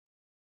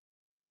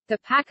The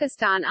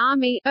Pakistan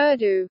Army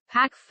Urdu,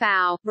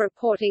 Pak-Fau,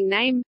 reporting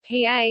name,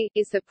 PA,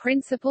 is the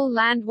principal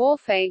land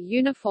warfare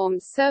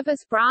uniformed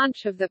service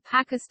branch of the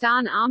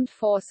Pakistan Armed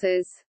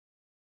Forces.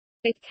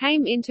 It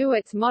came into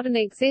its modern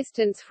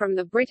existence from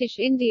the British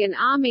Indian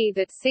Army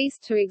that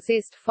ceased to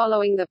exist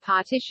following the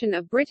partition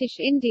of British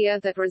India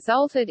that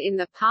resulted in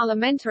the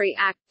Parliamentary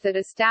Act that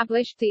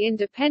established the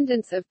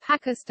independence of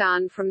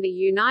Pakistan from the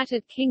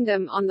United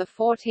Kingdom on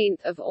 14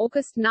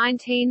 August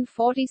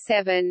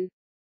 1947.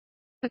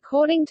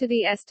 According to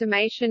the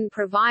estimation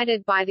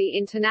provided by the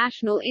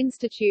International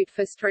Institute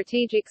for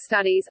Strategic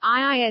Studies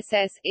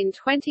 (IISS) in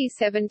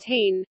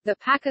 2017, the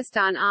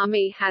Pakistan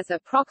Army has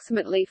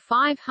approximately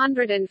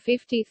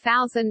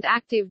 550,000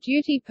 active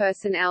duty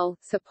personnel,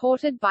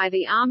 supported by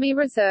the Army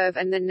Reserve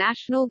and the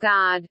National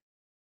Guard.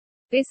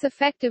 This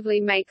effectively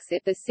makes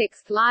it the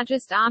sixth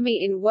largest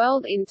army in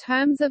world in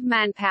terms of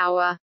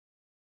manpower.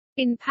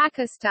 In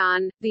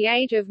Pakistan, the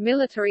age of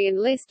military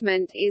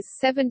enlistment is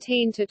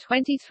 17 to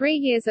 23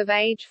 years of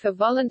age for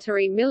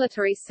voluntary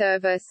military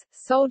service.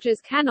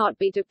 Soldiers cannot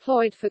be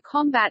deployed for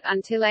combat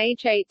until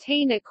age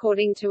 18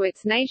 according to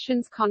its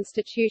nation's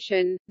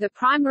constitution. The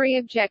primary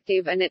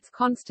objective and its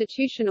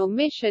constitutional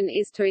mission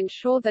is to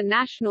ensure the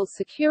national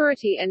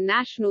security and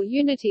national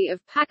unity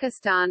of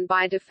Pakistan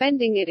by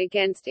defending it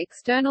against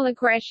external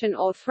aggression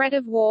or threat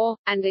of war,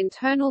 and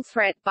internal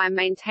threat by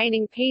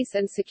maintaining peace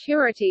and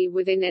security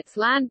within its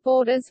land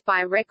borders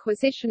by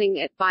requisitioning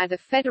it by the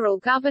federal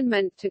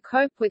government to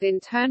cope with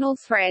internal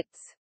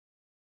threats.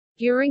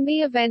 During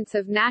the events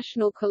of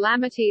national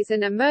calamities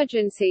and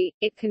emergency,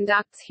 it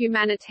conducts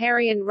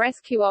humanitarian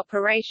rescue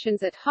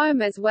operations at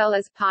home as well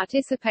as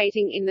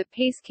participating in the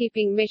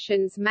peacekeeping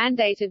missions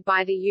mandated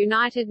by the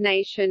United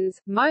Nations,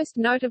 most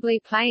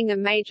notably playing a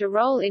major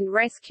role in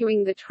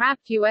rescuing the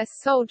trapped U.S.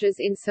 soldiers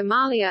in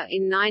Somalia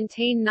in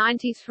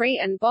 1993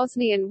 and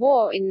Bosnian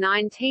War in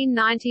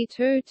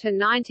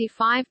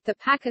 1992–95. The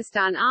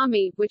Pakistan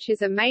Army, which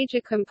is a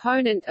major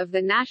component of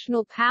the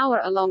national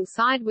power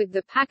alongside with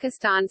the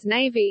Pakistan's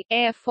Navy,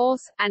 Air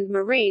Force, and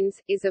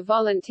Marines, is a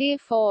volunteer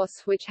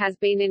force which has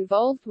been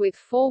involved with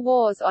 4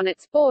 wars on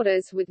its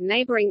borders with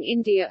neighboring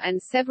India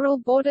and several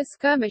border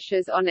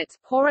skirmishes on its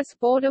porous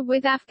border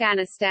with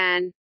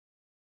Afghanistan.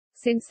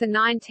 Since the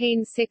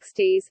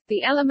 1960s,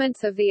 the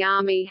elements of the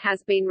army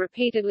has been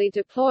repeatedly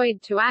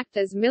deployed to act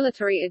as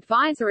military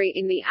advisory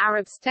in the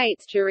Arab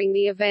states during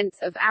the events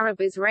of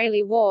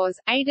Arab-Israeli wars,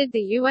 aided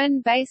the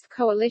UN-based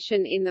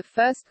coalition in the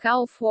First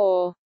Gulf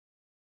War.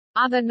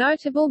 Other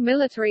notable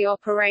military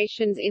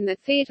operations in the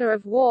theater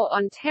of war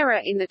on terror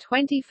in the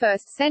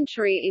 21st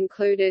century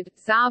included,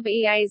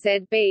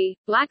 Zarb-e-Azb,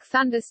 Black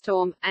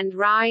Thunderstorm, and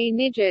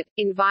Ra-e-Nijat.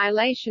 In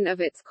violation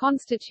of its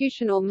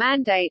constitutional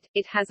mandate,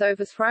 it has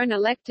overthrown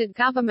elected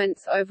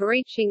governments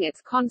overreaching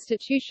its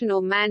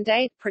constitutional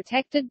mandate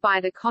protected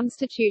by the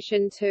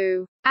Constitution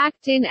to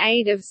act in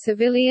aid of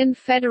civilian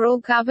federal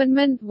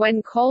government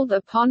when called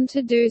upon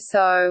to do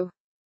so.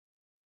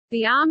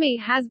 The Army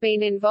has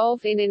been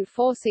involved in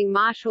enforcing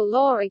martial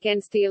law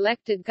against the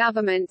elected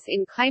governments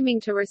in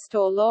claiming to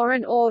restore law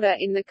and order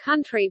in the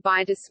country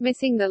by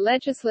dismissing the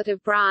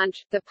legislative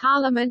branch, the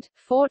parliament,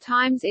 4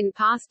 times in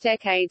past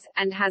decades,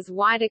 and has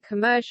wider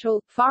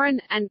commercial,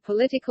 foreign, and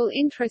political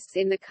interests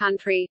in the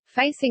country.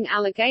 Facing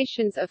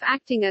allegations of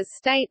acting as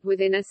state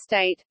within a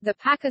state, the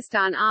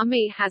Pakistan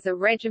Army has a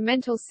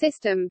regimental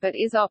system but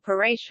is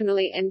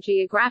operationally and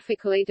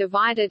geographically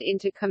divided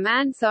into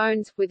command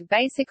zones, with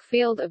basic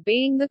field of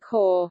being the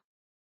core.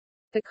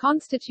 The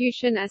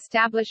Constitution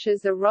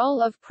establishes the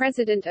role of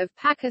President of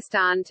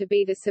Pakistan to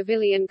be the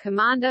civilian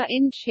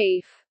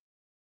commander-in-chief.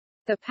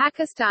 The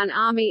Pakistan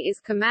Army is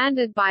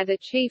commanded by the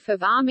Chief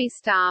of Army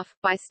Staff,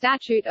 by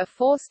statute a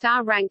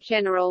 4-star rank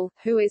general,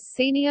 who is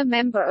senior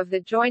member of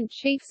the Joint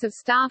Chiefs of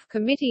Staff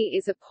Committee,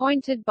 is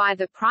appointed by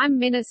the Prime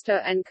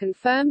Minister and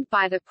confirmed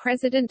by the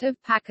President of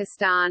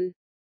Pakistan.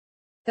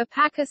 The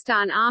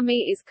Pakistan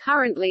Army is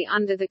currently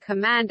under the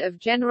command of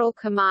General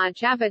Qamar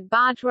Javed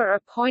Bajwa,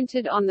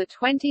 appointed on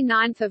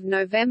 29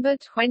 November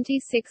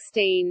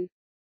 2016.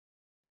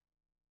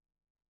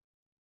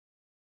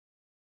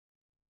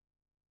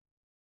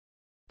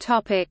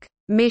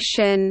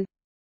 Mission.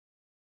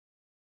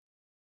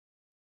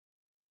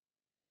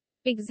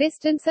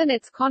 Existence and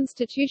its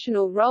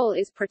constitutional role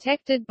is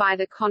protected by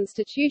the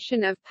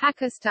Constitution of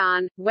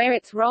Pakistan, where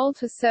its role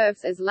to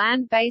serves as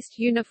land-based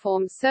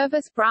uniformed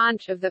service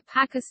branch of the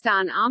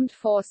Pakistan Armed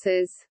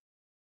Forces.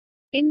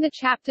 In the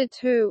Chapter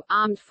 2,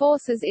 Armed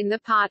Forces in the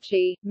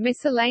Parchi,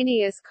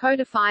 miscellaneous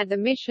codify the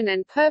mission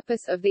and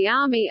purpose of the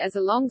Army as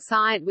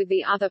alongside with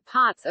the other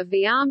parts of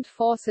the armed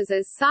forces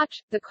as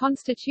such. The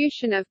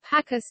Constitution of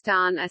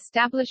Pakistan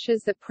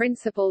establishes the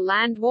principal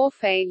land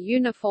warfare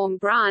uniform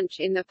branch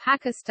in the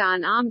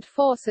Pakistan Armed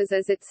Forces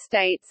as it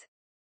states,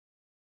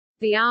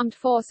 The armed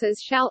forces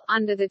shall,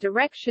 under the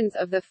directions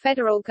of the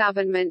federal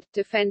government,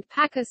 defend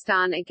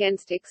Pakistan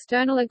against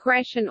external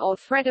aggression or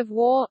threat of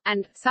war,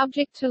 and,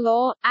 subject to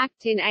law,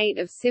 act in aid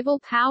of civil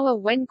power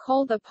when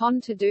called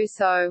upon to do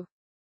so.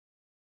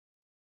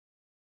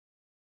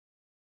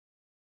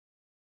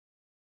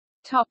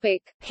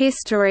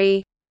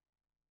 History.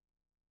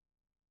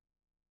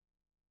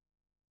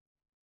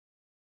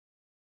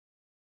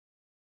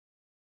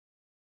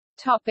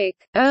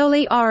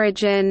 Early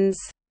origins.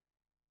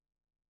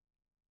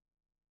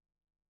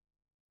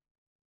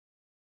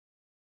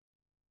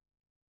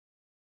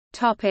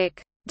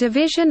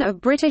 Division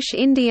of British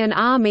Indian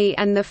Army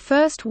and the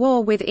First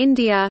War with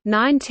India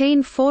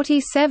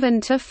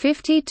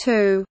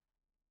 1947–52.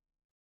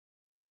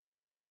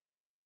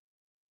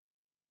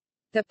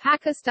 The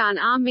Pakistan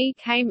Army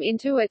came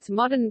into its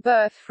modern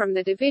birth from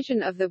the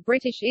division of the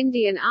British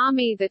Indian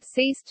Army that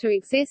ceased to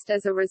exist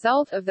as a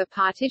result of the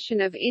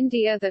partition of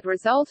India that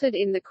resulted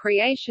in the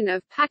creation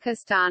of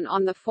Pakistan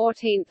on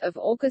 14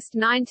 August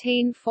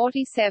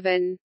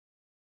 1947.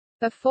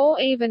 Before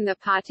even the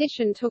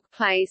partition took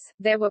place,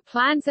 there were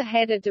plans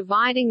ahead of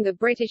dividing the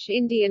British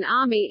Indian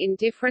Army in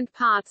different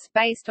parts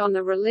based on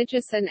the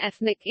religious and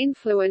ethnic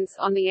influence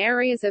on the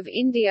areas of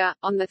India.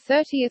 On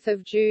 30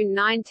 June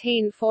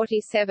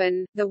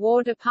 1947, the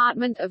War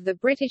Department of the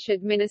British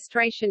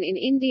administration in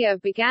India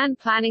began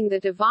planning the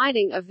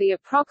dividing of the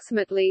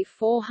approximately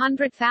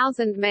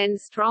 400,000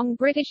 men-strong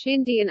British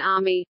Indian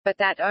Army, but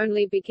that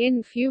only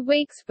began few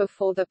weeks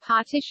before the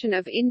partition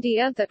of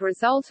India that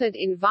resulted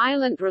in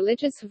violent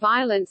religious violence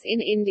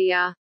in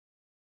India.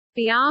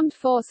 The Armed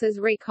Forces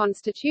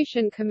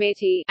Reconstitution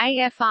Committee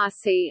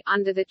 (AFRC),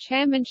 under the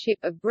chairmanship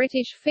of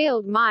British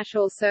Field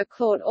Marshal Sir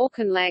Claude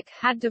Auchinleck,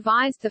 had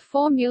devised the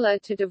formula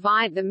to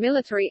divide the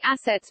military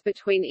assets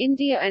between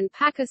India and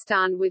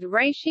Pakistan with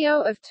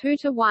ratio of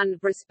 2:1,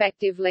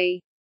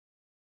 respectively.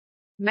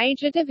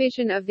 Major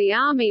division of the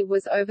army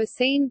was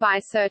overseen by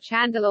Sir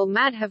Chandalal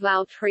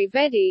Madhavlal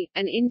Trivedi,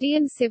 an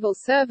Indian civil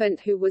servant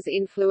who was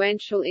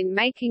influential in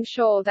making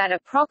sure that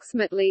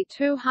approximately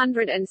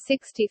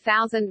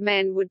 260,000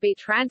 men would be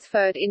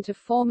transferred into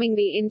forming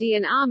the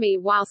Indian Army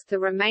whilst the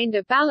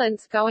remainder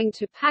balance going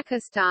to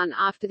Pakistan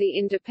after the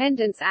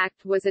Independence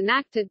Act was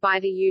enacted by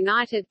the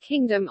United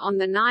Kingdom on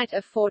the night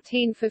of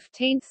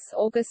 14–15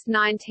 August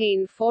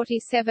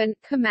 1947.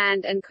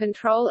 Command and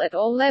control at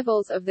all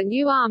levels of the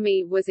new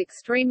army was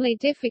extremely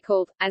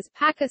difficult, as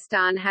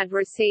Pakistan had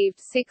received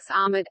 6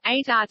 armoured,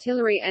 8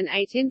 artillery and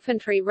 8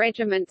 infantry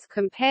regiments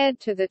compared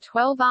to the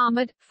 12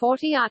 armoured,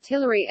 40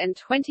 artillery and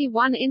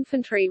 21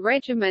 infantry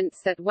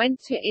regiments that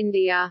went to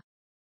India.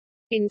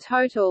 In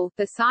total,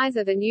 the size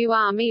of the new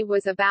army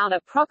was about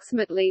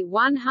approximately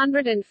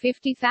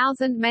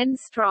 150,000 men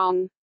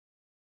strong.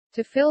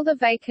 To fill the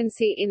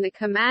vacancy in the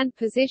command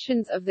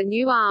positions of the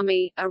new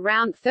army,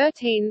 around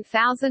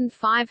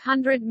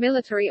 13,500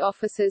 military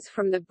officers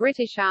from the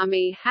British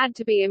Army had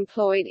to be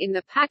employed in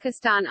the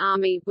Pakistan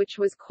Army, which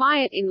was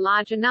quiet in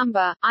larger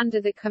number,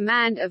 under the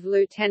command of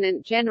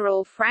Lieutenant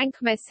General Frank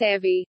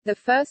Messervy, the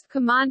first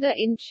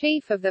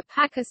Commander-in-Chief of the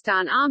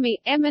Pakistan Army.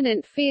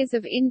 Imminent fears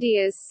of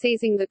India's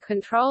seizing the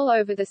control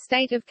over the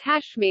state of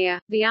Kashmir,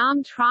 the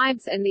armed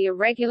tribes and the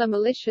irregular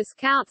militia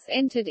scouts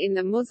entered in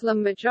the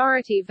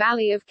Muslim-majority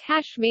Valley of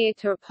Kashmir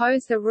to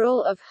oppose the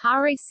rule of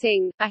Hari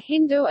Singh, a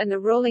Hindu and the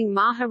ruling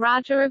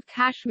Maharaja of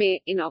Kashmir,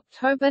 in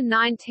October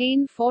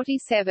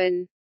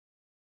 1947.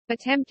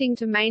 Attempting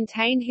to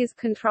maintain his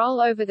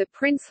control over the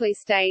princely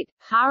state,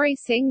 Hari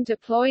Singh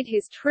deployed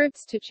his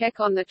troops to check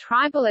on the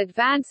tribal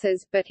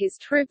advances, but his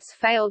troops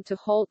failed to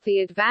halt the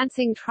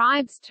advancing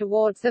tribes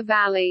towards the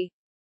valley.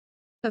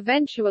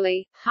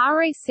 Eventually,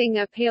 Hari Singh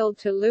appealed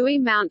to Louis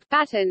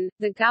Mountbatten,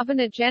 the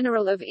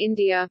Governor-General of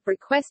India,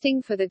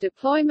 requesting for the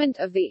deployment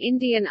of the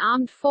Indian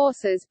armed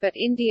forces, but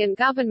Indian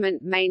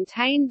government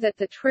maintained that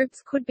the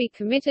troops could be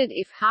committed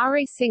if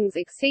Hari Singh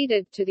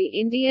acceded to the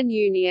Indian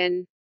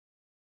Union.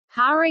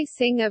 Hari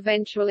Singh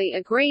eventually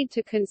agreed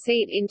to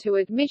concede into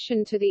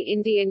admission to the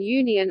Indian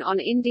Union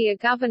on India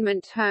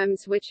government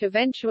terms, which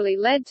eventually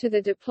led to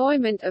the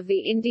deployment of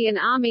the Indian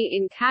Army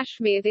in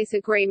Kashmir. This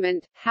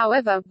agreement,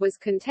 however, was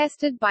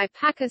contested by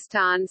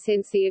Pakistan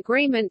since the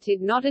agreement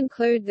did not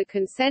include the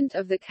consent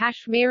of the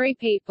Kashmiri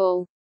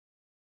people.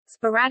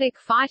 Sporadic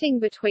fighting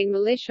between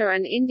militia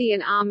and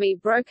Indian Army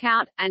broke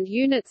out, and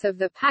units of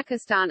the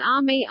Pakistan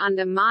Army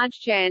under Marj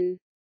Gen.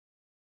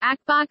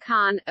 Akbar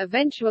Khan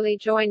eventually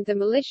joined the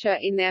militia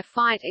in their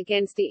fight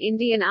against the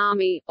Indian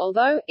Army,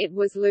 although it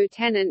was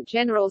Lieutenant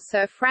General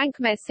Sir Frank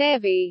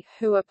Messervy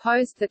who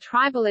opposed the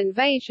tribal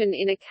invasion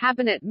in a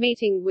cabinet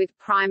meeting with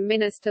Prime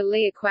Minister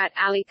Liaquat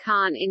Ali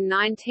Khan in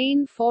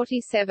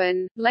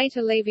 1947,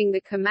 later leaving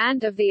the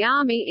command of the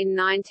army in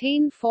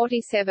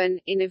 1947,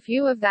 in a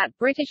view of that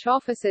British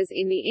officers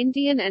in the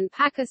Indian and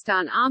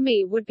Pakistan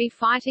Army would be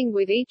fighting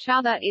with each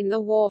other in the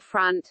war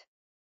front.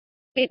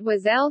 It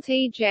was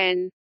Lt.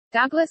 Gen.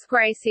 Douglas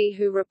Gracie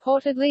who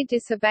reportedly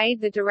disobeyed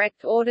the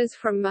direct orders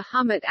from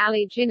Muhammad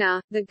Ali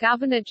Jinnah, the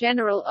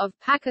Governor-General of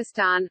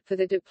Pakistan, for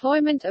the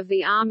deployment of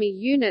the army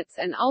units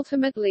and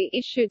ultimately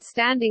issued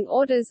standing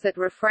orders that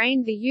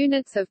refrained the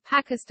units of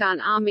Pakistan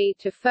Army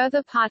to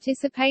further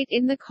participate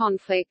in the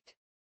conflict.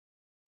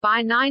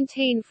 By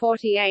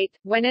 1948,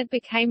 when it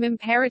became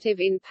imperative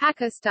in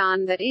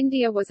Pakistan that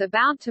India was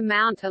about to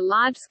mount a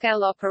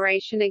large-scale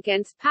operation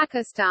against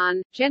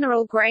Pakistan,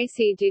 General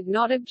Gracie did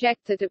not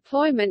object the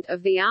deployment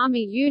of the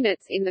army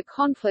units in the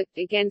conflict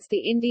against the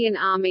Indian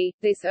Army.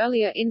 This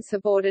earlier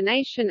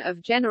insubordination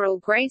of General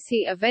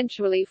Gracie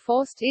eventually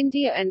forced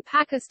India and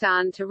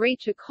Pakistan to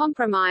reach a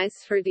compromise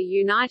through the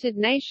United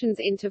Nations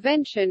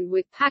intervention,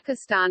 with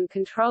Pakistan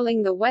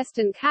controlling the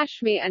western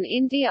Kashmir and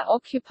India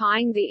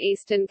occupying the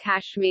eastern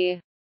Kashmir.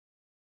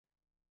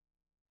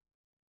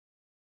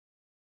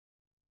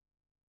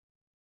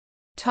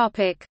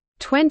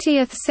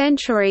 20th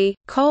century,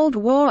 Cold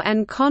War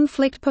and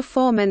conflict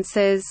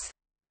performances.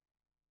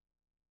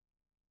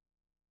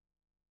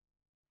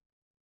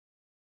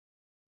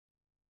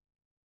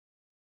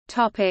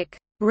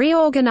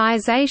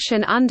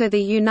 Reorganization under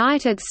the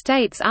United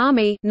States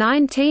Army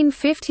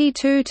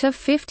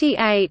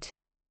 1952–58.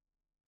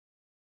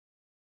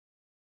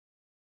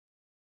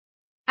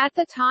 At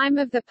the time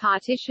of the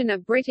partition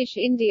of British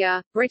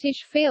India,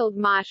 British Field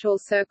Marshal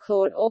Sir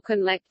Claude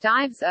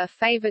Auchinleck-Divesa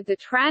favoured the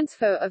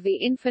transfer of the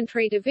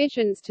infantry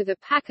divisions to the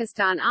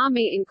Pakistan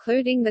Army,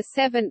 including the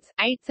 7th,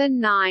 8th and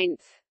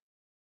 9th.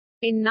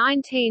 In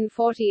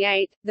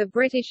 1948, the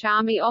British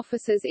Army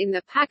officers in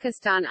the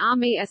Pakistan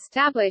Army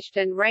established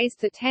and raised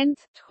the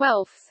 10th,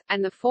 12th,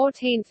 and the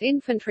 14th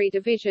Infantry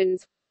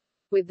Divisions,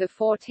 with the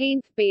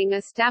 14th being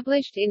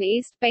established in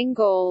East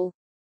Bengal.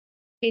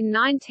 In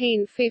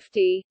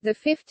 1950, the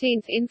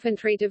 15th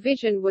Infantry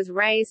Division was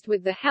raised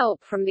with the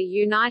help from the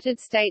United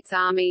States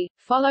Army,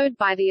 followed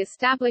by the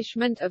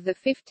establishment of the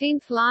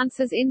 15th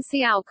Lancers in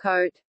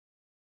Sialkot.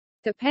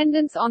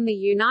 Dependence on the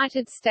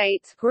United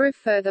States grew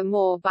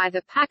furthermore by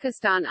the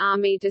Pakistan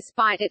Army,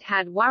 despite it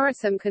had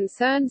worrisome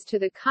concerns to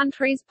the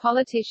country's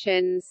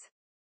politicians.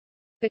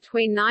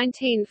 Between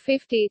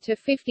 1950 to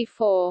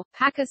 54,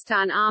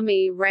 Pakistan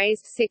Army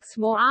raised 6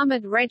 more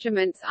armoured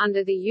regiments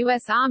under the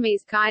U.S.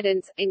 Army's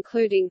guidance,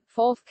 including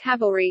 4th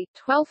Cavalry,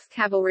 12th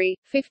Cavalry,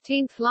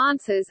 15th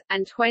Lancers,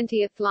 and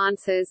 20th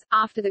Lancers.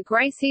 After the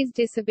Gracie's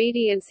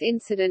disobedience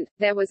incident,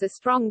 there was a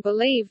strong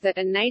belief that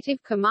a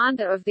native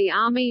commander of the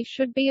army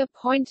should be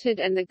appointed,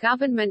 and the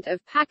government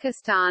of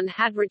Pakistan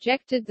had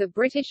rejected the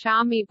British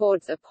Army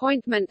Board's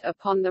appointment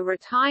upon the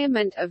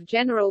retirement of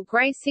General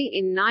Gracie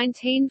in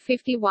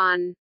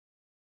 1951.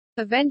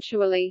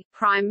 Eventually,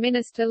 Prime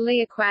Minister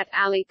Liaquat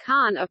Ali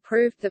Khan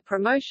approved the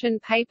promotion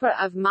paper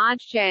of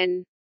Marj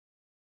Gen.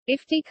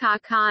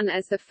 Iftikhar Khan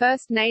as the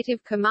first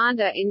native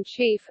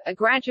commander-in-chief, a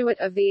graduate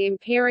of the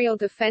Imperial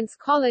Defence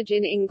College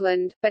in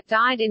England, but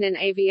died in an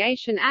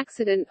aviation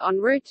accident en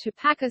route to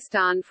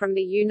Pakistan from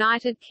the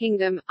United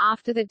Kingdom,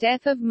 after the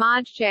death of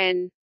Marj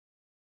Gen.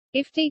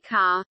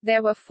 Iftikhar.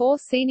 There were 4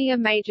 senior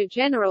major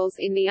generals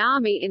in the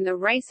army in the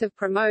race of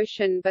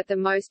promotion, but the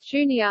most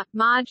junior,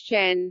 Marj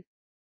Gen.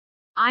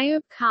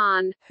 Ayub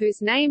Khan,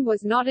 whose name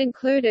was not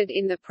included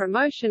in the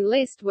promotion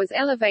list, was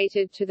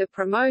elevated to the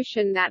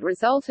promotion that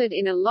resulted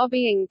in a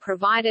lobbying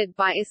provided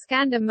by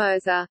Iskander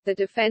Mirza, the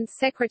defense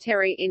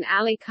secretary in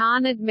Ali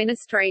Khan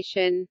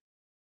administration.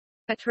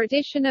 A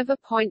tradition of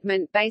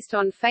appointment based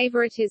on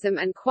favoritism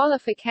and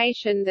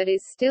qualification that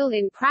is still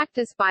in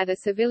practice by the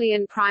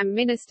civilian prime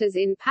ministers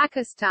in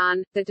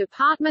Pakistan. The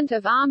Department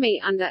of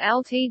Army under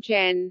Lt.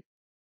 Gen.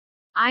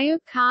 Ayub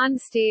Khan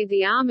steered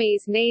the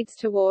Army's needs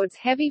towards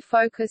heavy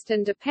focused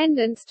and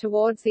dependence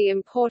towards the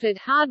imported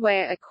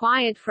hardware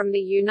acquired from the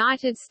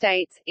United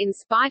States, in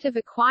spite of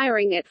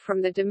acquiring it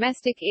from the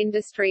domestic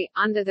industry,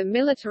 under the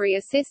Military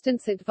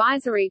Assistance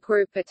Advisory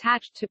Group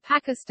attached to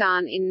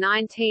Pakistan in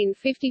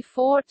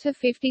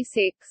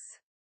 1954–56.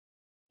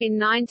 In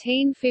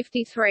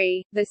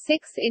 1953, the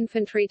 6th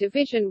Infantry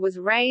Division was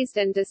raised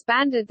and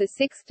disbanded the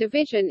 6th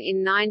Division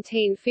in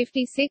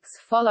 1956,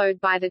 followed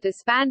by the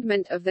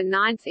disbandment of the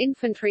 9th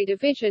Infantry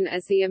Division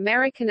as the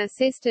American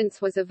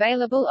assistance was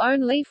available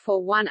only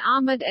for 1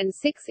 armored and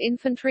 6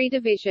 infantry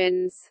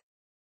divisions.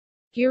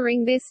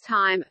 During this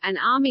time, an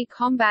Army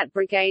Combat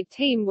Brigade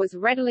team was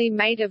readily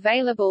made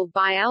available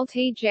by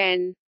Lt.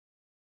 Gen.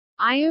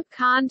 Ayub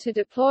Khan to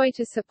deploy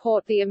to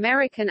support the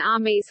American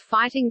Army's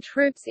fighting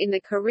troops in the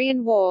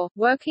Korean War.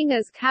 Working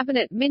as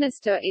cabinet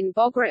minister in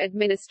Bogra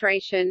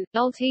administration,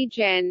 Lt.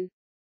 Gen.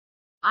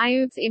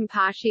 Ayub's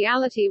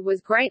impartiality was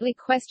greatly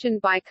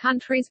questioned by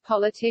country's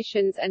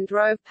politicians and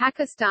drove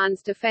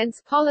Pakistan's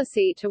defense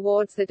policy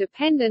towards the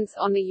dependence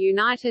on the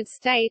United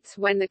States,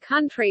 when the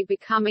country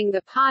becoming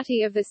the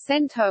party of the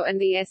CENTO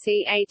and the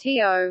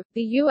SEATO,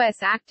 the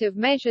U.S. active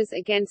measures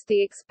against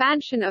the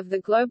expansion of the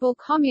global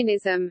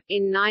communism.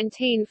 In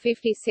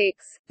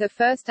 1956, the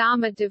 1st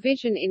Armored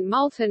Division in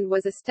Multan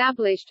was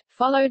established,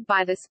 followed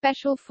by the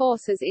Special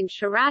Forces in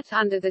Sharat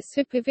under the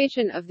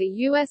supervision of the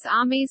U.S.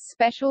 Army's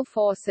Special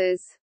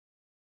Forces.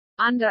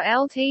 Under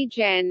Lt.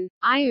 Gen.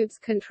 Ayub's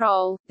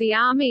control, the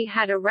Army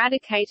had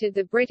eradicated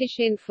the British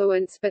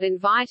influence but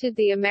invited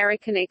the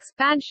American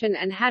expansion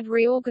and had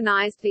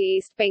reorganized the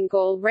East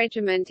Bengal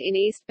Regiment in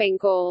East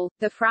Bengal,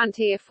 the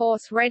Frontier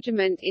Force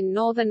Regiment in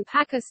northern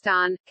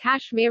Pakistan,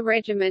 Kashmir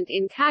Regiment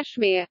in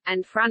Kashmir,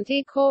 and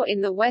Frontier Corps in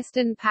the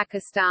western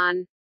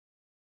Pakistan.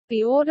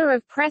 The order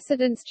of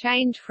precedence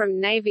changed from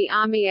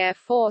Navy-Army-Air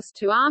Force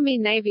to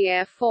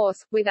Army-Navy-Air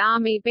Force, with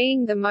Army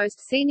being the most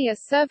senior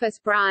service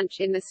branch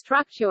in the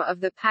structure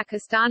of the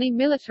Pakistani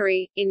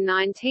military. In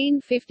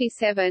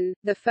 1957,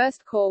 the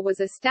First Corps was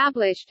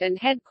established and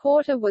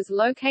headquarters was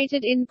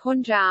located in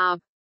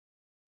Punjab.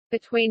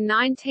 Between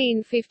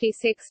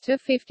 1956 to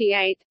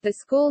 58, the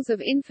schools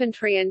of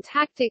infantry and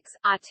tactics,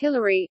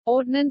 artillery,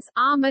 ordnance,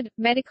 armored,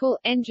 medical,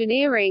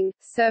 engineering,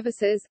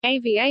 services,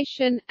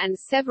 aviation, and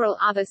several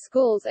other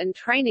schools and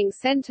training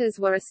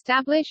centers were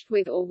established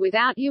with or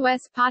without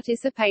U.S.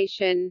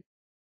 participation.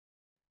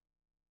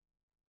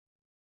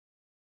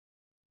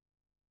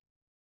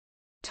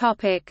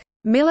 Topic: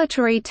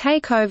 Military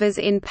takeovers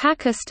in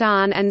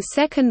Pakistan and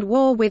Second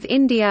War with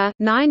India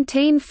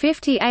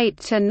 1958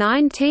 to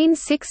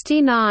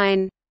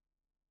 1969.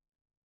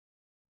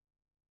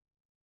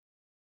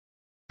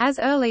 As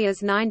early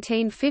as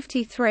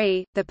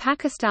 1953, the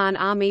Pakistan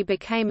Army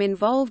became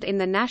involved in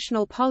the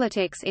national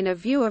politics in a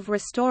view of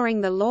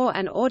restoring the law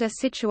and order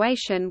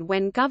situation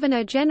when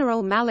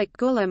Governor-General Malik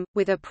Ghulam,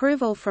 with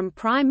approval from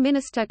Prime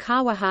Minister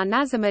Khawaja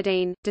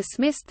Nazimuddin,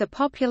 dismissed the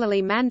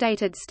popularly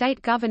mandated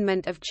state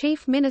government of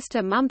Chief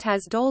Minister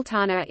Mumtaz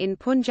Daultana in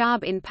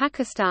Punjab in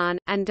Pakistan,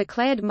 and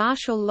declared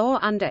martial law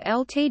under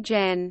Lt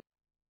Gen.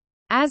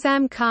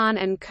 Azam Khan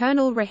and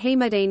Colonel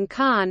Rahimuddin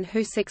Khan,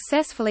 who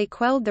successfully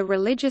quelled the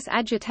religious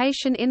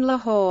agitation in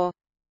Lahore.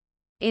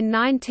 In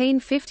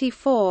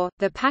 1954,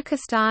 the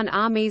Pakistan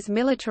Army's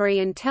Military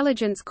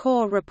Intelligence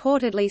Corps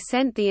reportedly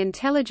sent the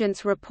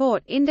intelligence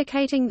report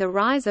indicating the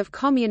rise of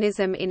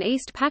communism in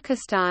East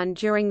Pakistan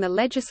during the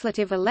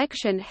legislative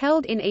election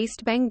held in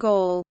East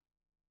Bengal.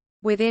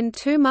 Within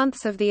 2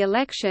 months of the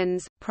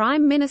elections,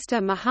 Prime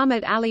Minister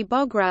Muhammad Ali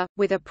Bogra,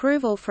 with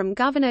approval from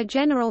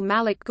Governor-General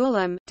Malik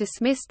Ghulam,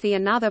 dismissed the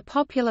another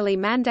popularly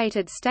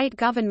mandated state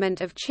government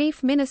of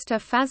Chief Minister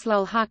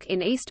Fazlul Huq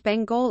in East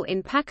Bengal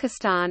in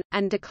Pakistan,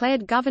 and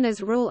declared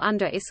governor's rule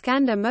under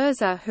Iskandar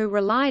Mirza, who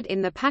relied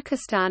in the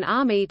Pakistan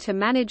Army to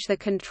manage the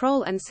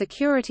control and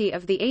security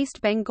of the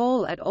East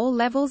Bengal at all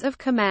levels of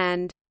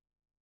command.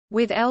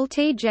 With Lt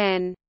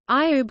Gen.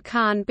 Ayub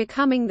Khan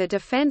becoming the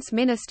defence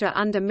minister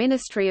under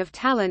Ministry of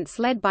Talents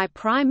led by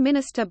Prime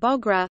Minister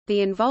Bogra, the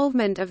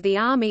involvement of the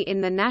army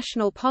in the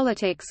national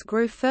politics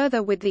grew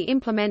further with the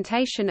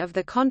implementation of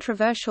the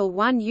controversial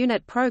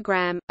one-unit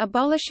program,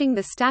 abolishing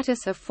the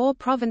status of 4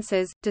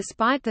 provinces,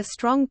 despite the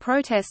strong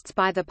protests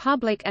by the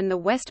public and the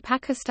West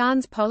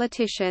Pakistan's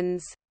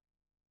politicians.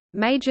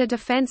 Major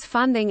defense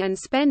funding and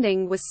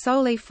spending was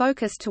solely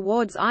focused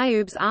towards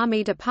Ayub's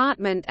Army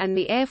Department and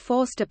the Air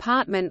Force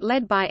Department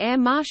led by Air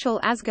Marshal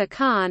Asghar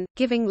Khan,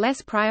 giving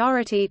less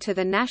priority to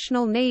the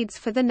national needs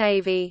for the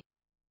Navy.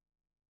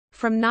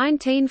 From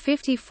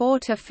 1954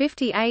 to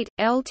 58,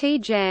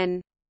 Lt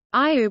Gen.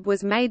 Ayub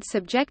was made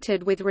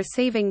subjected with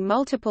receiving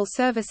multiple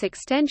service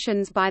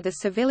extensions by the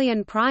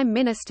civilian prime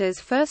ministers,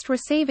 first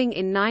receiving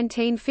in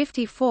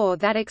 1954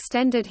 that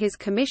extended his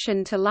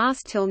commission to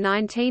last till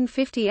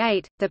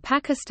 1958. The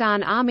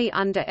Pakistan Army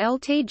under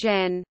Lt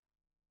Gen.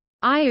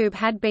 Ayub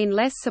had been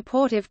less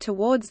supportive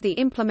towards the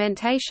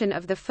implementation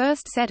of the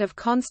first set of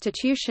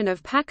Constitution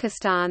of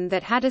Pakistan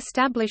that had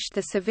established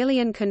the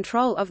civilian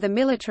control of the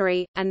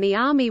military, and the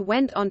army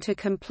went on to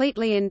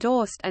completely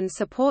endorse and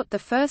support the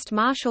first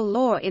martial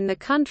law in the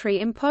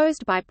country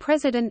imposed by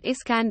President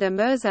Iskandar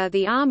Mirza.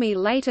 The army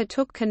later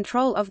took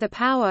control of the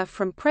power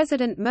from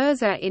President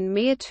Mirza in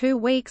mere 2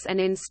 weeks and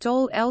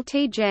installed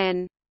Lt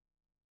Gen.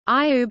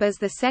 Ayub as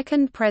the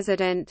second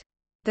president.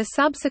 The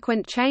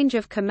subsequent change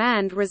of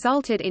command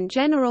resulted in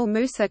General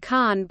Musa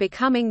Khan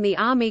becoming the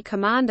army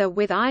commander,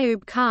 with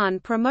Ayub Khan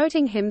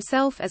promoting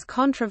himself as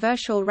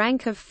controversial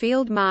rank of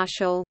Field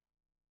Marshal.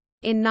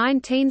 In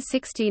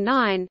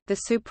 1969, the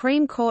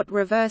Supreme Court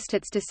reversed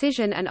its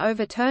decision and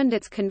overturned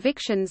its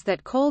convictions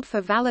that called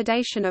for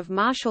validation of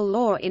martial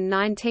law. In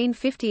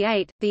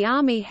 1958, the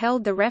army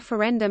held the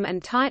referendum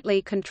and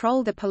tightly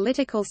controlled the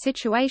political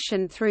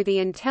situation through the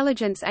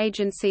intelligence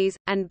agencies,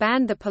 and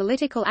banned the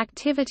political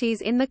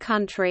activities in the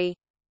country.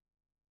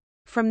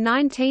 From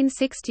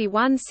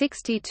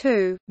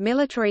 1961–62,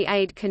 military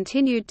aid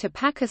continued to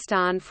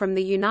Pakistan from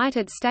the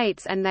United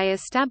States, and they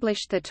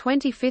established the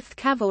 25th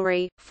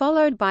Cavalry,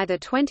 followed by the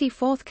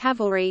 24th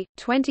Cavalry,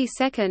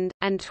 22nd,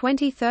 and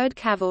 23rd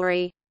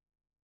Cavalry.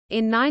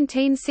 In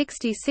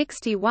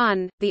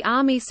 1960–61, the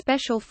Army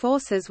Special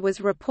Forces was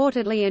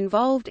reportedly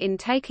involved in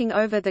taking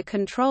over the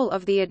control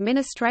of the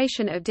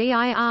administration of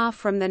DIR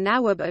from the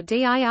Nawab of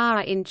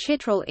DIR in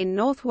Chitral in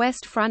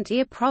northwest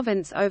Frontier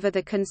Province over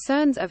the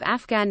concerns of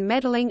Afghan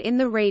meddling in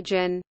the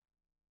region.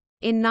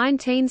 In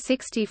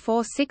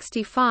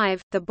 1964–65,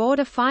 the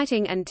border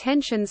fighting and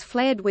tensions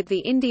flared with the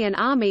Indian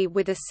Army,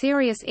 with a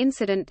serious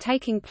incident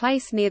taking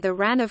place near the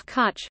Rann of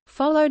Kutch,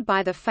 followed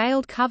by the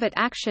failed covert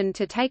action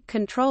to take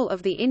control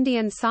of the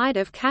Indian side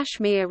of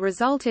Kashmir,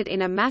 resulted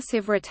in a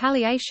massive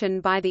retaliation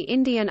by the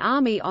Indian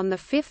Army on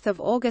 5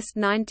 August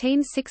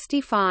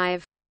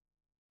 1965.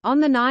 On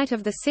the night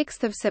of 6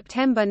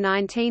 September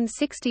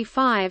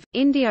 1965,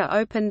 India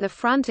opened the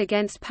front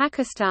against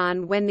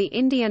Pakistan when the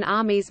Indian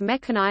Army's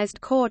Mechanized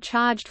Corps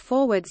charged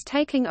forwards,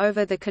 taking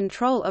over the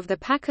control of the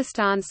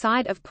Pakistan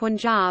side of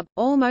Punjab,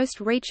 almost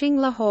reaching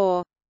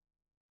Lahore.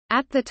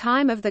 At the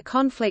time of the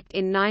conflict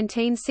in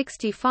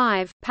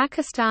 1965,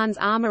 Pakistan's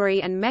armory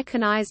and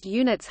mechanized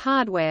units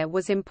hardware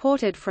was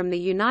imported from the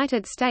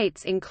United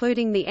States,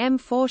 including the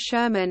M4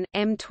 Sherman,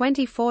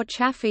 M24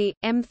 Chaffee,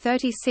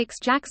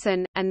 M36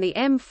 Jackson, and the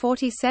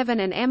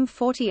M47 and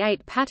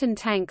M48 Patton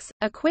tanks,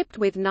 equipped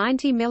with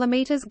 90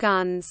 mm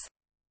guns.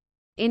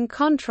 In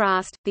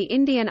contrast, the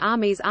Indian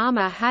Army's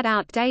armour had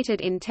outdated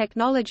in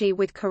technology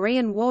with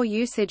Korean War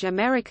usage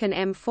American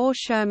M4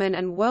 Sherman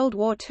and World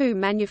War II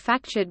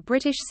manufactured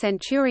British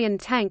Centurion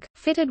tank,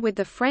 fitted with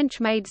the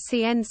French-made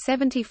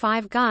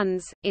CN-75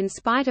 guns. In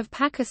spite of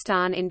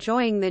Pakistan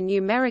enjoying the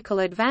numerical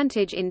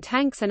advantage in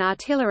tanks and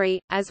artillery,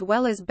 as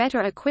well as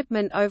better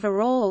equipment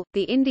overall,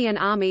 the Indian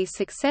Army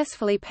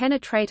successfully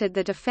penetrated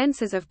the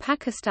defences of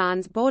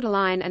Pakistan's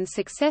borderline and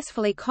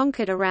successfully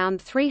conquered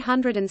around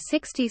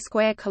 360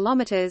 square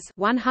kilometres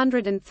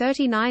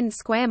 139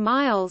 square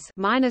miles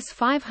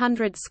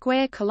 -500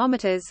 square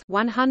kilometers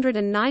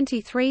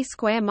 193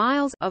 square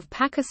miles of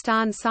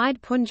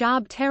Pakistan-side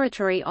Punjab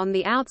territory on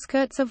the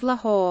outskirts of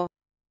Lahore.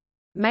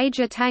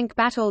 Major tank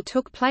battle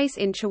took place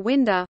in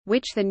Chawinda,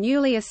 which the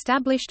newly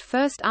established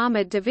 1st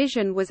Armoured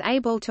Division was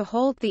able to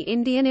halt the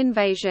Indian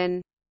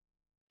invasion.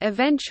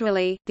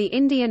 Eventually, the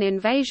Indian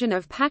invasion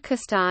of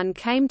Pakistan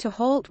came to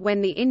halt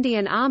when the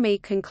Indian Army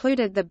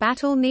concluded the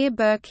battle near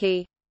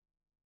Burki.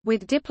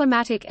 With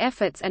diplomatic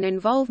efforts and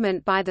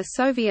involvement by the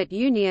Soviet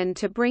Union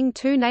to bring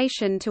two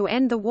nations to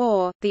end the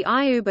war, the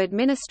Ayub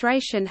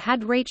administration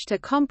had reached a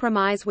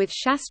compromise with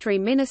Shastri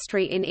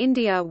Ministry in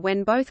India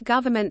when both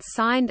governments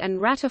signed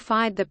and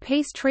ratified the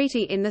peace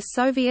treaty in the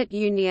Soviet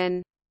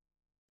Union.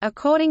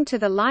 According to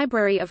the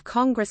Library of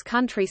Congress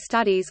country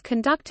studies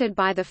conducted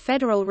by the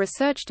Federal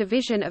Research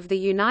Division of the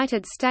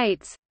United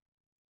States,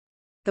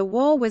 the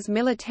war was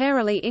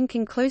militarily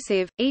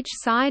inconclusive, each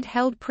side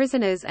held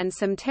prisoners and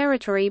some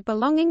territory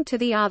belonging to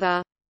the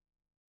other.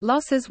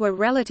 Losses were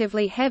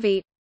relatively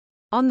heavy.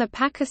 On the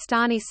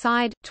Pakistani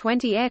side,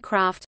 20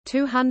 aircraft,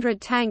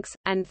 200 tanks,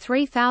 and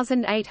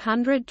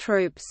 3,800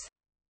 troops.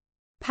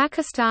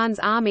 Pakistan's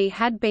army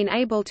had been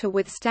able to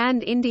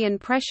withstand Indian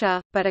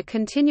pressure, but a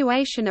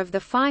continuation of the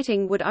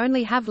fighting would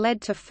only have led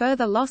to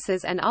further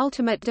losses and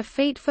ultimate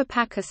defeat for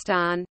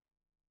Pakistan.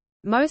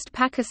 Most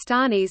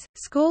Pakistanis,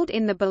 schooled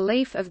in the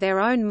belief of their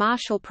own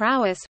martial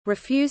prowess,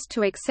 refused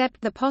to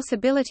accept the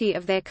possibility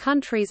of their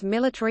country's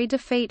military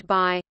defeat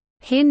by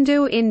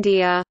Hindu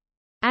India,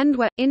 and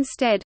were,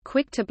 instead,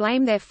 quick to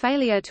blame their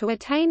failure to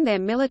attain their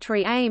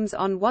military aims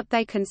on what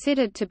they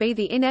considered to be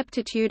the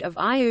ineptitude of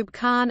Ayub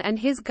Khan and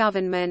his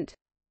government.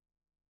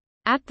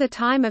 At the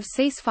time of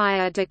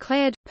ceasefire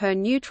declared, per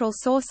neutral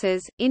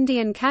sources,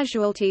 Indian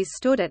casualties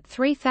stood at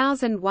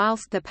 3,000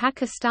 whilst the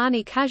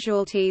Pakistani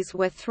casualties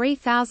were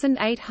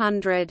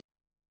 3,800.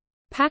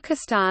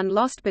 Pakistan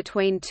lost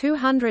between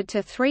 200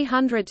 to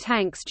 300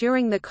 tanks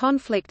during the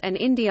conflict and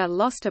India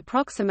lost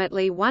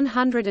approximately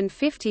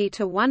 150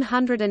 to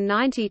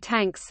 190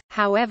 tanks.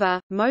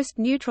 However, most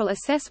neutral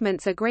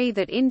assessments agree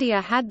that India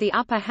had the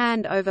upper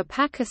hand over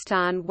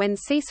Pakistan when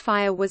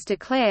ceasefire was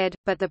declared,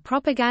 but the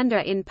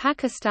propaganda in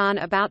Pakistan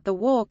about the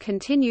war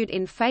continued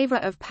in favor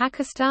of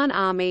Pakistan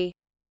Army.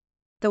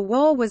 The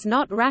war was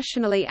not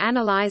rationally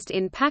analyzed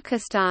in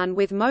Pakistan,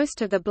 with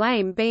most of the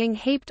blame being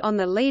heaped on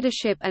the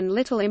leadership and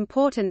little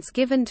importance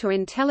given to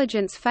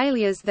intelligence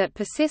failures that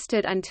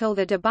persisted until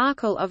the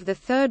debacle of the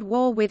Third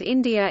War with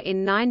India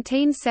in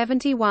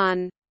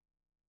 1971.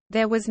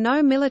 There was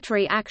no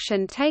military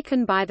action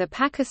taken by the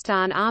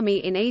Pakistan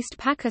Army in East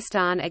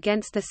Pakistan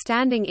against the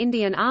standing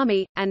Indian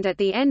Army, and at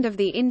the end of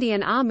the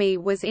Indian Army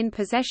was in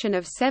possession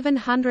of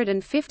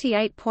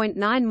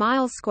 758.9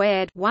 miles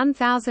squared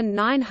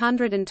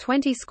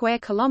 (1,920 square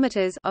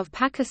kilometers) of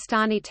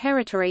Pakistani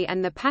territory,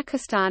 and the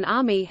Pakistan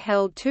Army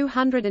held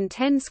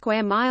 210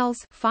 square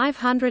miles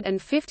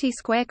 (550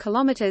 square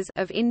kilometers)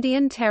 of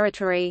Indian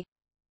territory.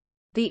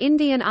 The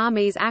Indian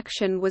Army's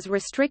action was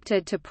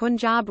restricted to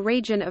Punjab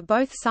region of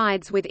both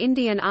sides, with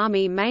Indian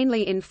Army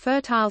mainly in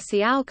fertile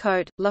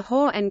Sialkot,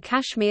 Lahore and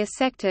Kashmir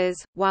sectors,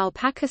 while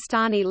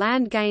Pakistani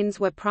land gains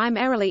were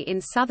primarily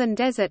in southern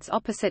deserts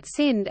opposite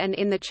Sindh and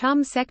in the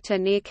Chum sector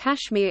near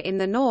Kashmir in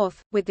the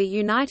north. With the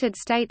United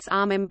States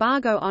arm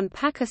embargo on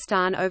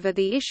Pakistan over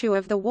the issue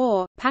of the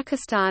war,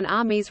 Pakistan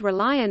Army's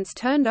reliance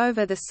turned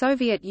over the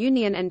Soviet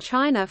Union and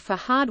China for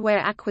hardware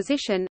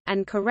acquisition,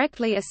 and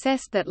correctly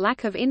assessed that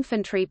lack of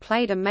infantry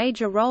played a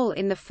major role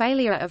in the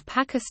failure of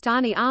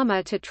Pakistani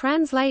armor to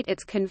translate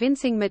its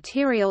convincing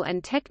material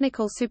and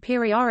technical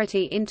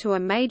superiority into a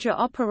major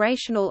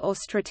operational or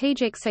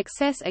strategic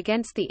success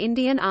against the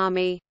Indian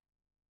Army.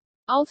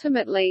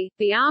 Ultimately,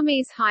 the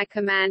Army's High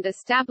Command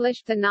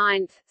established the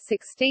 9th,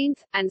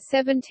 16th, and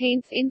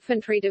 17th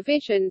Infantry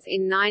Divisions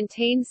in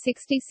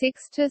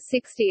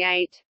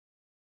 1966–68.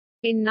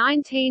 In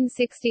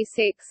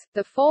 1966,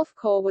 the Fourth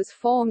Corps was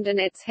formed and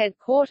its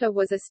headquarters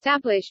was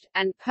established,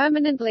 and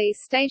permanently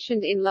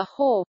stationed in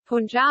Lahore,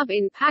 Punjab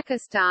in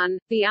Pakistan.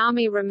 The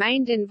army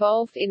remained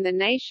involved in the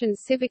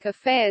nation's civic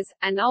affairs,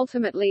 and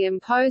ultimately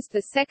imposed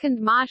the Second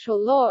Martial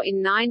Law in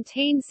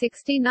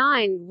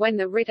 1969 when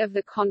the writ of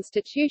the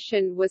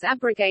Constitution was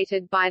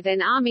abrogated by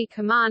then Army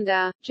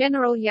Commander,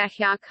 General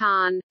Yahya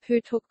Khan,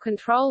 who took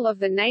control of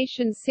the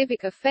nation's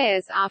civic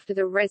affairs after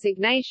the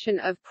resignation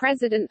of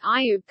President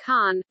Ayub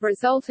Khan,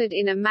 resulted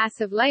in a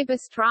massive labour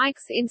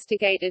strikes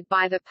instigated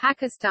by the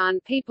Pakistan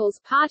People's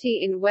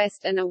Party in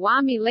West and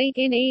Awami League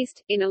in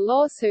East. In a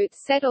lawsuit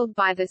settled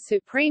by the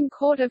Supreme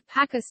Court of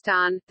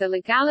Pakistan, the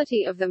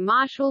legality of the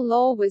martial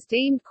law was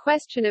deemed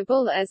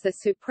questionable as the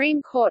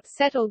Supreme Court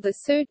settled the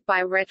suit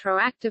by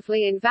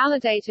retroactively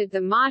invalidated the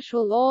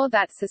martial law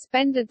that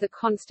suspended the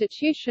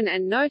constitution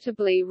and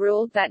notably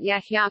ruled that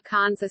Yahya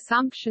Khan's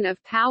assumption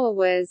of power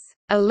was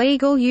a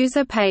legal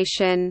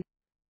usurpation.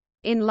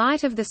 In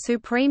light of the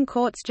Supreme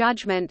Court's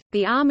judgment,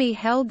 the Army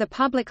held the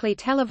publicly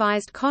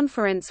televised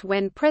conference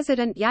when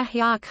President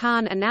Yahya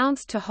Khan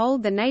announced to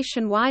hold the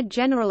nationwide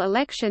general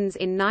elections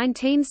in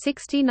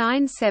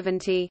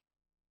 1969–70.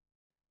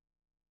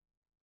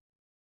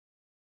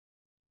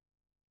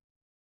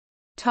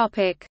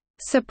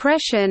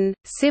 Suppression,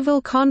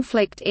 civil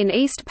conflict in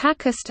East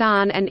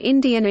Pakistan and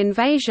Indian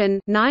invasion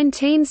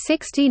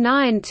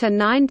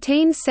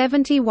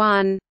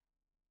 1969–1971.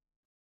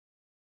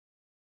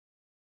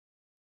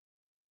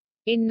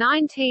 In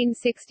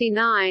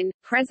 1969,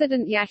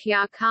 President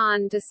Yahya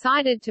Khan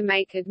decided to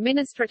make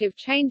administrative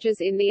changes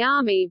in the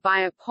army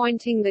by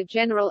appointing the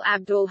General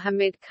Abdul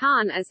Hamid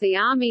Khan as the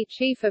Army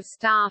Chief of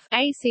Staff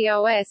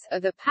 (ACOS)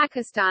 of the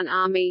Pakistan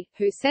Army,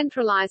 who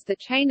centralized the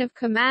chain of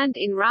command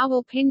in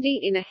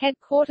Rawalpindi in a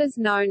headquarters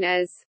known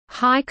as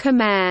High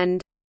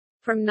Command.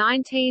 From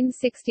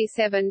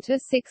 1967 to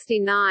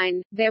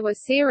 69, there were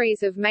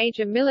series of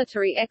major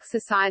military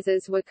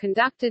exercises were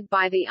conducted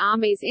by the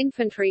Army's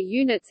infantry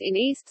units in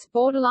East's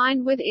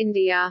borderline with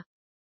India.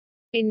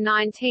 In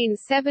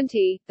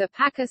 1970, the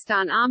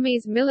Pakistan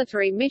Army's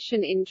military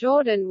mission in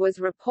Jordan was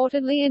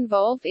reportedly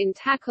involved in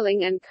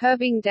tackling and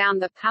curbing down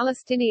the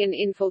Palestinian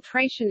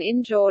infiltration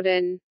in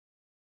Jordan.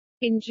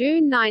 In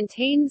June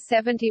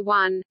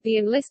 1971, the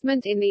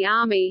enlistment in the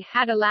Army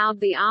had allowed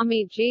the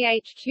Army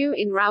GHQ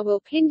in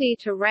Rawalpindi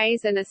to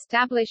raise and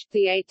established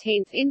the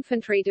 18th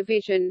Infantry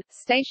Division,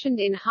 stationed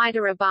in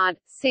Hyderabad,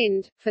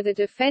 Sindh, for the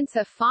defence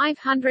of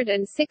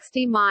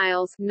 560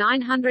 miles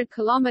 900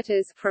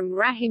 kilometers from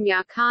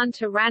Rahimya Khan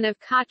to Rann of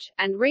Kutch,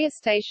 and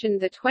re-stationed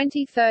the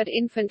 23rd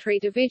Infantry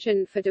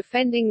Division for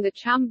defending the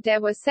Chumb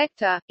Dewa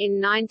sector. In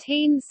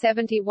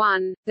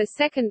 1971, the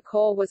Second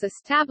Corps was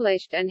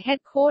established and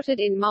headquartered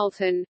in Multan,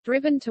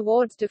 driven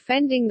towards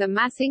defending the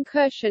mass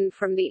incursion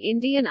from the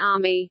Indian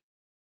Army.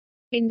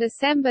 In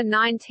December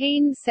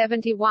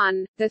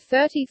 1971, the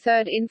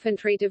 33rd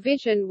Infantry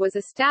Division was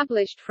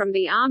established from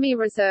the Army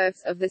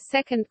Reserves of the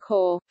Second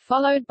Corps,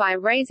 followed by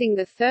raising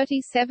the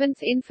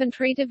 37th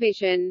Infantry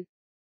Division.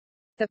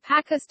 The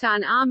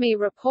Pakistan Army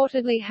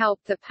reportedly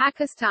helped the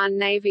Pakistan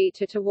Navy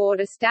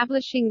toward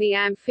establishing the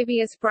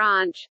amphibious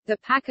branch, the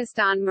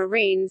Pakistan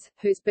Marines,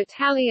 whose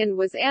battalion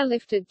was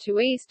airlifted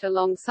to East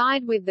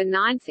alongside with the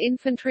 9th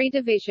Infantry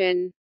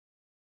Division.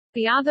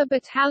 The other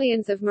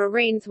battalions of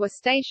Marines were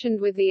stationed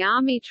with the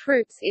army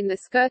troops in the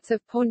skirts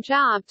of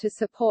Punjab to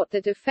support the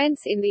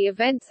defence in the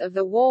events of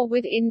the war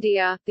with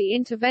India. The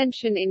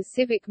intervention in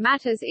civic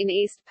matters in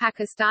East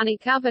Pakistani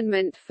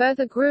government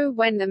further grew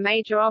when the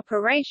major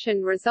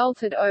operation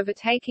resulted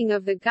overtaking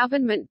of the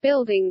government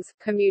buildings,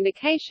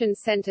 communication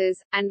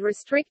centres, and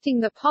restricting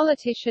the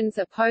politicians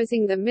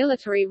opposing the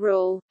military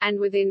rule, and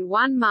within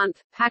 1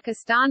 month,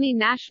 Pakistani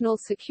national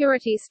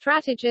security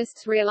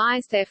strategists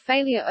realised their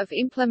failure of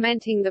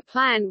implementing the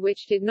plan,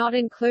 which did not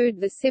include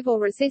the civil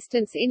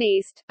resistance in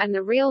East, and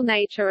the real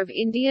nature of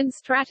Indian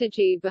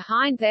strategy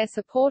behind their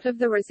support of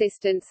the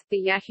resistance. The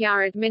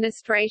Yahya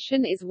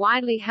administration is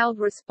widely held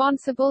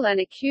responsible and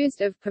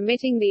accused of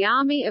permitting the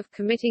army of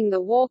committing the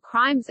war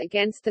crimes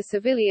against the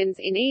civilians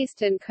in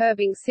East and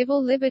curbing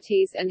civil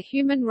liberties and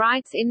human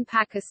rights in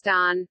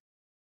Pakistan.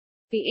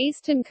 The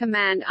Eastern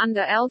Command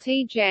under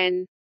Lt.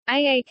 Gen.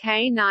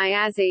 Aak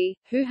Niazi,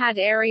 who had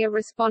area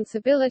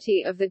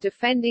responsibility of the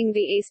defending the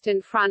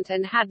Eastern Front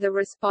and had the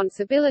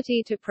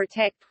responsibility to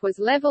protect, was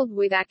leveled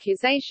with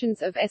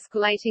accusations of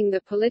escalating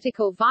the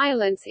political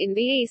violence in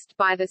the East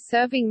by the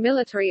serving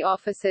military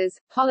officers,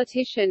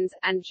 politicians,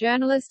 and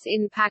journalists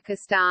in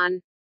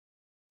Pakistan.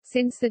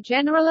 Since the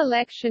general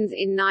elections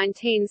in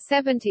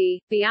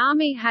 1970, the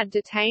army had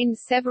detained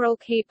several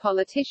key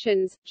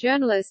politicians,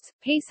 journalists,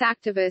 peace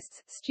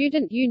activists,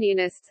 student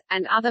unionists,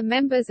 and other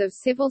members of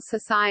civil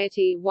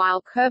society while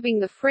curbing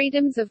the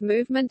freedoms of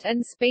movement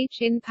and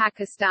speech in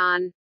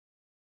Pakistan.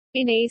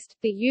 In East,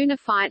 the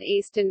Unified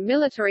Eastern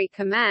Military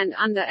Command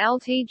under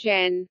Lt.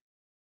 Gen.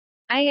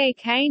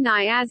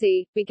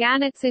 Niazi,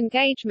 began its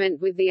engagement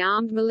with the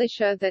armed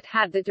militia that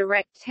had the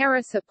direct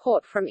terror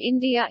support from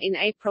India in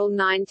April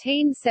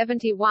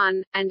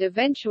 1971, and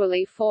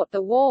eventually fought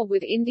the war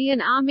with Indian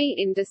Army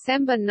in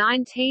December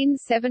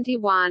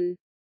 1971.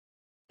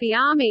 The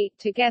Army,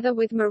 together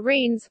with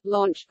Marines,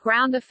 launched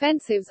ground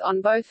offensives on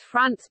both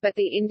fronts, but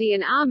the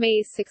Indian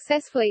Army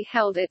successfully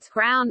held its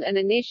ground and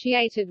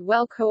initiated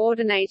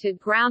well-coordinated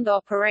ground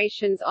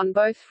operations on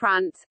both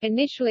fronts,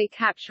 initially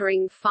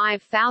capturing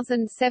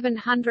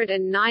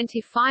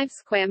 5,795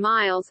 square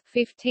miles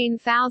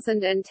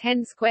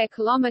 (15,010 square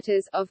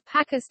kilometers) of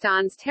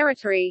Pakistan's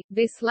territory.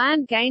 This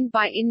land gained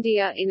by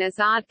India in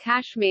Azad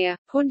Kashmir,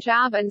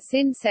 Punjab and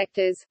Sindh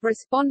sectors,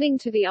 responding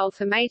to the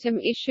ultimatum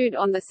issued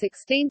on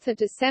 16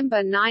 December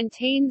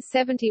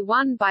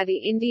 1971 by the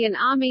Indian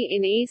Army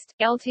in East,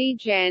 Lt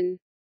Gen.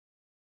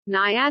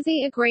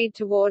 Niazi agreed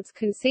towards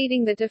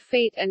conceding the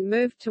defeat and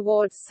moved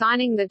towards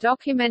signing the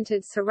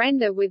documented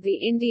surrender with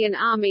the Indian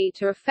Army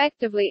to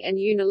effectively and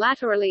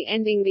unilaterally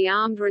ending the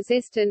armed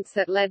resistance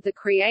that led the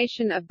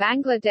creation of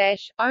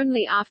Bangladesh,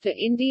 only after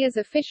India's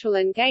official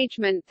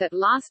engagement that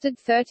lasted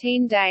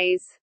 13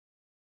 days.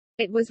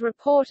 It was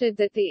reported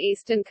that the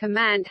Eastern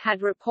Command had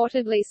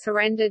reportedly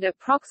surrendered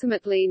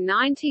approximately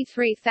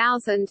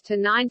 93,000 to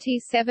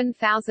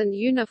 97,000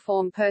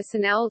 uniform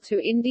personnel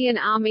to Indian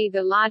Army,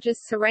 the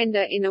largest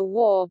surrender in a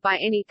war by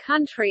any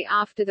country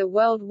after the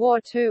World War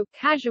II.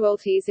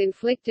 Casualties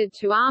inflicted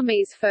to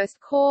Army's 1st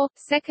Corps,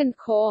 2nd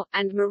Corps,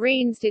 and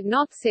Marines did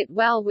not sit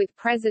well with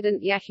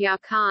President Yahya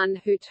Khan,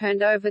 who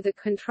turned over the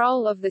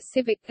control of the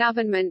civic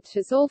government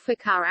to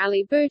Zulfikar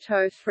Ali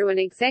Bhutto through an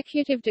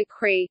executive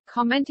decree.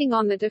 Commenting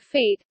on the defeat,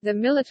 the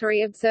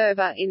military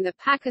observer in the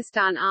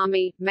Pakistan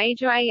Army,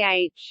 Major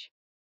A.H.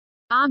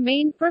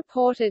 Amin,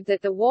 reported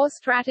that the war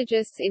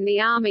strategists in the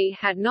army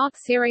had not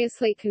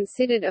seriously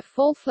considered a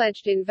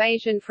full-fledged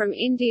invasion from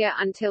India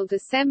until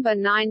December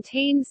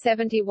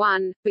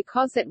 1971,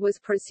 because it was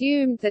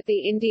presumed that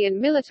the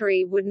Indian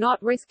military would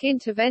not risk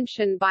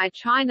intervention by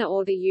China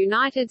or the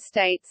United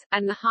States,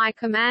 and the High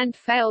Command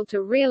failed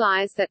to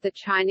realize that the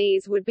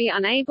Chinese would be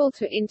unable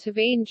to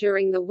intervene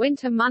during the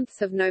winter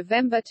months of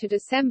November to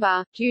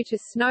December, due to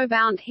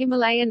snowbound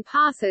Himalayan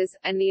passes,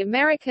 and the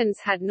Americans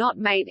had not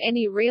made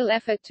any real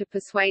effort to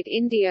persuade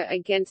India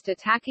against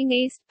attacking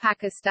East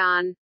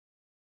Pakistan.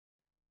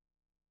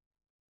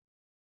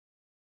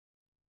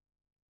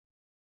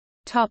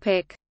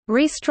 Topic: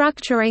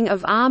 Restructuring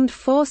of Armed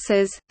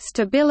Forces,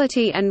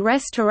 Stability and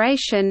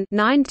Restoration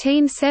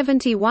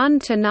 1971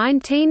 to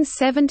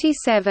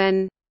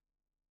 1977.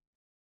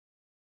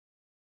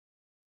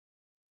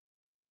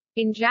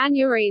 In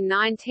January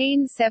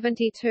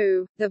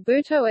 1972, the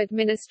Bhutto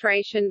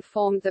administration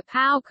formed the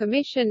POW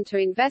Commission to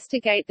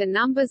investigate the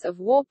numbers of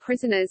war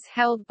prisoners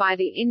held by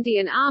the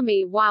Indian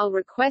Army while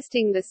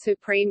requesting the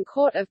Supreme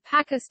Court of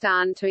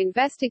Pakistan to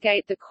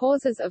investigate the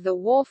causes of the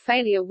war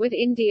failure with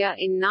India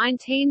in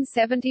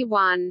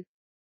 1971.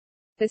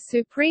 The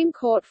Supreme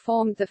Court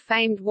formed the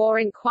famed War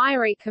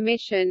Inquiry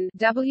Commission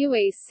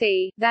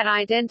 (WEC) that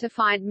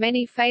identified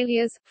many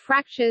failures,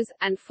 fractures,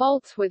 and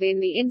faults within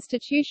the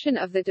institution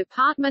of the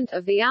Department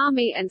of the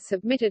Army and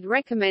submitted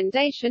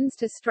recommendations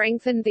to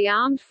strengthen the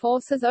armed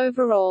forces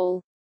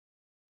overall.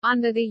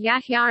 Under the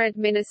Yahya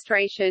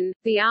administration,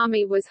 the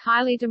army was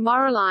highly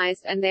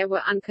demoralized and there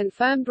were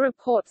unconfirmed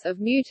reports of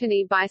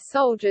mutiny by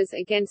soldiers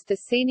against the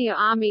senior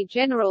army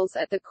generals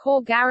at the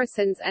corps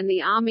garrisons and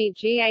the army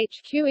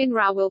GHQ in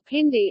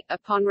Rawalpindi.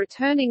 Upon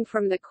returning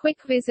from the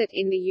quick visit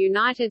in the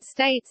United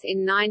States in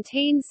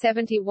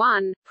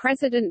 1971,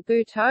 President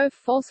Bhutto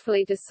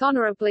forcefully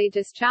dishonorably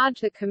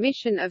discharged the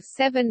commission of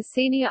 7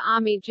 senior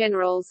army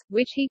generals,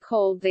 which he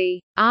called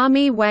the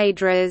Army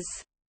Wadras,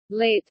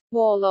 lit.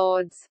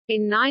 Warlords.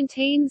 In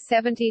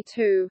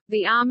 1972,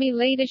 the army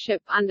leadership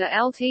under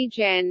Lt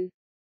Gen.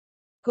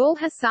 Gul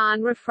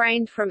Hassan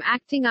refrained from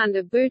acting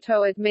under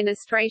Bhutto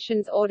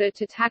administration's order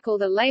to tackle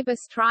the labor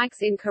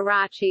strikes in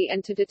Karachi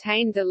and to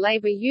detain the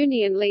labor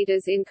union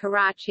leaders in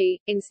Karachi,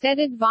 instead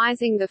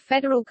advising the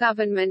federal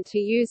government to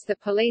use the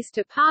police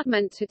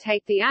department to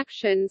take the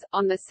actions.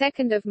 On 2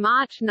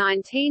 March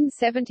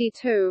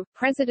 1972,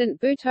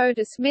 President Bhutto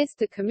dismissed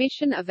the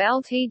commission of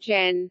Lt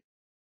Gen.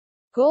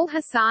 Gul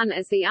Hassan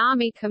as the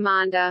army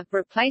commander,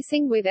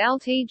 replacing with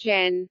Lt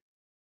Gen.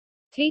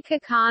 Tika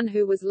Khan,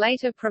 who was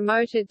later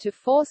promoted to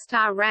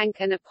 4-star rank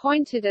and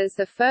appointed as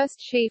the first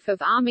Chief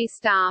of Army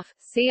Staff,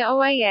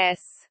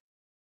 COAS.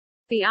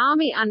 The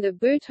army under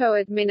Bhutto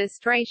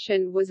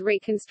administration was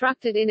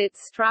reconstructed in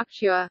its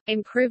structure,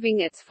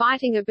 improving its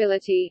fighting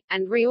ability,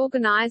 and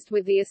reorganized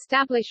with the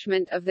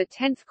establishment of the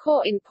 10th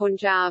Corps in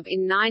Punjab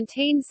in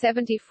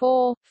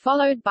 1974,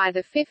 followed by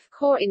the 5th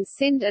Corps in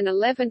Sindh and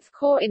 11th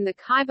Corps in the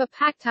Khyber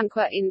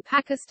Pakhtunkhwa in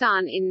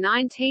Pakistan in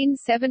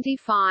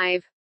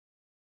 1975.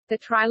 The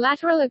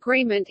trilateral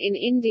agreement in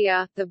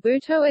India, the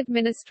Bhutto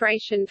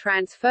administration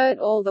transferred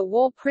all the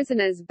war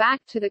prisoners back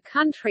to the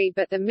country,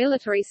 but the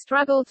military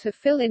struggled to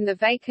fill in the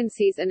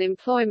vacancies and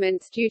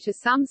employments due to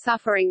some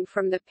suffering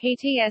from the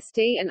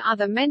PTSD and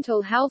other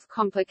mental health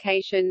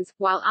complications,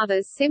 while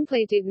others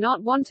simply did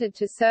not wanted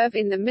to serve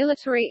in the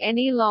military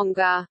any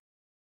longer.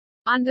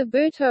 Under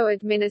Bhutto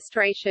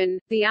administration,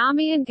 the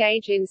army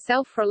engaged in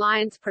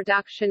self-reliance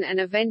production and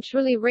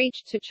eventually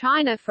reached to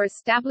China for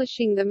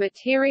establishing the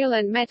material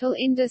and metal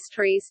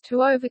industries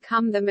to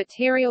overcome the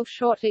material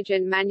shortage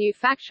and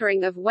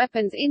manufacturing of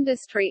weapons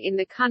industry in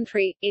the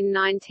country. In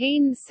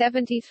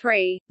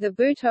 1973, the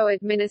Bhutto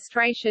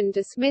administration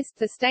dismissed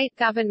the state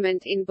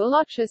government in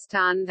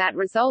Balochistan, that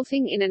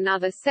resulting in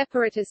another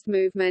separatist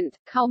movement,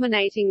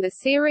 culminating the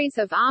series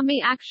of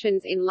army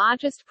actions in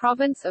largest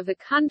province of the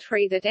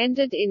country that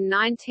ended in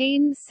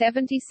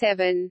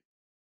 1977.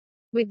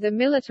 With the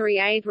military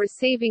aid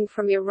receiving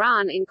from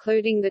Iran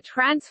including the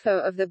transfer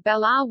of the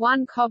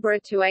Belar-1 Cobra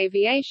to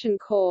Aviation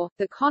Corps,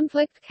 the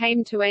conflict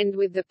came to end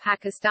with the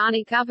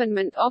Pakistani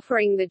government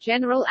offering the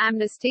general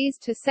amnesties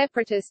to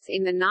separatists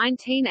in the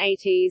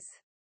 1980s.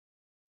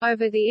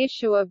 Over the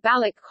issue of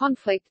Baloch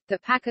conflict, the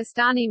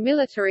Pakistani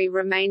military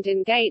remained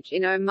engaged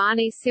in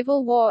Omani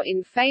civil war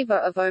in favor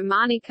of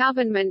Omani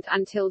government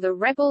until the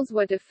rebels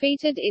were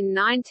defeated in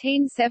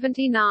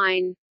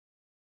 1979.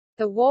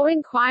 The War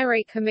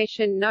Inquiry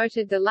Commission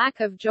noted the lack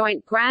of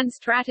joint grand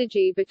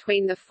strategy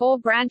between the four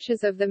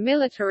branches of the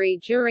military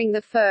during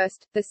the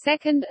First, the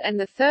Second, and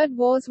the Third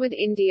Wars with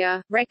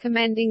India,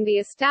 recommending the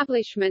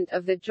establishment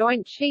of the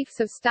Joint Chiefs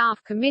of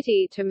Staff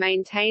Committee to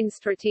maintain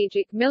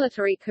strategic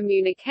military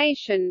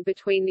communication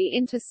between the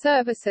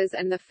inter-services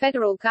and the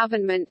federal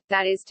government,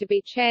 that is to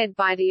be chaired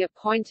by the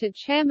appointed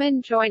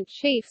Chairman Joint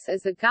Chiefs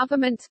as the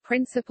government's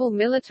principal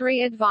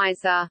military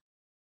advisor.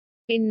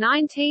 In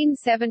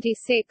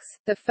 1976,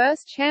 the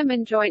first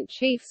Chairman Joint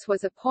Chiefs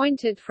was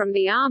appointed from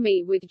the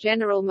Army with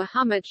General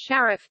Muhammad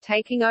Sharif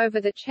taking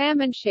over the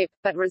chairmanship,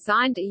 but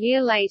resigned a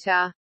year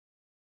later.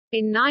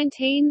 In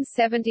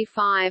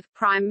 1975,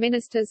 Prime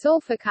Minister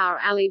Zulfikar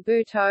Ali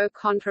Bhutto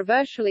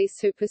controversially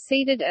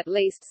superseded at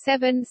least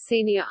 7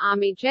 senior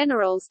army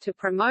generals to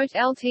promote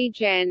Lt.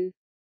 Gen.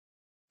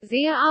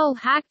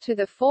 Zia-ul-Haq to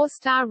the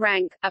 4-star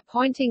rank,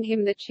 appointing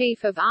him the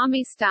Chief of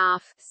Army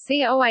Staff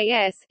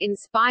 (COAS), in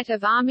spite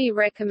of Army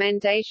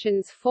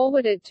recommendations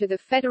forwarded to the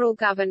federal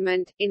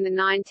government. In the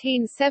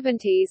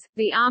 1970s,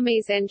 the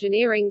Army's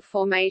engineering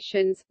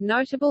formations,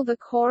 notable the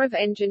Corps of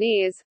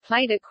Engineers,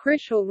 played a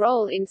crucial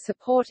role in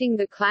supporting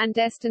the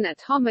clandestine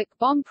atomic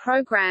bomb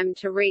program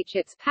to reach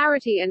its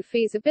parity and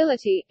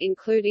feasibility,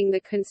 including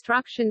the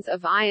constructions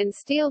of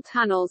iron-steel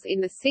tunnels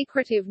in the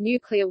secretive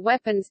nuclear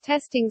weapons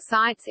testing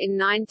sites in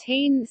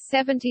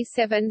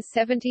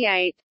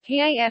 1977–78,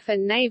 PAF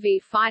and Navy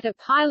fighter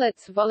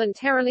pilots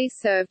voluntarily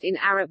served in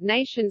Arab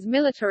nations'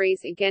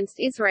 militaries against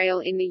Israel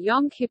in the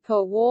Yom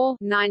Kippur War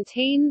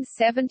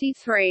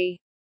 1973.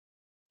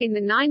 In the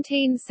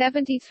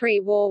 1973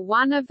 war,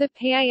 one of the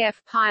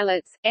PAF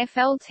pilots,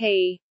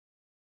 FLT.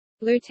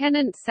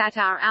 Lieutenant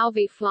Sattar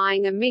Alvi,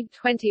 flying a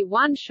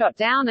MiG-21, shot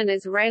down an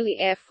Israeli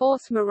Air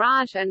Force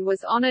Mirage and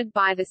was honored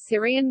by the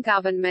Syrian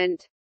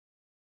government.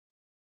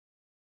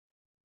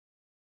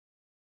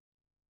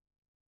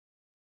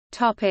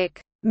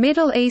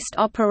 Middle East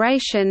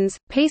operations,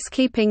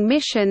 peacekeeping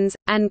missions,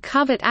 and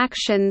covert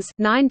actions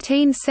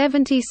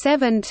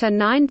 1977 to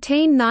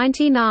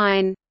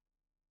 1999.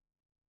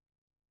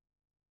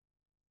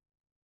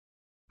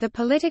 The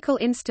political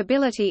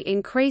instability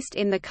increased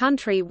in the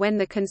country when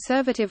the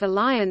Conservative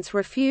Alliance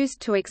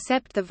refused to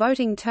accept the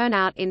voting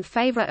turnout in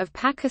favor of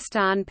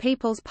Pakistan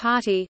People's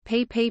Party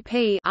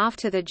 (PPP)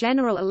 after the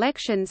general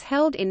elections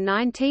held in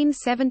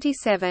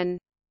 1977.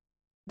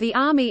 The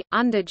army,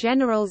 under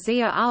General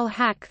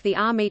Zia-ul-Haq, the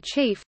army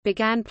chief,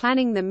 began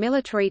planning the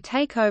military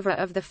takeover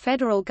of the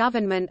federal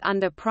government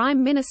under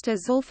Prime Minister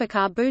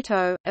Zulfikar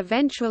Bhutto,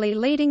 eventually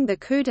leading the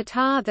coup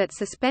d'état that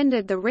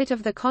suspended the writ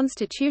of the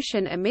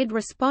constitution amid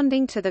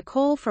responding to the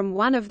call from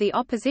one of the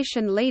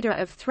opposition leader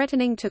of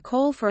threatening to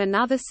call for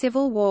another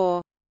civil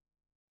war.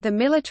 The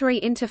military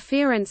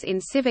interference in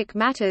civic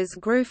matters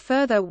grew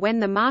further when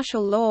the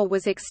martial law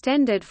was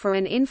extended for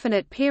an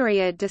infinite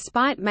period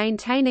despite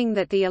maintaining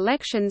that the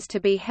elections to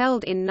be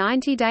held in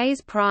 90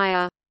 days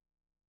prior.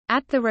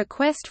 At the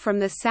request from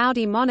the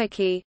Saudi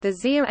monarchy, the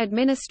Zia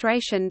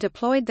administration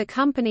deployed the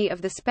Company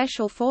of the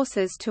Special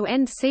Forces to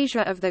end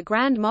seizure of the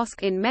Grand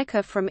Mosque in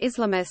Mecca from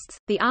Islamists.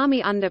 The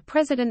army under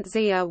President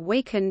Zia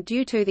weakened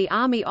due to the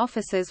army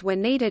officers were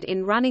needed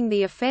in running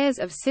the affairs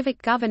of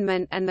civic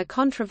government and the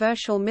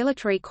controversial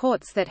military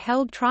courts that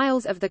held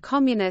trials of the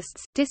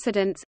communists,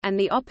 dissidents, and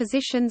the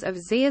oppositions of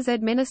Zia's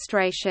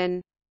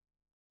administration.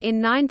 In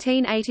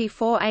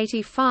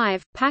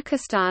 1984–85,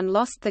 Pakistan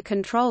lost the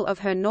control of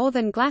her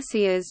northern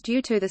glaciers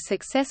due to the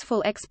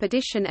successful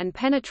expedition and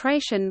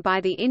penetration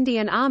by the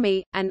Indian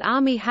Army, and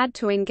Army had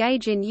to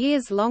engage in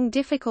years-long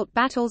difficult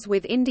battles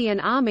with Indian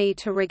Army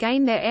to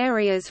regain their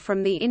areas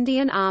from the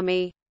Indian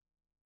Army.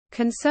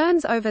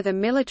 Concerns over the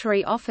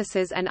military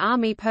officers and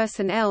army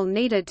personnel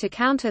needed to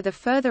counter the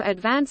further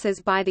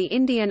advances by the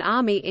Indian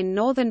Army in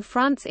northern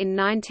fronts in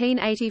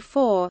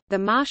 1984, the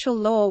martial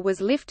law was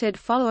lifted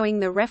following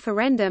the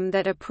referendum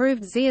that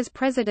approved Zia's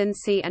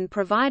presidency and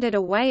provided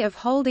a way of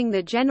holding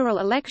the general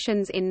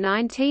elections in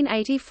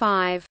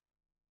 1985.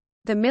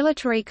 The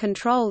military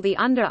control the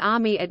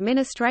under-army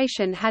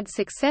administration had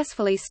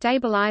successfully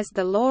stabilized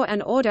the law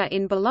and order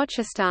in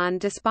Balochistan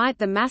despite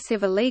the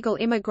massive illegal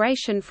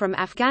immigration from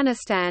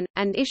Afghanistan,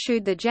 and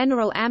issued the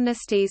general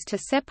amnesties to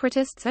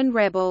separatists and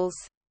rebels.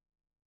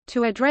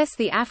 To address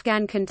the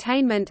Afghan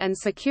containment and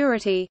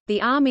security,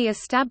 the Army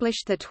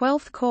established the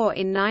 12th Corps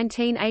in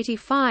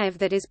 1985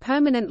 that is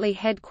permanently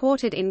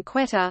headquartered in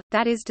Quetta,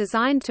 that is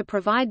designed to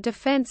provide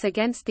defense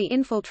against the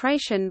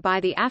infiltration by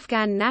the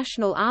Afghan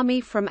National Army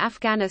from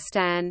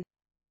Afghanistan.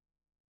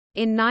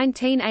 In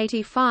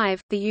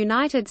 1985, the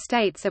United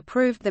States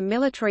approved the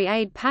military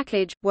aid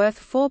package, worth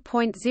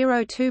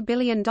 $4.02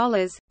 billion,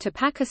 to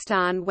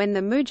Pakistan when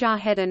the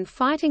Mujahedin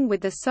fighting with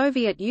the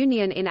Soviet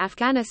Union in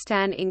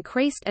Afghanistan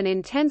increased and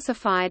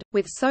intensified,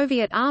 with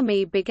Soviet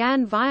Army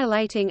began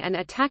violating and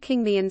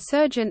attacking the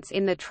insurgents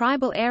in the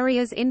tribal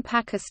areas in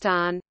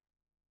Pakistan.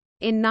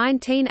 In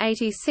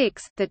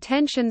 1986, the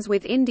tensions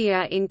with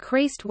India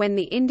increased when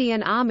the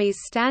Indian Army's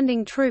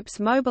standing troops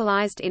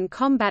mobilized in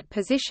combat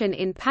position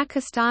in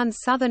Pakistan's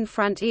southern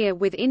frontier,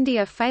 with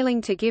India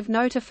failing to give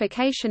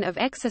notification of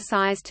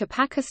exercise to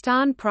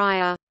Pakistan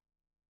prior.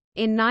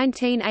 In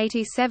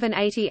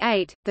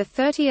 1987–88, the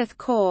 30th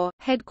Corps,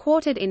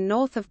 headquartered in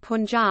north of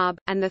Punjab,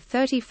 and the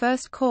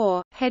 31st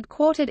Corps,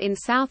 headquartered in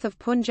south of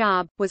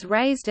Punjab, was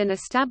raised and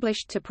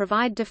established to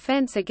provide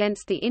defence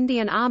against the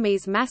Indian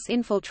Army's mass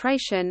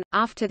infiltration.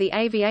 After the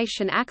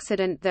aviation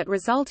accident that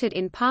resulted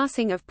in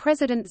passing of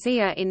President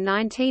Zia in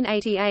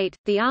 1988,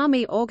 the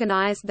Army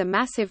organised the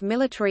massive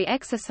military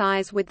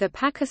exercise with the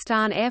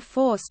Pakistan Air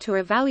Force to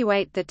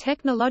evaluate the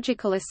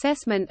technological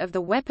assessment of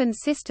the weapon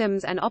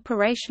systems and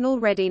operational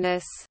readiness.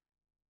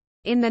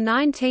 In the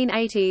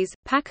 1980s,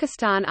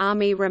 Pakistan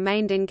Army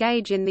remained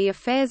engaged in the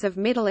affairs of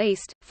Middle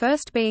East,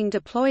 first being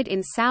deployed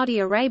in Saudi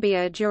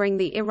Arabia during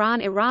the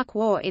Iran–Iraq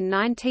War in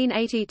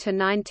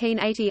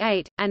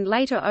 1980–1988, and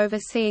later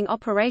overseeing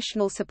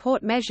operational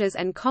support measures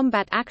and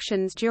combat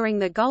actions during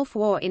the Gulf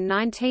War in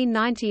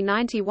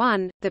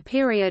 1990–91. The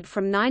period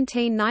from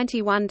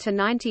 1991 to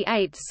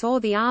 98 saw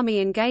the Army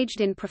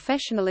engaged in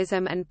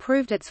professionalism and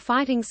proved its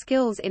fighting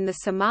skills in the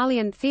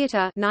Somalian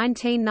theatre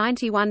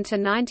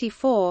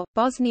 1991–94,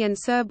 Bosnian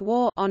Serb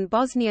War on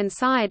Bosnian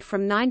side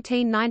from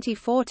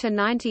 1994 to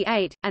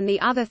 98, and the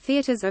other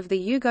theaters of the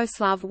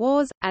Yugoslav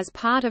wars, as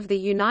part of the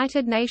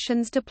United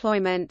Nations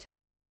deployment.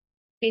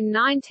 In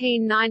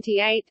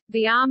 1998,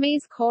 the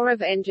Army's Corps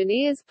of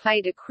Engineers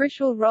played a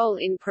crucial role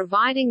in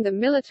providing the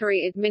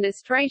military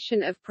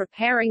administration of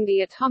preparing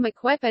the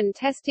atomic weapon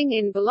testing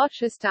in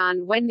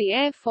Balochistan when the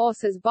Air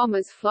Force's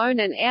bombers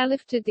flown and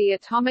airlifted the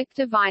atomic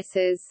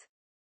devices.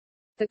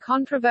 The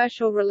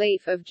controversial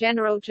relief of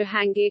General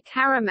Jahangir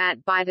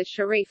Karamat by the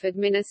Sharif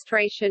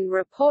administration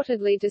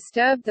reportedly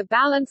disturbed the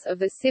balance of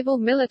the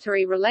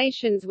civil-military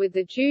relations with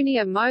the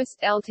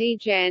junior-most Lt.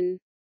 Gen.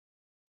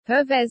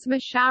 Pervez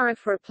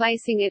Musharraf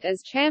replacing it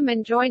as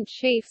Chairman Joint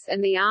Chiefs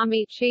and the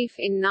Army Chief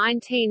in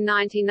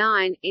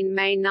 1999. In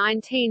May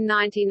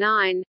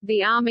 1999,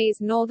 the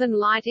Army's Northern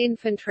Light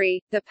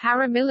Infantry, the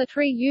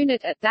paramilitary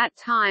unit at that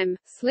time,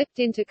 slipped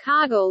into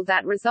Kargil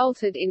that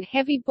resulted in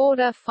heavy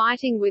border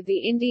fighting with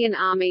the Indian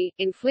Army,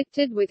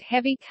 inflicted with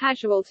heavy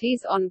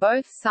casualties on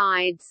both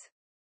sides.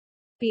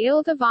 The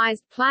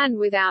ill-devised plan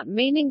without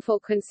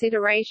meaningful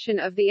consideration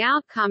of the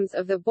outcomes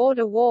of the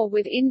border war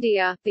with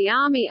India, the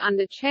Army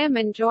under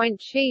Chairman Joint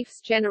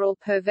Chiefs General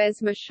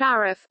Pervez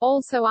Musharraf,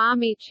 also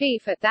Army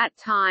Chief at that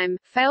time,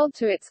 failed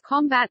to its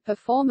combat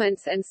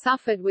performance and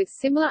suffered with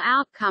similar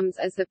outcomes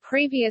as the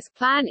previous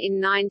plan in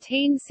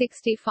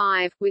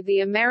 1965, with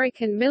the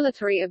American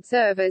military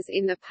observers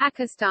in the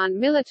Pakistan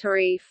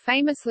military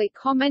famously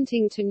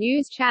commenting to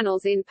news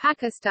channels in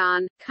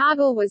Pakistan,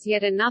 Kargil was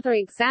yet another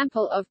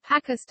example of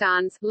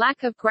Pakistan's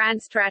lack of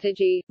grand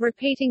strategy,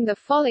 repeating the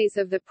follies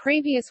of the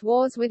previous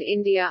wars with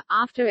India.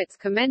 After its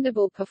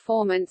commendable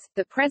performance,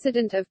 the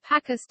President of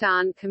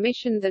Pakistan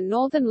commissioned the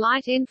Northern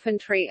Light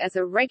Infantry as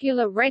a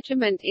regular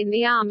regiment in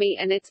the Army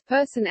and its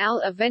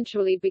personnel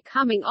eventually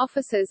becoming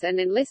officers and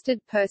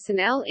enlisted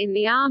personnel in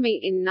the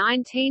Army in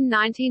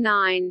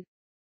 1999.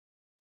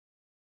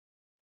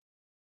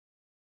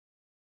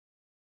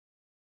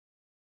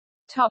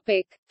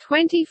 Topic: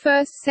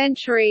 21st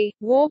century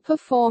war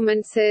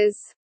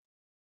performances.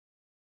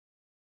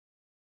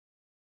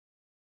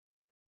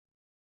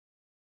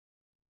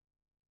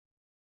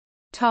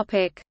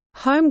 Topic: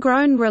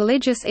 Homegrown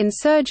religious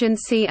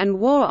insurgency and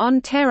war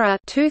on terror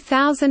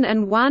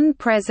 2001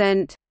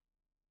 present.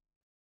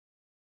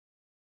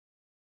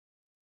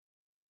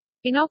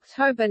 In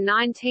October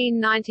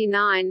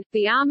 1999,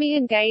 the Army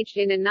engaged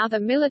in another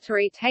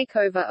military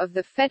takeover of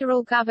the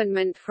federal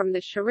government from the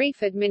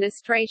Sharif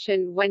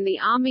administration when the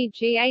Army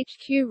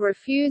GHQ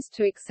refused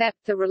to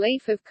accept the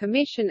relief of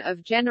commission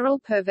of General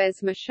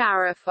Pervez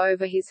Musharraf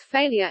over his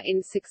failure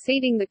in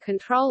succeeding the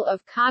control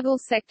of Kargil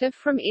sector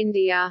from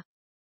India.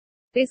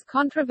 This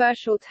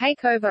controversial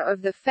takeover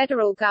of the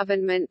federal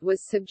government was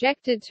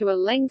subjected to a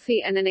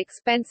lengthy and an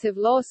expensive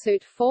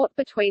lawsuit fought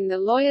between the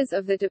lawyers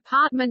of the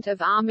Department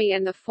of Army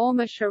and the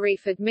former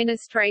Sharif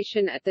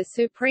administration at the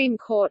Supreme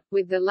Court,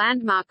 with the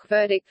landmark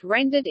verdict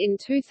rendered in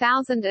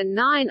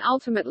 2009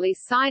 ultimately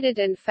sided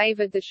and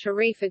favored the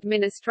Sharif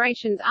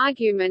administration's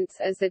arguments,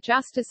 as the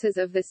justices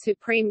of the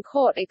Supreme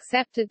Court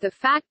accepted the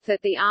fact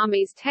that the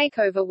Army's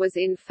takeover was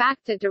in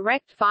fact a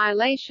direct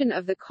violation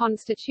of the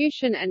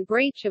Constitution and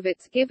breach of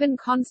its given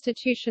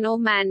constitutional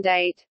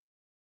mandate.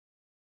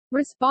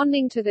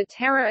 Responding to the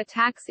terror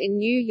attacks in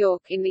New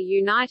York in the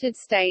United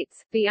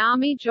States, the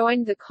Army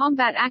joined the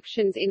combat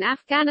actions in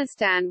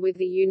Afghanistan with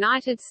the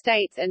United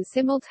States and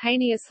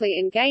simultaneously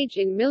engaged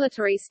in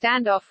military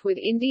standoff with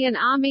Indian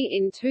Army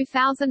in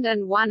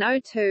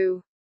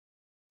 2001–02.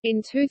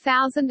 In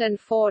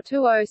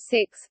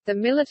 2004–06, the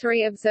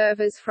military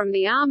observers from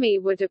the Army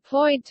were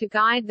deployed to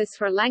guide the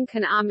Sri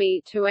Lankan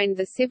Army to end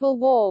the civil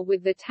war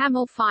with the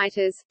Tamil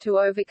fighters. To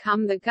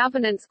overcome the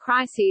governance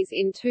crises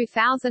in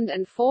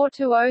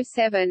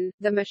 2004–07,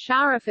 the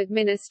Musharraf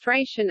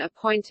administration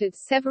appointed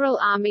several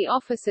Army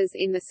officers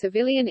in the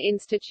civilian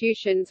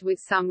institutions,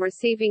 with some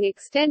receiving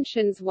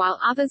extensions while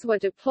others were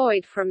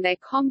deployed from their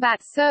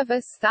combat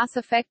service, thus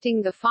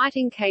affecting the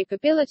fighting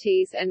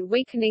capabilities and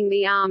weakening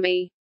the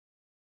Army.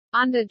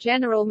 Under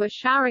General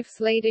Musharraf's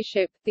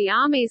leadership, the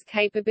Army's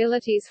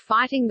capabilities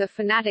fighting the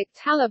fanatic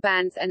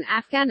Talibans and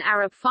Afghan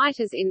Arab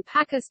fighters in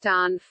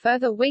Pakistan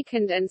further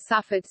weakened and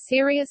suffered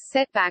serious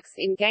setbacks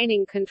in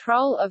gaining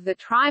control of the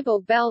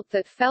tribal belt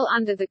that fell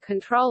under the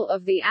control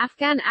of the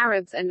Afghan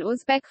Arabs and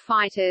Uzbek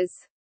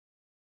fighters.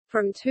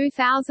 From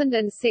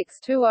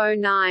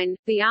 2006–09,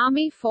 the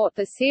Army fought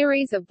the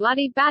series of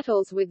bloody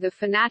battles with the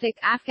fanatic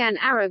Afghan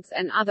Arabs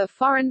and other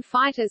foreign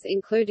fighters,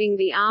 including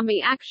the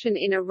Army action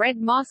in a Red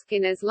Mosque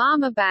in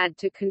Islamabad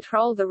to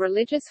control the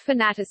religious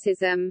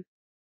fanaticism.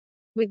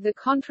 With the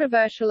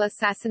controversial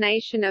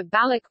assassination of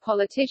Baloch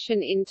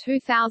politician in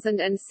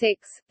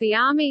 2006, the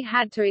Army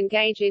had to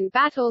engage in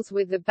battles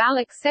with the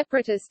Baloch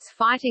separatists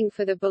fighting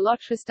for the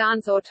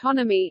Balochistan's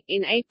autonomy.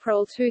 In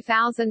April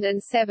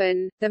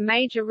 2007, the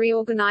major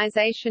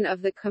reorganization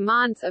of the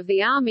commands of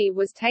the Army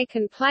was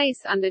taken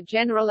place under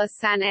General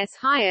Ahsan S.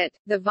 Hayat,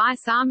 the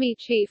Vice Army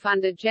Chief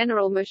under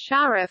General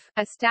Musharraf,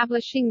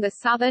 establishing the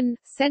Southern,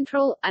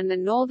 Central, and the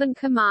Northern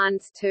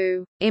Commands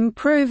to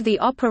improve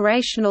the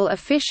operational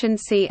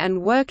efficiency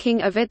and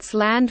working of its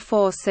land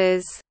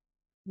forces.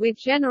 With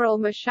General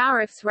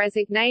Musharraf's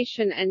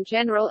resignation and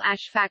General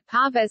Ashfaq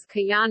Parvez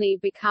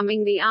Kayani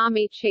becoming the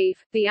Army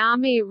Chief, the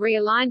Army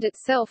realigned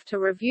itself to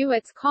review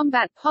its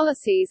combat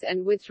policies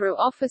and withdrew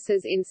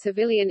officers in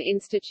civilian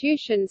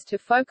institutions to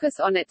focus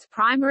on its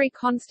primary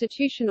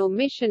constitutional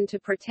mission to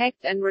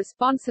protect and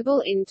responsible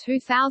in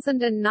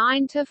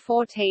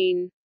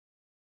 2009–14.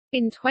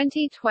 In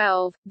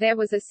 2012, there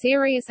was a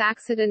serious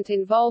accident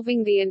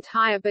involving the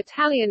entire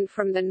battalion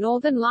from the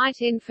Northern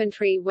Light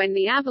Infantry when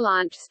the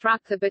avalanche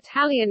struck the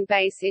battalion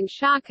base in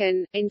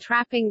Sharkan,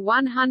 entrapping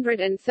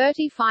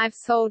 135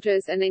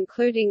 soldiers and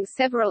including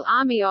several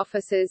Army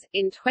officers.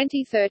 In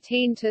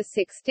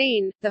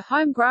 2013–16, the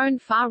homegrown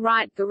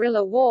far-right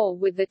guerrilla war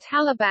with the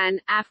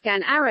Taliban,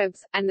 Afghan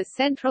Arabs, and the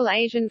Central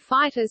Asian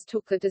fighters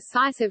took the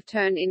decisive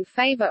turn in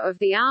favor of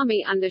the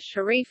Army under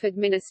Sharif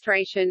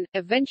administration,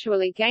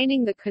 eventually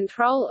gaining the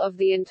control of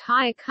the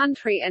entire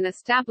country and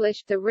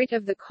established the writ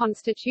of the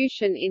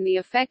constitution in the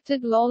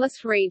affected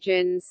lawless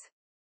regions.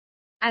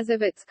 As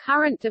of its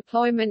current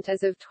deployment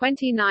as of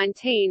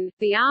 2019,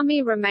 the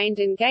Army remained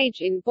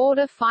engaged in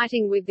border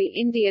fighting with the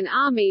Indian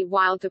Army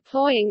while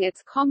deploying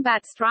its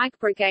combat strike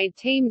brigade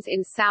teams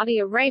in Saudi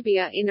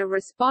Arabia in a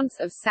response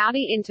of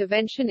Saudi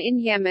intervention in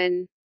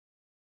Yemen.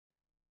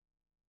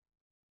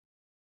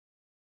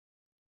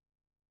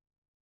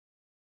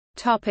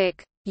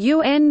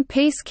 UN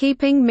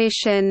peacekeeping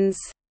missions.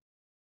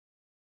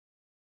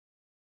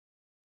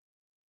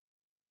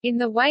 In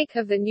the wake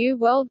of the new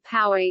world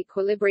power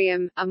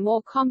equilibrium, a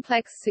more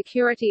complex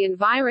security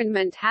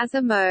environment has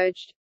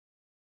emerged.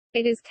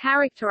 It is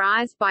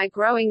characterized by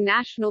growing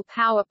national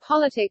power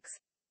politics.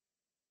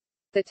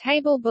 The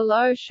table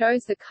below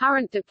shows the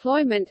current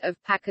deployment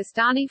of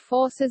Pakistani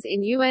forces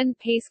in UN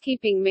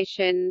peacekeeping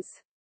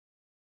missions.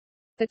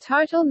 The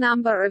total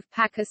number of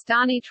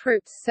Pakistani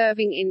troops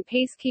serving in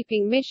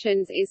peacekeeping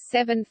missions is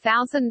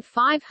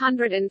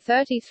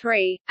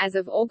 7,533, as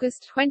of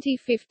August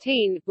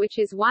 2015, which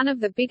is one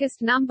of the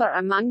biggest number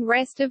among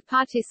rest of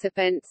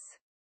participants.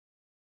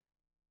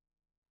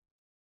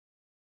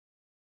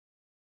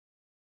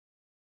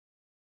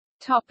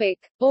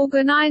 Topic: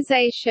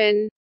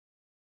 Organization.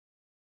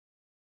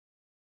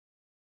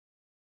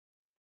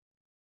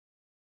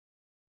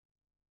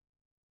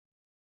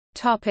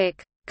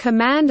 Topic: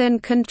 Command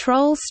and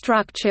control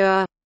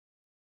structure.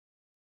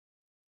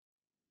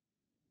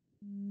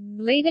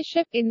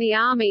 Leadership in the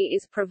Army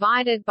is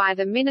provided by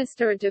the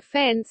Minister of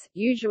Defense,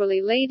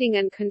 usually leading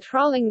and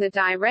controlling the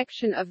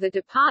direction of the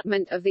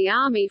Department of the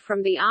Army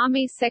from the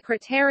Army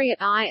Secretariat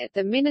I at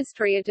the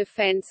Ministry of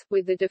Defense,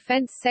 with the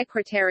Defense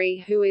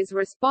Secretary who is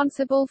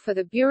responsible for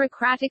the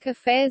bureaucratic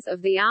affairs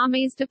of the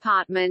Army's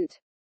department.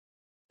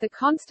 The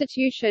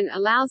Constitution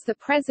allows the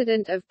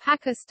President of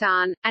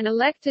Pakistan, an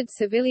elected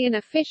civilian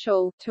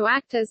official, to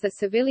act as the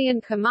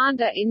civilian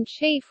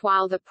commander-in-chief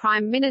while the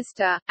Prime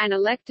Minister, an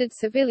elected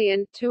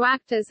civilian, to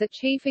act as the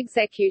chief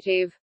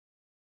executive.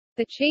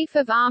 The Chief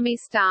of Army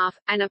Staff,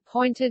 an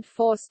appointed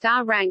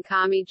 4-star rank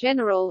Army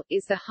General,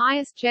 is the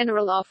highest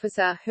general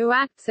officer who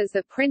acts as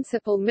the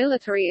principal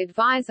military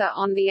advisor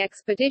on the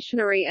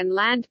expeditionary and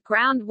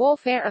land-ground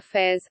warfare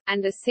affairs,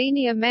 and a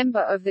senior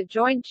member of the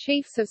Joint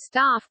Chiefs of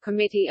Staff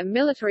Committee, a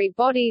military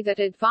body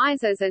that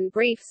advises and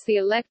briefs the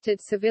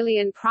elected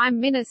civilian Prime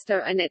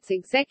Minister and its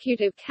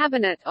executive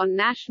cabinet on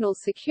national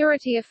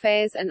security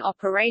affairs and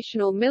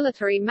operational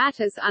military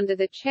matters under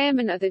the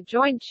chairman of the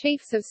Joint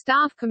Chiefs of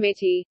Staff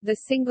Committee. The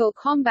single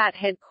combat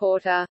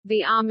headquarter,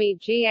 the Army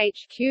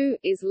GHQ,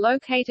 is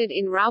located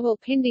in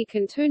Rawalpindi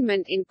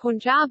Cantonment in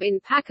Punjab in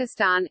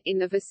Pakistan, in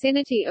the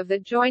vicinity of the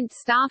Joint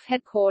Staff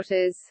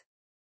Headquarters.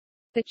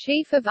 The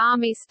Chief of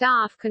Army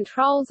Staff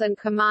controls and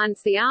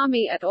commands the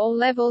Army at all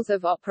levels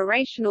of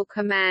operational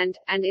command,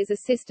 and is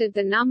assisted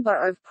the number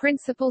of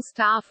Principal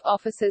Staff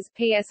Officers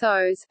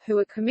PSOs, who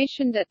are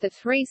commissioned at the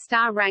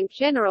 3-star rank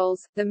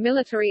generals, the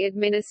military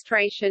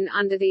administration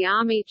under the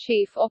Army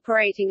Chief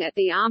operating at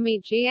the Army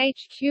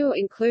GHQ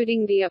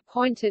including the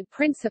appointed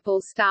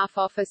Principal Staff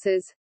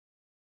Officers,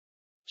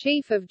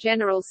 Chief of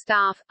General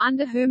Staff,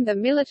 under whom the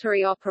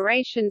Military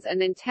Operations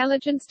and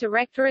Intelligence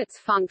Directorates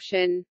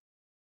function.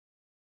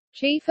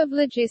 Chief of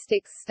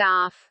Logistics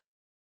Staff.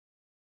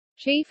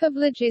 Chief of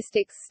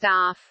Logistics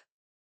Staff.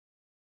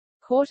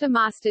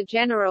 Quartermaster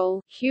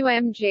General,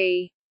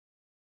 QMG.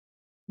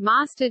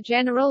 Master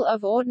General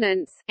of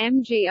Ordnance,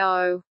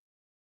 MGO.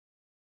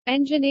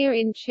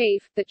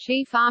 Engineer-in-Chief, the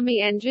Chief Army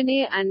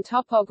Engineer and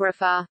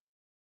Topographer.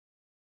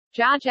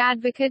 Judge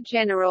Advocate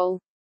General.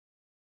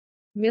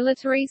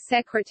 Military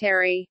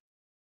Secretary.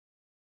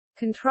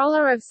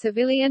 Controller of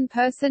Civilian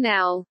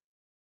Personnel.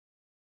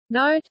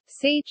 Note,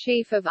 see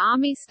Chief of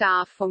Army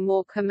Staff for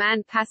more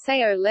command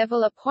PASEO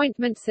level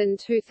appointments. In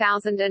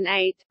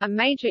 2008, a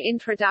major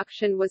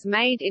introduction was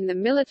made in the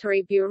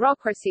military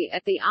bureaucracy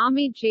at the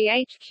Army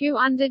GHQ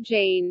under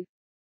Gen.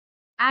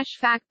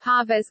 Ashfaq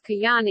Parvez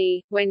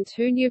Kayani, when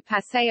 2 new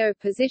PASEO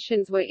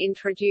positions were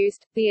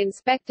introduced, the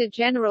Inspector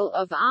General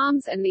of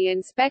Arms and the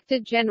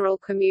Inspector General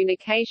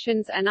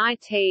Communications and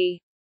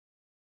IT.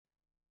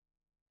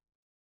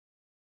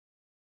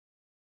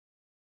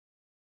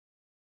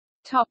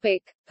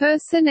 Topic: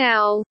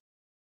 Personnel.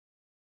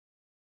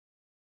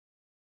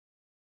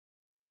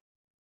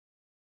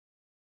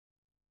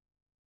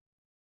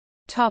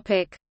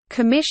 Topic: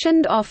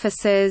 Commissioned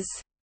officers.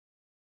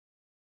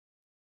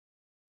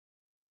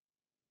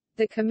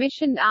 The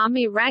commissioned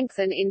Army ranks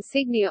and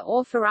insignia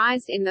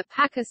authorized in the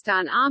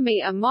Pakistan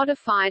Army are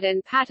modified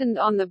and patterned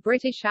on the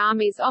British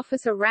Army's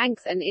officer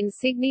ranks and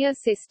insignia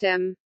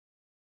system.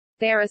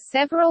 There are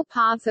several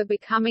paths of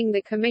becoming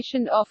the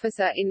commissioned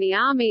officer in the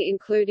Army,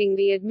 including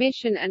the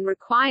admission and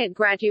required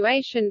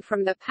graduation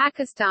from the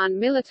Pakistan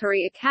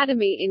Military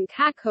Academy in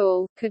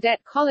Kakul, cadet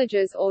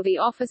colleges or the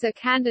officer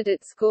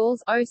candidate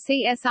schools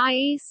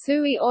OCSIE,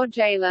 SUI or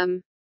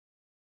Jhelum.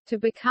 To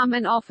become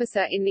an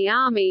officer in the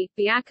Army,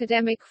 the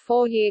academic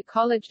 4-year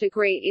college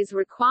degree is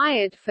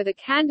required for the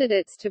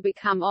candidates to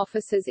become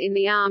officers in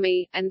the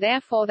Army, and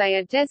therefore they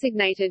are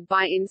designated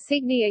by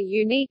insignia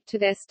unique to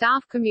their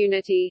staff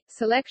community.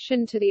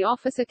 Selection to the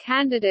officer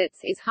candidates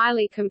is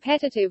highly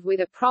competitive,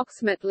 with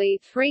approximately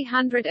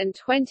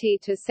 320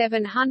 to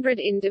 700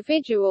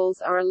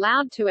 individuals are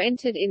allowed to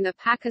enter in the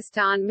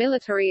Pakistan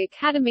Military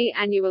Academy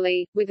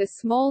annually, with a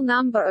small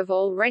number of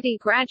already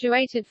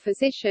graduated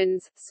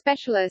physicians,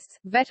 specialists,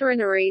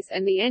 veterinaries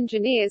and the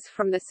engineers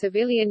from the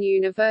civilian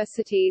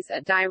universities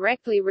are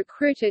directly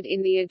recruited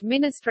in the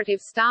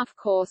administrative staff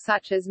corps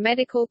such as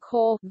Medical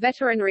Corps,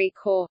 Veterinary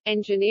Corps,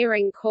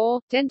 Engineering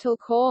Corps, Dental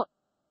Corps,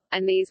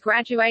 and these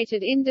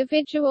graduated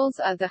individuals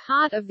are the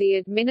heart of the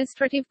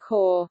administrative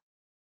corps.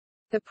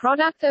 The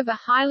product of a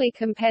highly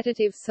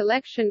competitive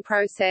selection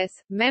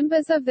process,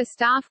 members of the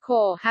Staff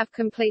Corps have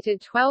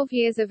completed 12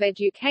 years of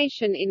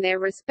education in their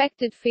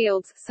respected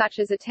fields, such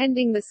as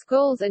attending the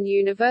schools and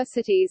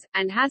universities,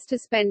 and has to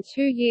spend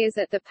 2 years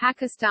at the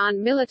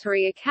Pakistan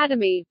Military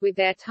Academy, with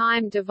their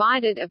time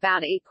divided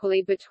about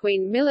equally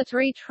between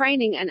military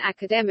training and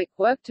academic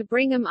work to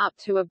bring them up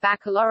to a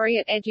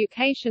baccalaureate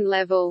education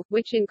level,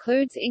 which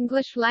includes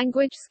English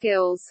language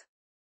skills.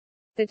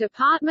 The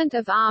Department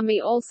of Army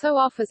also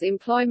offers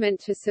employment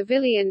to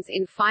civilians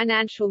in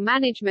financial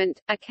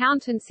management,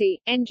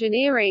 accountancy,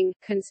 engineering,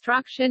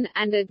 construction,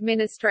 and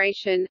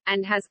administration,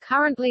 and has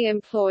currently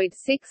employed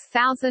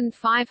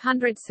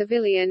 6,500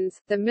 civilians.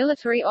 The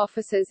military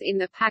officers in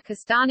the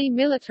Pakistani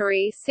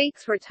military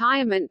seeks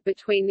retirement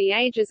between the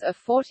ages of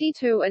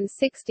 42 and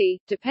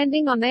 60,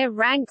 depending on their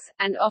ranks,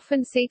 and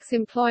often seeks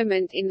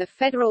employment in the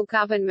federal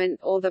government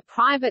or the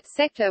private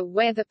sector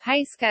where the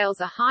pay scales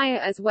are higher,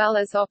 as well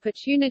as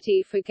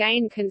opportunity for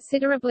gain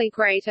considerably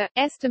greater.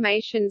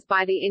 Estimations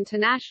by the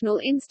International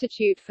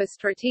Institute for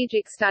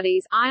Strategic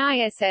Studies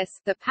 (IISS),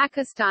 the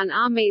Pakistan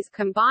Army's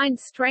combined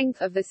strength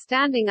of the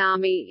standing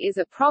army is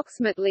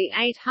approximately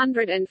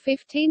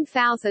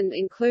 815,000,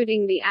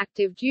 including the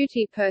active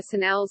duty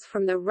personnel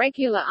from the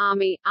regular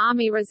Army,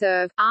 Army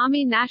Reserve,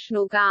 Army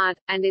National Guard,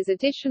 and is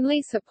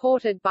additionally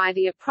supported by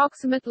the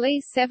approximately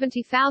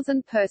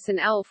 70,000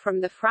 personnel from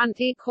the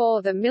Frontier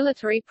Corps, the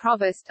military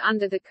provost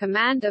under the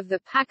command of the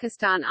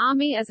Pakistan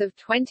Army as of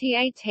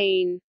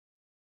 2018.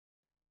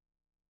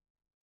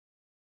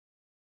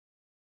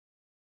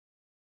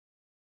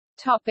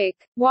 Topic: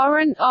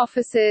 Warrant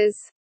officers.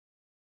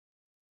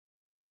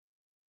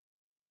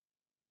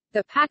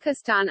 The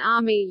Pakistan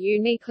Army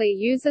uniquely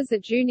uses a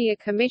junior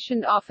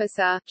commissioned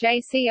officer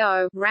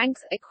 (JCO)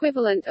 ranks,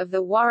 equivalent of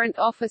the warrant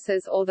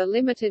officers or the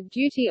limited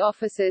duty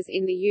officers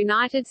in the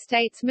United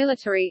States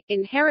military,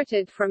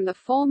 inherited from the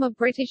former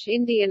British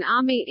Indian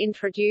Army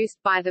introduced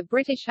by the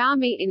British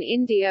Army in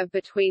India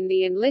between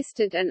the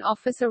enlisted and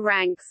officer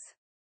ranks.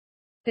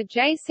 The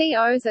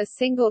JCOs are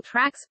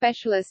single-track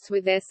specialists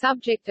with their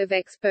subject of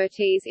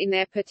expertise in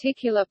their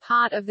particular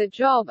part of the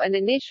job and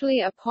initially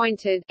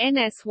appointed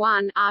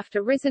NS1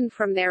 after risen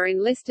from their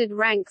enlisted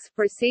ranks,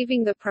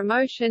 receiving the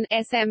promotion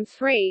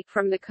SM3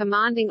 from the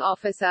commanding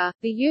officer.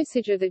 The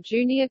usage of the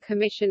junior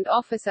commissioned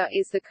officer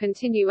is the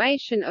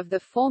continuation of the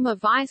former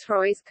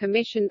Viceroy's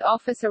commissioned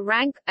officer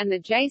rank, and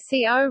the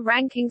JCO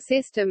ranking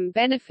system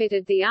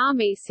benefited the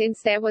Army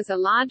since there was a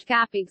large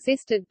gap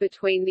existed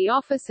between the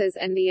officers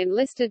and the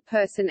enlisted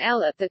personnel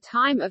at the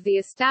time of the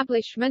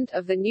establishment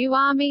of the new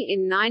Army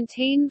in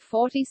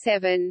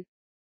 1947.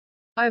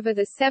 Over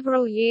the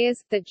several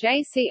years, the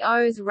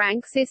JCO's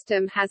rank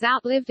system has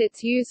outlived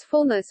its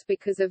usefulness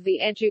because of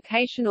the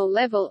educational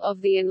level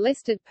of the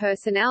enlisted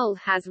personnel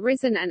has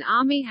risen and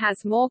Army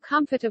has more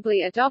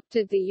comfortably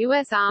adopted the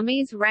U.S.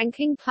 Army's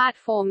ranking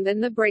platform than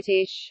the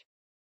British.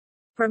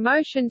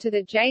 Promotion to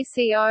the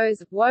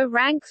JCO's WO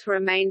ranks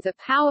remains a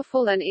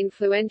powerful and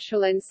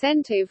influential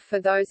incentive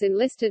for those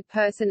enlisted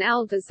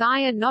personnel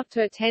desire not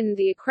to attend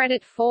the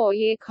accredited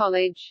 4-year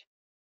college.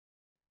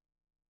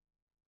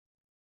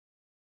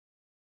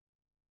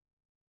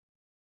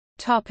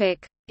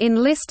 Topic: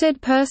 Enlisted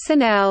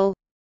personnel.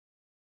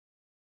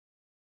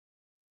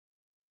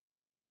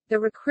 The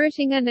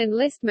recruiting and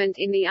enlistment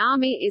in the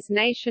Army is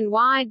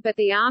nationwide, but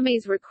the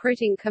Army's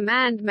recruiting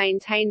command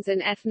maintains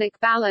an ethnic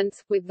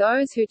balance, with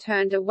those who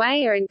turned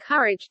away are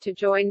encouraged to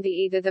join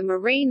either the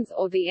Marines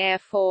or the Air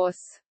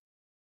Force.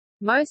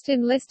 Most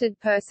enlisted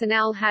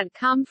personnel had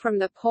come from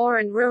the poor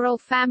and rural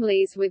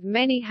families, with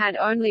many had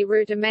only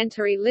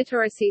rudimentary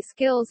literacy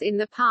skills in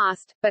the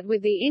past, but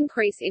with the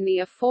increase in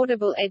the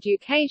affordable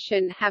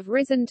education have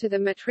risen to the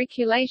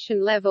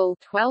matriculation level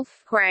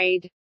 12th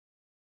grade.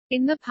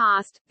 In the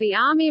past, the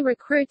Army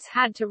recruits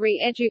had to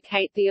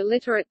re-educate the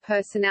illiterate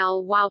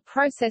personnel while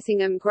processing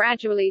them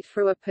gradually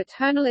through a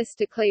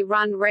paternalistically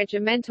run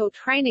regimental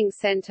training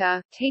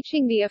center,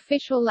 teaching the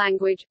official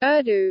language,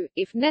 Urdu,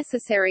 if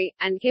necessary,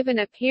 and given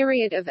a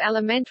period of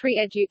elementary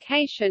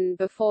education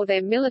before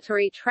their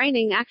military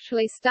training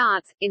actually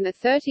starts. In the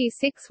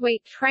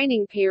 36-week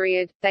training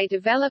period, they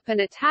develop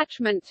an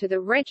attachment to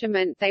the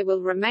regiment they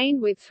will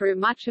remain with through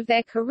much of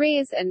their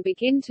careers and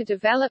begin to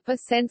develop a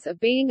sense of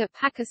being a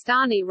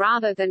Pakistani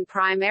rather than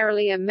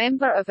primarily a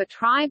member of a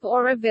tribe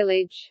or a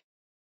village.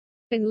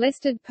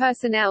 Enlisted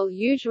personnel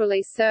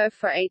usually serve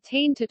for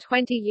 18 to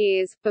 20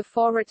 years,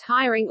 before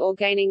retiring or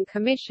gaining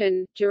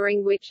commission,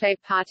 during which they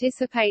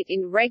participate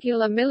in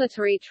regular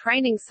military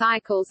training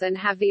cycles and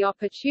have the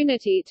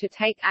opportunity to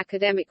take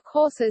academic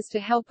courses to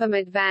help them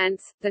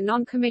advance. The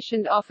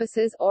non-commissioned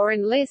officers or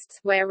enlists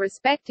wear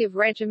respective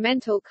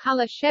regimental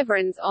color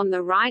chevrons on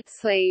the right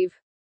sleeve.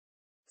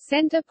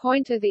 Center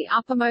point of the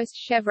uppermost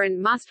chevron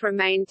must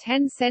remain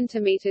 10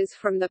 cm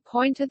from the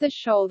point of the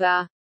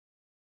shoulder.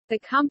 The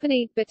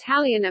company,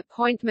 battalion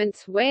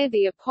appointments wear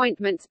the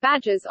appointments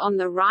badges on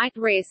the right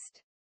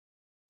wrist.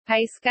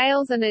 Pay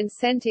scales and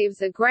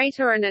incentives are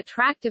greater and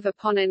attractive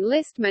upon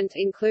enlistment,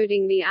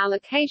 including the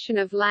allocation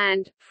of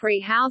land, free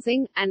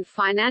housing, and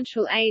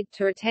financial aid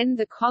to attend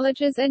the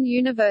colleges and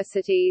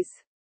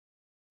universities.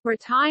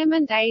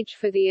 Retirement age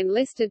for the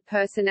enlisted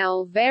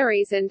personnel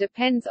varies and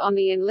depends on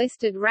the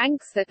enlisted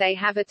ranks that they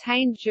have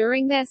attained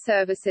during their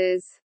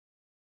services.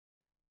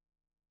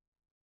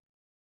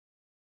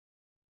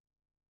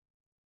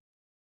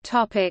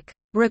 Topic: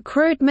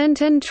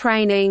 Recruitment and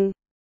training.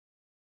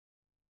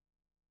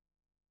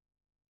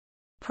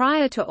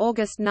 Prior to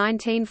August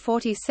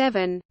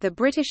 1947, the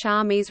British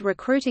Army's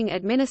recruiting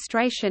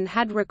administration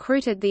had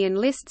recruited the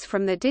enlists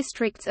from the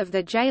districts of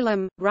the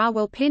Jhelum,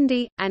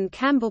 Rawalpindi, and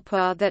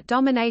Campbellpur that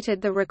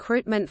dominated the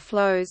recruitment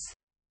flows.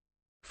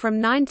 From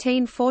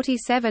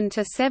 1947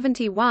 to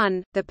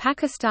 71, the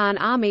Pakistan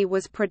Army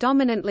was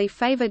predominantly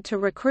favoured to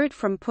recruit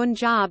from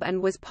Punjab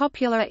and was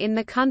popular in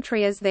the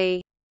country as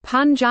the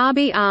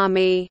Punjabi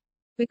Army.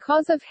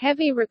 Because of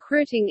heavy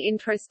recruiting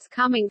interests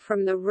coming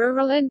from the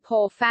rural and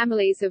poor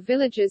families of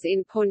villages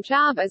in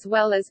Punjab as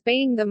well as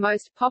being the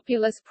most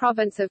populous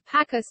province of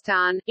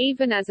Pakistan,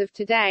 even as of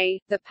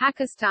today, the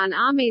Pakistan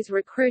Army's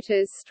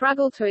recruiters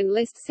struggle to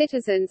enlist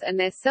citizens and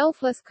their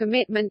selfless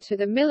commitment to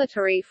the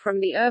military from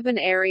the urban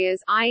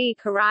areas i.e.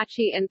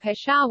 Karachi and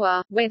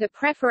Peshawar, where the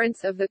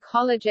preference of the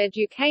college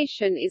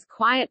education is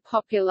quite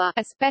popular,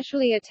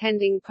 especially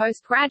attending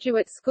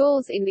postgraduate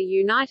schools in the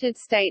United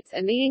States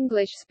and the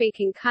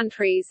English-speaking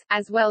countries,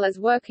 as well as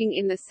working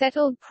in the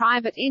settled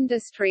private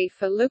industry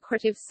for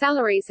lucrative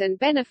salaries and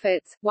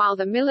benefits, while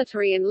the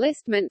military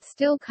enlistment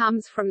still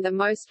comes from the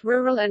most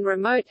rural and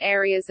remote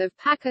areas of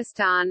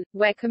Pakistan,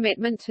 where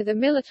commitment to the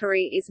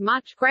military is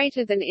much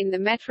greater than in the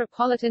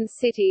metropolitan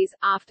cities.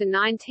 After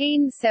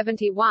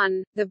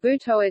 1971, the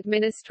Bhutto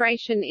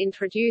administration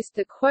introduced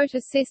the quota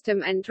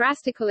system and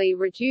drastically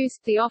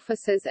reduced the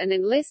officers and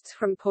enlists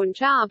from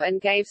Punjab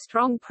and gave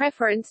strong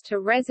preference to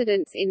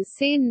residents in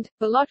Sindh,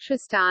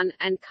 Balochistan,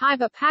 and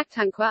Khyber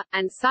Pakhtunkhwa,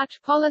 and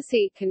such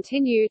policy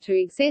continue to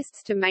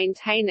exist to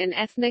maintain an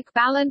ethnic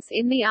balance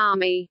in the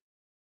army.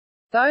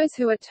 Those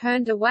who are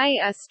turned away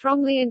are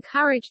strongly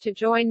encouraged to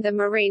join the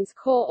Marines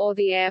Corps or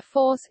the Air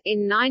Force.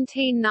 In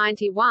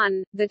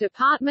 1991, the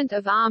Department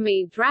of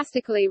Army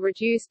drastically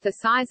reduced the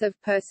size of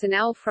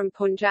personnel from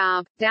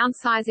Punjab,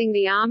 downsizing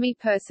the Army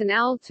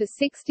personnel to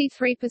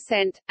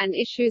 63%, and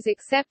issues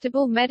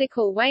acceptable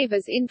medical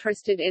waivers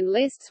interested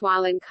enlists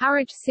while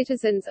encouraged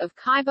citizens of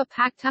Khyber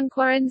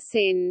Pakhtunkhwa and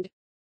Sindh.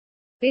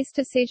 This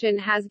decision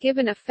has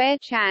given a fair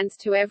chance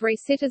to every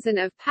citizen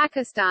of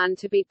Pakistan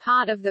to be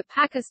part of the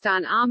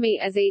Pakistan Army,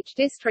 as each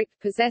district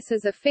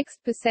possesses a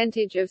fixed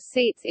percentage of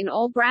seats in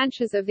all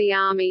branches of the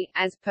Army,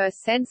 as per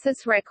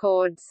census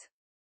records.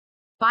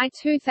 By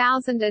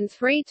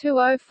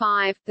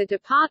 2003–05, the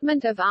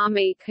Department of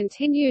Army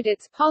continued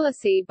its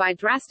policy by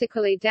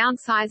drastically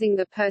downsizing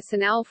the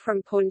personnel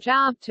from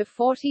Punjab to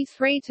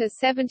 43 to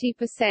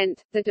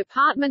 70%. The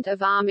Department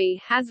of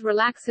Army has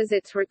relaxes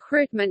its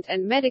recruitment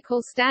and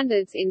medical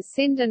standards in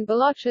Sindh and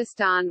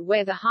Balochistan,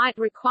 where the height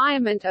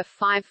requirement of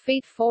 5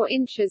 feet 4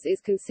 inches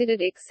is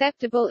considered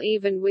acceptable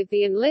even with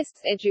the enlist's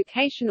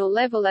educational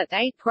level at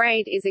 8th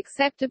grade is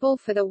acceptable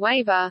for the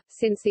waiver,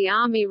 since the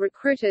Army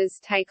recruiters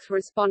takes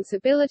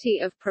responsibility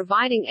of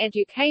providing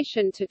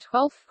education to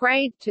 12th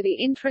grade to the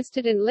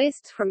interested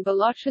enlists from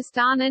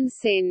Balochistan and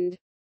Sindh.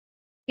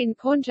 In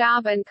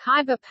Punjab and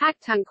Khyber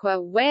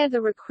Pakhtunkhwa, where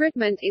the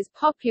recruitment is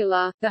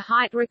popular, the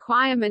height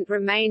requirement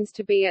remains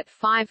to be at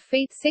 5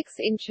 feet 6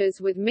 inches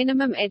with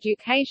minimum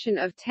education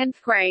of 10th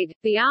grade.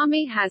 The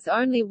Army has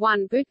only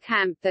one boot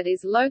camp that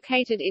is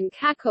located in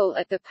Kakul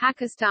at the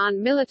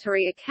Pakistan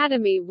Military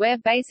Academy where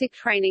basic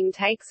training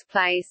takes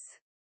place.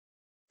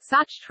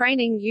 Such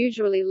training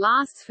usually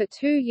lasts for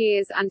 2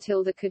 years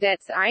until the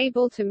cadets are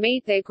able to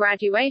meet their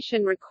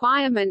graduation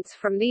requirements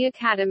from the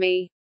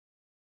academy.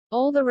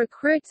 All the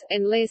recruits,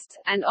 enlists,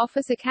 and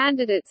officer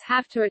candidates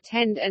have to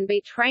attend and be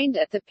trained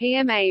at the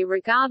PMA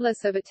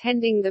regardless of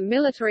attending the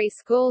military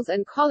schools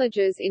and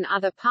colleges in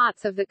other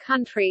parts of the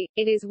country.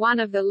 It is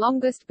one of the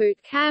longest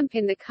boot camp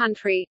in the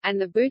country,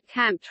 and the boot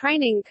camp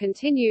training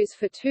continues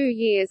for 2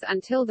 years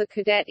until the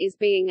cadet is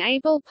being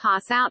able to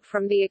pass out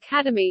from the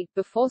academy,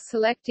 before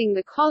selecting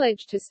the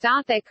college to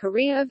start their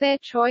career of their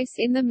choice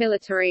in the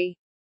military.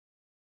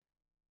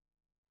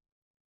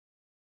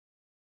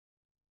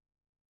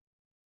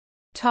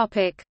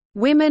 Topic: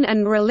 Women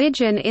and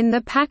religion in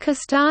the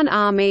Pakistan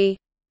Army.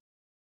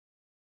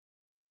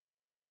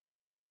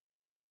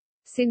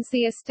 Since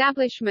the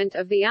establishment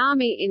of the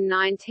Army in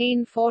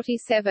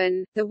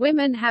 1947, the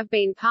women have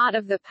been part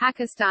of the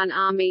Pakistan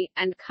Army,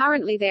 and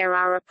currently there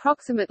are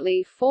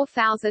approximately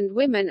 4,000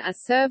 women are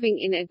serving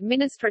in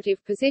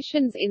administrative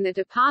positions in the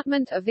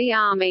Department of the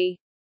Army.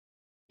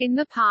 In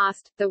the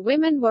past, the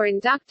women were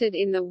inducted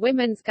in the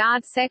Women's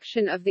Guard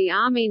section of the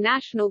Army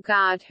National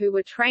Guard who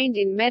were trained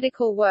in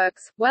medical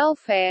works,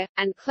 welfare,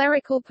 and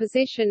clerical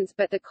positions,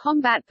 but the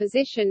combat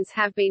positions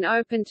have been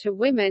open to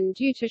women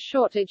due to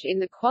shortage in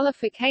the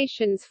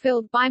qualifications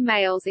filled by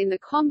males in the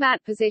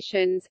combat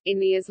positions. In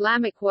the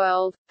Islamic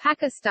world,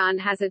 Pakistan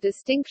has a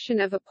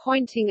distinction of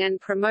appointing and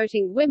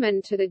promoting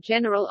women to the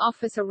general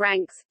officer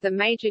ranks, the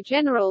Major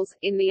Generals,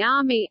 in the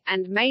Army,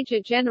 and Major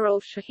General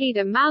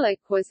Shahida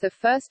Malik was the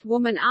first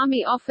woman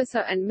Army officer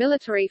and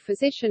military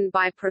physician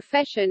by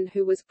profession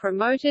who was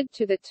promoted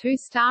to the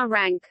 2-star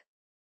rank.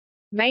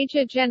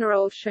 Major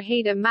General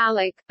Shahida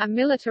Malik, a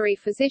military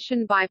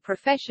physician by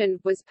profession,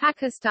 was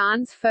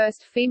Pakistan's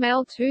first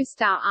female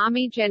 2-star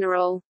Army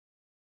general.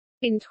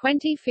 In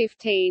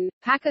 2015,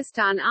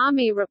 Pakistan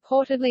Army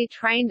reportedly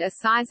trained a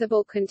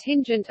sizable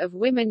contingent of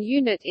women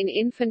unit in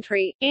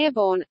infantry,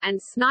 airborne,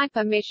 and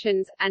sniper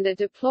missions, and are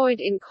deployed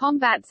in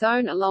combat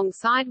zone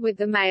alongside with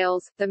the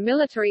males. The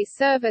military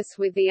service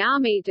with the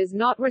army does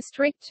not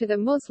restrict to the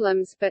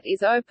Muslims but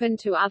is open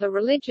to other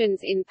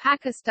religions in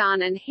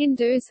Pakistan, and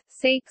Hindus,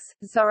 Sikhs,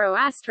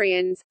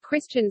 Zoroastrians,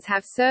 Christians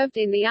have served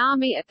in the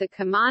army at the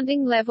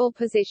commanding level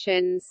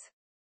positions.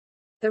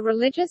 The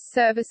religious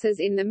services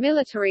in the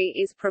military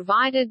is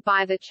provided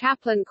by the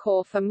Chaplain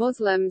Corps for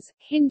Muslims,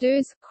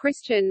 Hindus,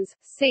 Christians,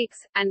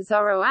 Sikhs, and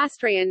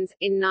Zoroastrians.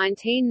 In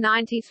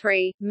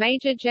 1993,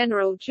 Major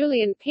General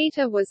Julian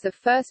Peter was the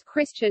first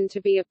Christian to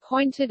be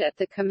appointed at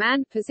the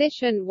command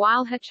position,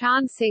 while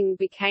Hachan Singh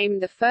became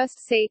the first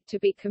Sikh to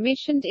be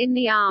commissioned in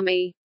the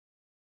army.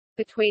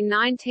 Between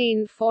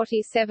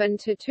 1947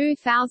 to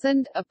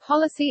 2000, a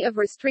policy of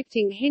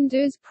restricting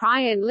Hindus'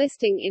 prior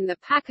enlisting in the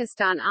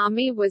Pakistan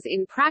Army was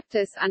in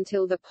practice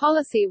until the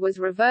policy was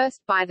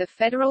reversed by the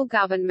federal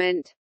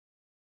government.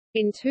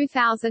 In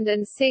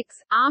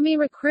 2006, Army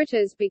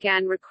recruiters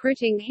began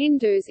recruiting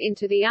Hindus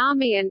into the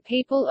Army, and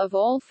people of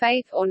all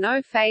faith or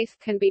no faith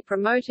can be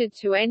promoted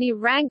to any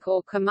rank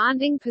or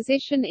commanding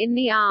position in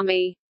the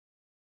Army.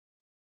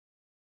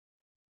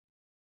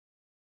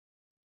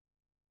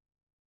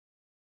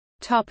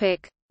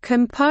 Topic: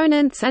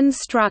 Components and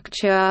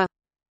structure.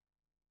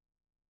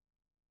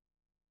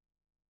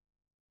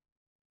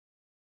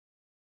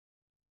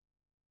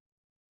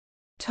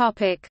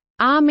 Topic: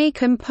 Army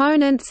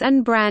components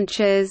and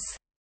branches.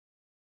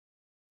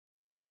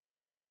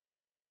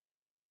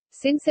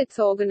 Since its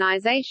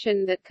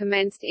organization that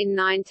commenced in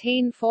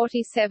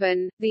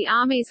 1947, the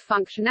Army's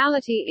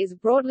functionality is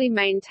broadly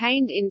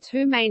maintained in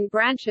two main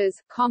branches: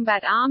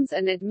 combat arms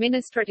and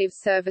administrative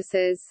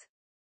services.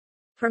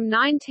 From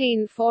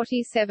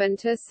 1947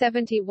 to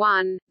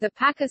 71, the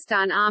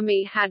Pakistan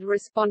Army had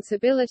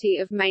responsibility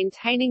of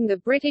maintaining the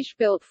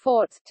British-built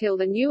forts, till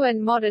the new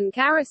and modern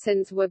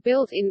garrisons were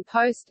built in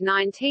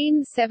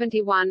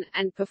post-1971,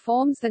 and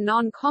performs the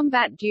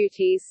non-combat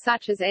duties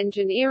such as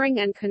engineering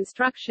and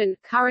construction.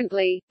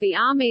 Currently, the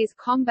Army's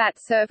combat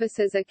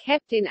services are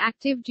kept in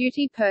active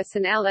duty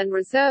personnel and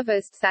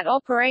reservists that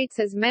operates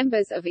as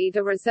members of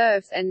either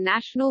reserves and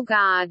National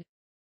Guard.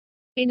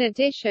 In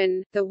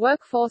addition, the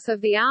workforce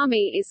of the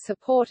Army is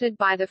supported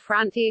by the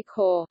Frontier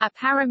Corps, a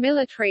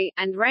paramilitary,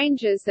 and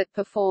Rangers that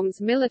performs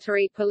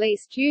military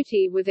police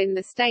duty within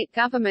the state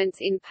governments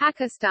in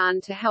Pakistan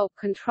to help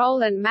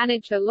control and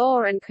manage a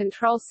law and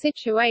control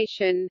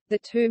situation. The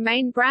two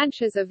main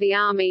branches of the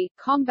Army,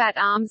 combat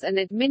arms and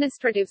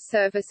administrative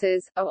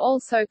services, are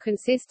also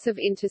consists of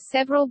into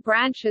several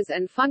branches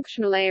and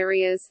functional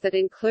areas that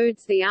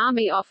includes the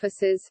Army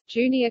officers,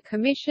 junior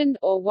commissioned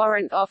or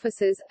warrant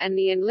officers, and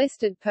the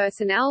enlisted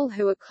personnel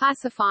who are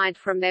classified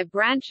from their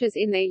branches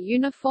in their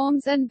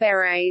uniforms and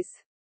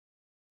berets.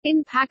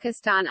 In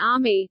Pakistan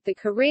Army, the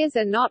careers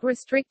are not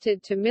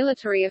restricted to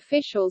military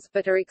officials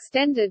but are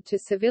extended to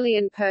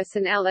civilian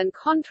personnel and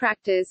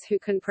contractors who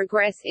can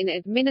progress in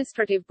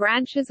administrative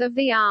branches of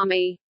the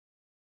Army.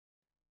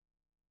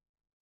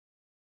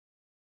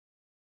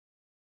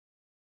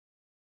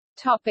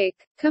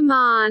 Topic: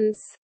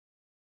 Commands.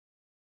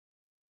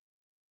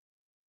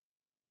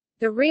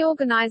 The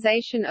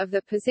reorganization of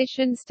the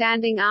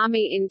position-standing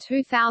army in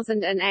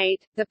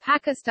 2008, the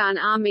Pakistan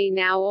Army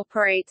now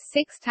operates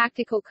 6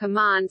 tactical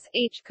commands,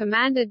 each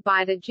commanded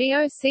by the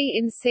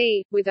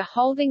GOC-in-C, with a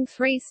holding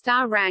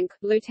 3-star rank,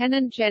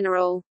 Lieutenant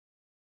General.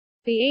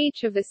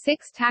 Each of the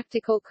 6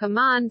 tactical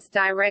commands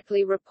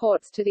directly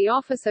reports to the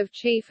Office of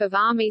Chief of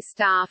Army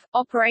Staff,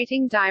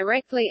 operating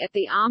directly at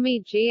the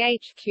Army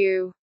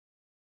GHQ.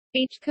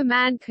 Each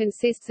command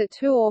consists of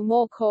 2 or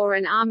more corps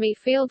and army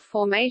field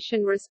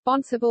formation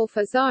responsible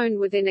for zone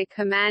within a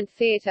command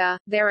theatre.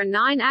 There are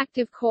 9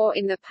 active corps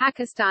in the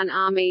Pakistan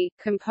Army,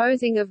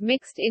 composing of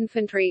mixed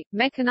infantry,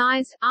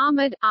 mechanized,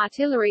 armored,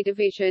 artillery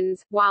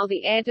divisions, while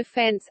the air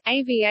defense,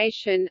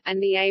 aviation,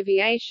 and the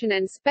aviation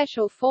and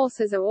special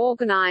forces are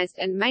organized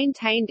and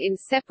maintained in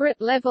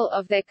separate level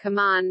of their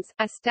commands.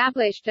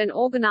 Established and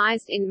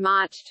organized in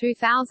March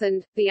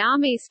 2000, the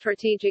Army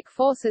Strategic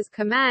Forces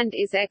Command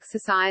is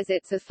exercise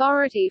its authority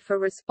for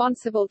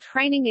responsible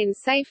training in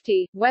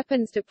safety,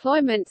 weapons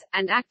deployments,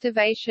 and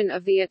activation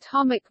of the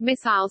atomic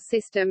missile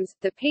systems.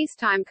 The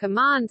peacetime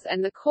commands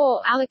and the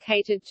corps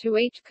allocated to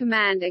each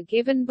command are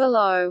given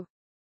below.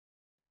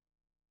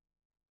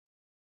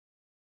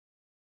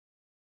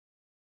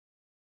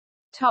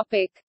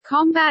 Topic: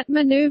 Combat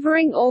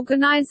maneuvering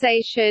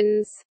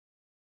organizations.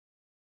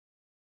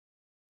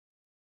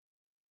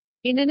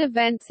 In an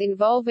event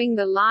involving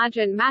the large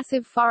and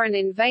massive foreign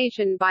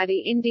invasion by the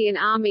Indian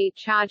Army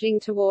charging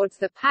towards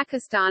the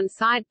Pakistan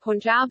side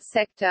Punjab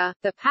sector,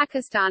 the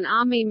Pakistan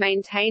Army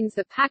maintains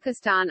the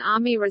Pakistan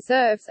Army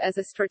Reserves as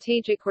a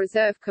strategic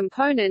reserve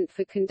component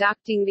for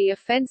conducting the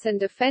offence and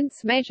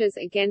defence measures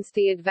against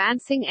the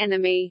advancing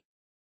enemy.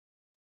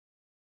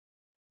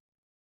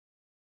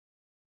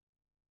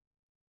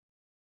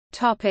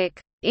 Topic: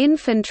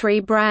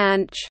 Infantry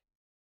branch.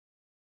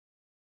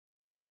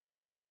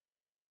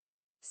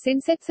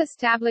 Since its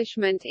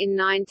establishment in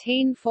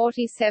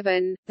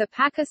 1947, the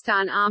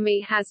Pakistan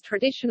Army has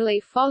traditionally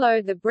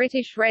followed the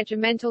British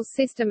regimental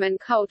system and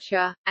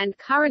culture, and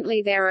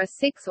currently there are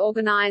 6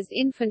 organised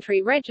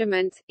infantry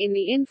regiments. In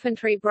the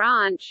infantry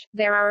branch,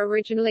 there are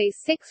originally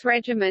 6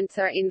 regiments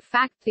in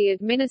fact the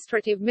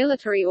administrative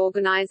military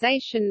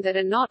organisation that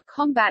are not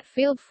combat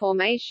field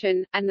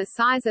formation, and the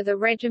size of the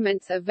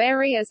regiments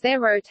vary as their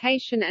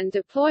rotation and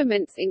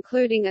deployments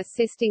including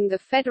assisting the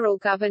federal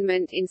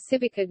government in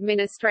civic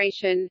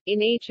administration.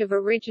 In each of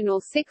original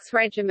 6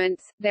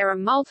 regiments, there are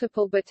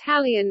multiple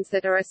battalions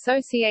that are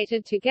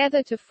associated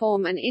together to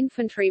form an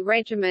infantry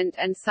regiment,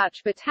 and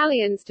such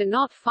battalions do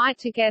not fight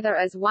together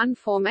as one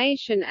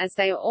formation as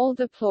they are all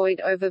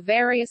deployed over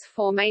various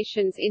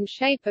formations in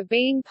shape of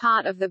being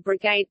part of the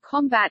brigade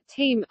combat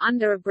team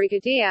under a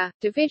brigadier,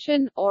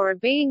 division, or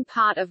being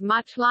part of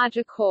much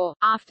larger corps.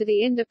 After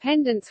the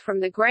independence from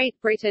the Great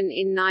Britain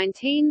in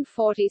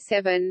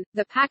 1947,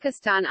 the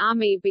Pakistan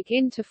Army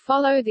began to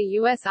follow the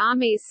U.S.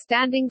 Army's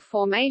standing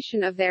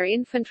formation of their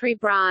infantry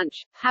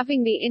branch,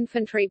 having the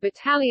infantry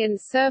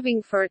battalions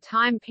serving for a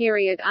time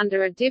period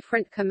under a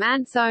different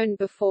command zone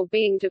before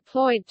being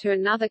deployed to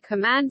another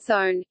command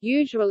zone,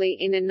 usually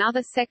in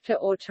another sector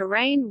or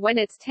terrain when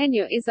its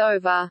tenure is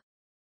over.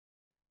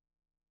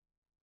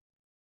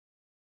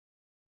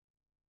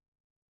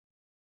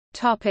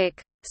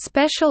 Topic: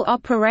 Special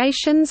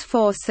Operations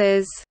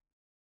Forces.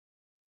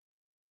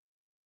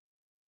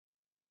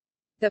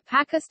 The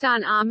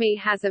Pakistan Army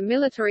has a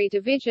military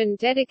division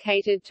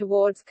dedicated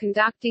towards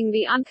conducting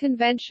the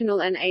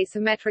unconventional and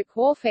asymmetric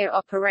warfare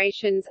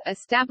operations,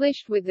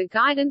 established with the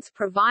guidance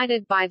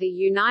provided by the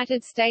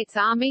United States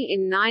Army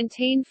in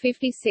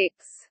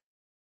 1956.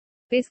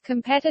 This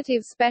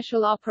competitive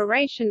Special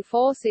Operation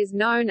Force is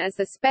known as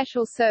the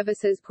Special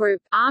Services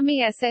Group,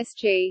 Army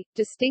SSG,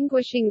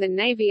 distinguishing the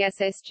Navy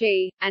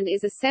SSG, and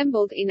is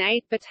assembled in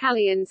 8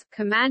 battalions,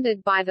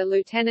 commanded by the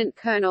lieutenant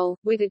colonel,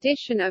 with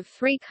addition of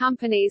 3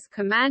 companies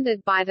commanded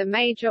by the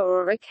major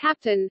or a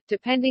captain,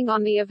 depending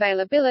on the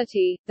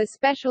availability. The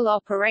Special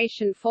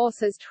Operation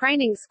Forces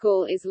Training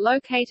School is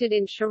located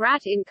in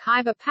Sharat in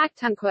Khyber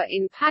Pakhtunkhwa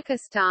in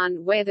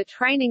Pakistan, where the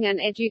training and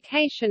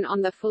education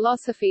on the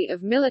philosophy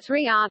of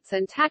military arts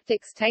and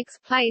tactics takes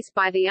place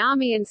by the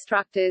Army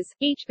instructors.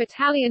 Each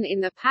battalion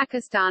in the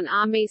Pakistan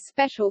Army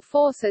Special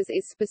Forces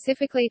is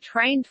specifically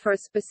trained for a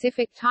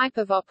specific type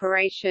of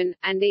operation,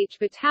 and each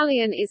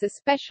battalion is a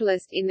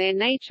specialist in their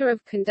nature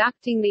of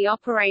conducting the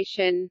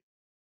operation.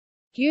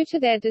 Due to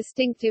their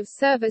distinctive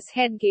service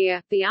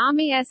headgear, the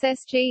Army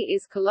SSG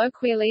is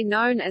colloquially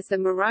known as the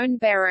Maroon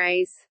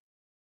Berets.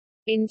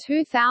 In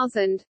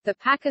 2000, the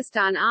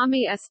Pakistan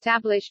Army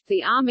established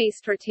the Army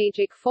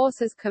Strategic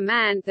Forces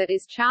Command that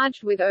is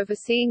charged with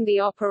overseeing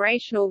the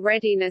operational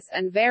readiness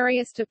and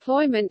various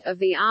deployment of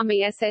the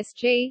Army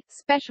SSG,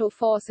 Special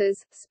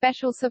Forces,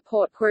 Special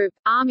Support Group,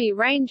 Army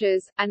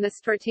Rangers, and the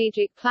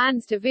Strategic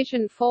Plans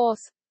Division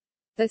Force,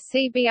 the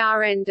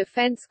CBRN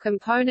defense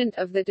component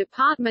of the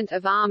Department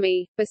of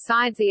Army.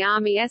 Besides the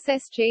Army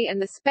SSG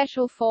and the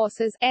Special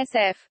Forces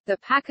SF, the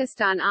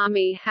Pakistan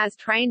Army has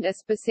trained a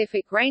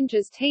specific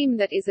Rangers team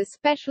that is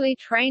especially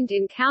trained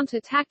in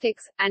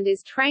counter-tactics, and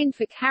is trained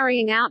for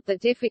carrying out the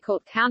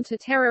difficult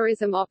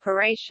counter-terrorism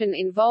operation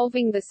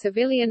involving the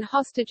civilian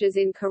hostages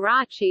in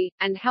Karachi,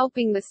 and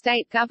helping the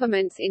state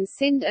governments in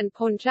Sindh and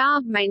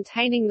Punjab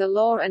maintaining the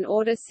law and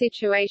order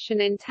situation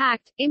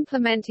intact.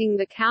 Implementing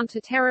the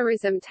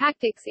counter-terrorism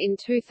tactics in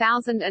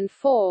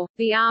 2004,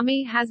 the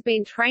Army has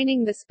been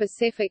training the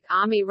specific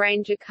Army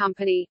Ranger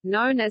Company,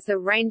 known as the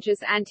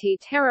Rangers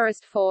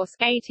Anti-Terrorist Force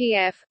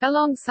 (ATF),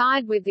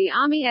 alongside with the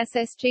Army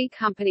SSG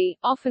Company,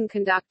 often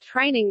conduct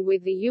training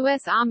with the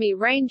U.S. Army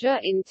Ranger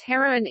in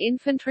terror and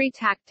infantry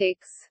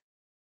tactics.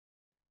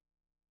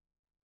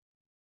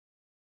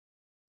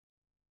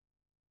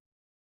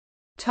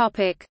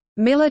 Topic: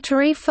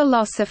 Military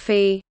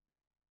philosophy.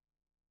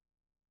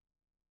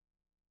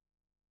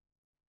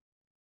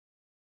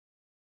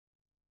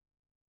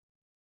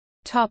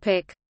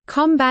 Topic: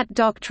 Combat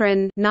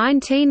Doctrine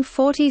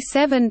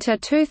 1947 to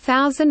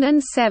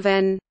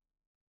 2007.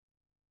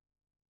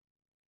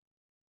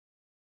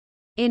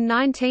 In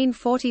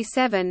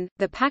 1947,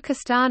 the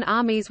Pakistan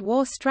Army's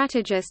war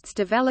strategists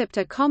developed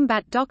a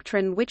combat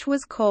doctrine which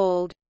was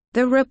called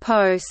the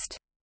riposte,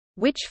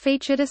 which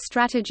featured a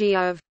strategy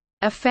of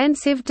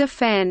offensive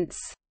defense.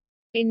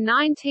 In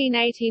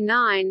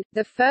 1989,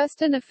 the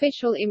first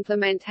unofficial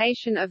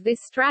implementation of this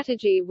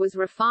strategy was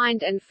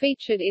refined and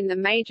featured in the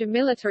major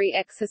military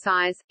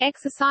exercise,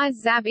 Exercise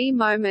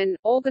Zab-e-Momin,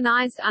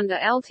 organized under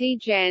Lt.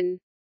 Gen.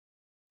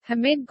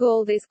 Hamid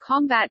Gul. This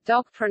combat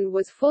doctrine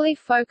was fully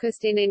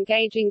focused in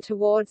engaging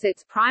towards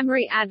its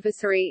primary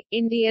adversary,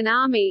 Indian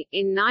Army.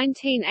 In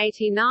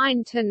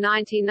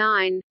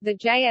 1989–99, the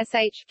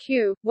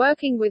JSHQ,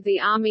 working with the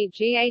Army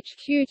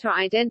GHQ to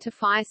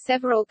identify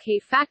several key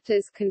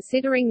factors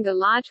considering the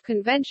large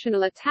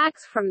conventional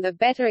attacks from the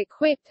better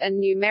equipped and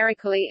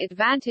numerically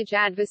advantaged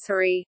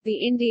adversary,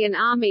 the Indian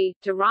Army,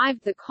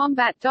 derived the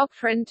combat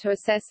doctrine to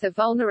assess the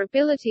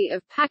vulnerability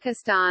of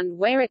Pakistan,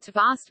 where its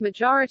vast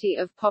majority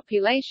of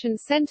population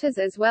operations centers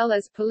as well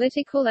as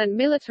political and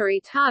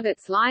military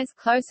targets lies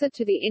closer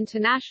to the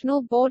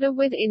international border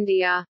with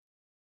India.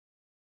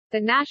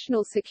 The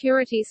national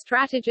security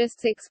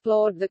strategists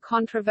explored the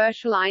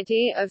controversial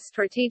idea of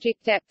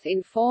strategic depth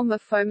in form of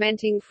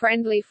fomenting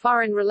friendly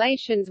foreign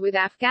relations with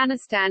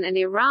Afghanistan and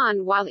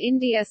Iran while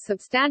India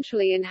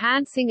substantially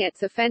enhancing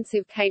its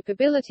offensive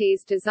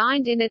capabilities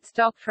designed in its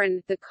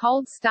doctrine, the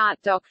Cold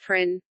Start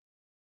Doctrine.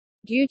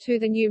 Due to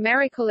the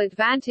numerical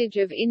advantage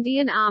of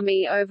Indian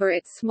Army over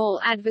its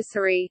small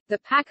adversary, the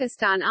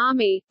Pakistan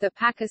Army, the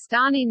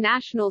Pakistani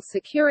national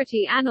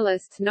security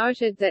analysts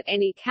noted that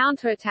any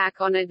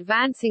counterattack on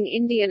advancing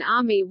Indian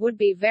Army would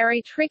be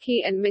very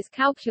tricky and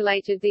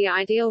miscalculated. The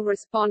ideal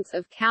response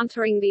of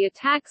countering the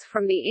attacks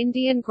from the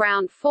Indian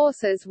ground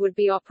forces would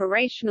be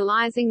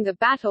operationalizing the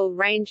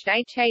battle-ranged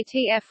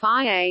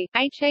HATFIA,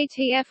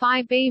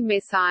 HATFIB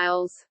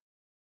missiles.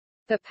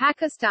 The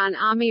Pakistan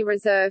Army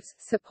Reserves,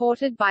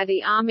 supported by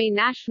the Army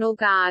National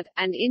Guard,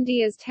 and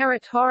India's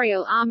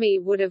Territorial Army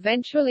would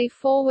eventually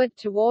forward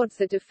towards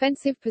the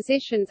defensive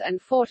positions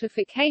and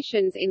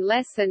fortifications in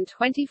less than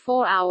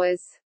 24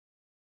 hours.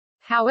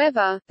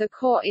 However, the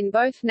corps in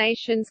both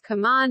nations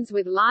commands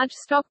with large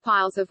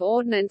stockpiles of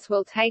ordnance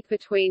will take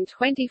between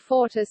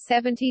 24 to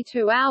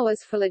 72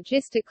 hours for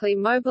logistically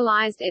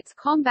mobilized its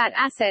combat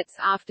assets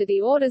after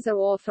the orders are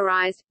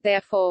authorized.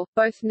 Therefore,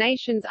 both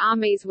nations'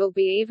 armies will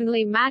be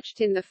evenly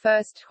matched in the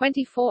first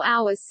 24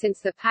 hours since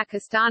the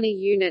Pakistani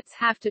units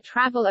have to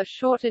travel a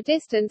shorter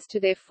distance to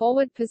their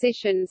forward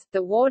positions.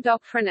 The war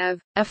doctrine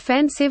of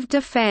offensive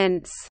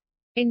defense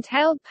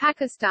entailed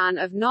Pakistan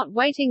of not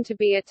waiting to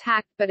be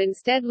attacked but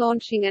instead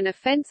launching an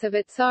offense of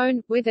its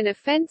own, with an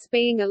offense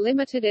being a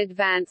limited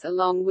advance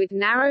along with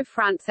narrow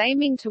fronts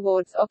aiming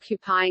towards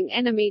occupying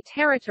enemy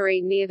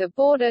territory near the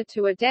border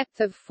to a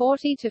depth of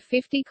 40 to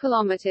 50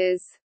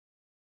 kilometers.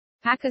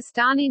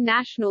 Pakistani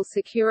national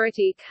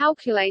security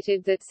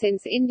calculated that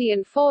since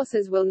Indian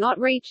forces will not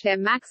reach their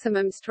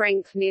maximum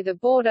strength near the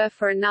border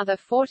for another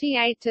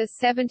 48 to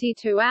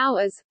 72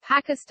 hours,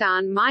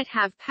 Pakistan might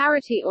have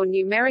parity or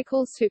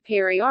numerical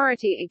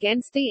superiority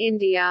against the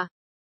India.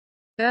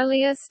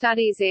 Earlier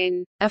studies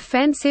in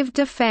offensive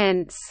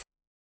defense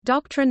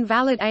doctrine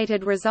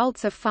validated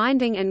results of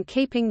finding and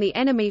keeping the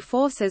enemy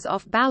forces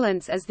off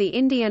balance as the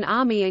Indian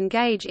Army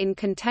engage in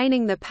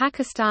containing the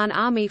Pakistan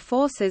Army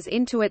forces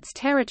into its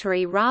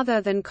territory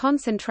rather than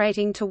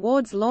concentrating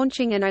towards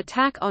launching an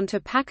attack onto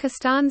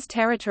Pakistan's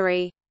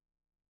territory.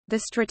 The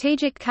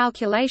strategic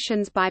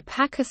calculations by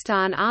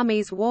Pakistan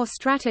Army's war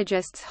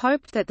strategists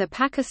hoped that the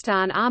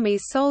Pakistan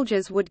Army's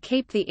soldiers would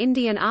keep the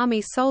Indian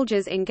Army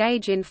soldiers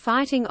engage in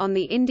fighting on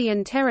the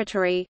Indian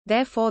territory,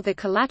 therefore the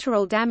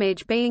collateral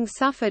damage being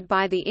suffered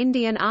by the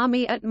Indian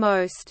Army at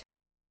most.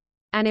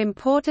 An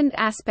important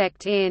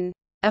aspect in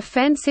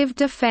offensive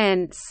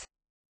defense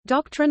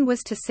doctrine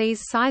was to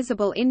seize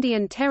sizable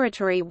Indian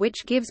territory,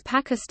 which gives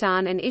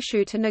Pakistan an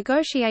issue to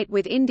negotiate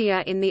with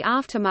India in the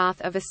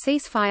aftermath of a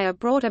ceasefire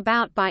brought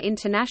about by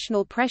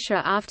international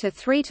pressure after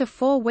 3 to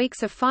 4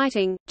 weeks of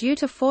fighting. Due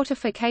to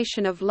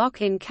fortification of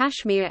Lok in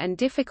Kashmir and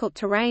difficult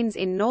terrains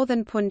in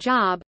northern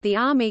Punjab, the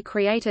army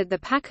created the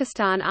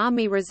Pakistan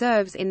Army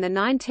Reserves in the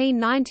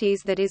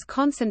 1990s that is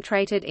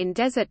concentrated in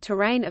desert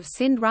terrain of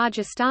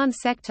Sindh-Rajasthan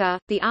sector.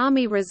 The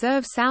Army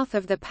Reserve south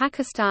of the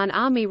Pakistan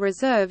Army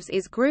Reserves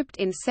is grouped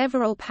in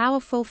several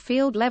powerful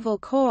field-level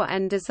corps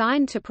and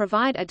designed to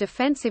provide a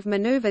defensive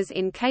maneuvers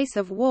in case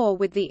of war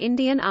with the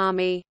Indian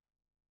Army.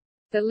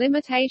 The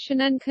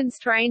limitation and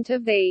constraint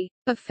of the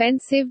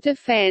offensive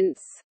defense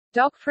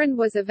doctrine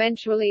was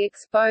eventually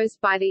exposed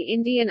by the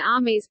Indian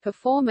Army's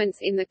performance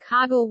in the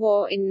Kargil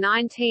War in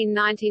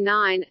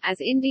 1999, as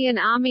Indian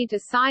Army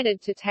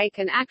decided to take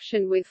an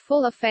action with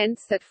full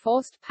offense that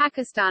forced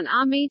Pakistan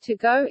Army to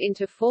go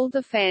into full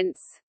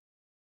defense.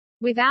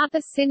 Without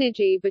the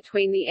synergy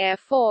between the Air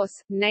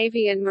Force,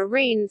 Navy and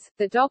Marines,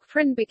 the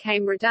doctrine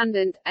became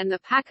redundant, and the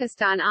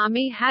Pakistan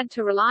Army had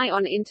to rely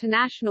on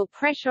international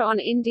pressure on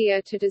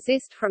India to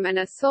desist from an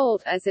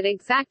assault as it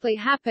exactly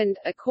happened,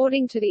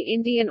 according to the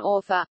Indian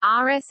author,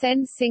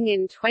 R.S.N. Singh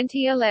in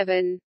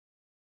 2011.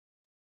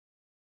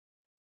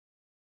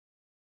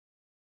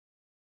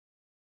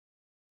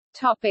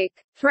 Topic: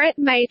 Threat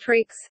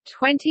Matrix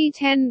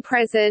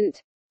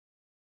 2010-present.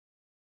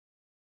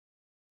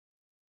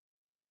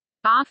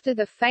 After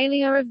the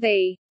failure of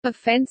the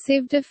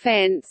offensive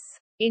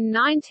defense in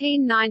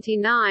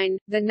 1999,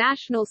 the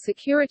national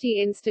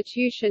security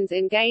institutions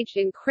engaged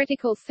in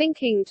critical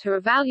thinking to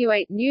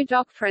evaluate new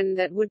doctrine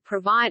that would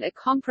provide a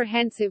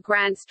comprehensive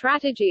grand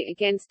strategy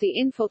against the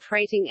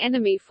infiltrating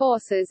enemy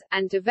forces,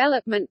 and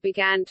development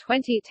began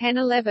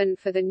 2010-11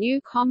 for the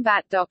new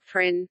combat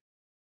doctrine.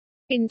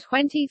 In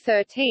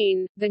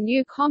 2013, the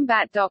new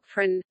combat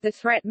doctrine, the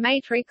Threat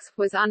Matrix,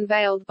 was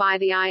unveiled by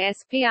the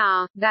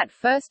ISPR. That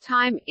first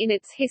time in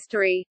its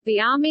history, the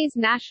Army's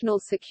national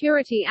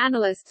security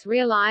analysts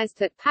realized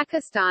that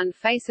Pakistan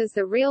faces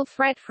the real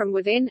threat from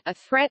within, a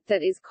threat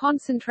that is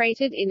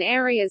concentrated in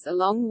areas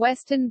along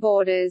western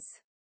borders.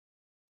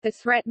 The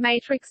threat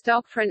matrix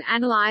doctrine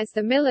analyzes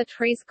the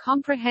military's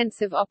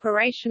comprehensive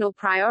operational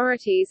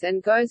priorities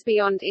and goes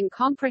beyond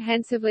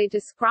incomprehensively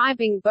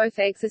describing both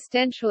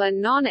existential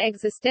and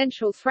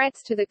non-existential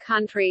threats to the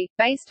country.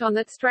 Based on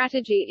that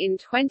strategy, in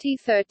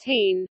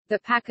 2013, the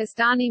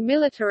Pakistani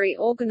military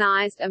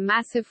organized a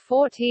massive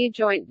four-tier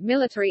joint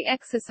military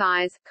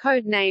exercise,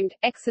 codenamed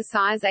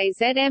Exercise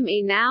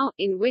AZME Now,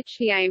 in which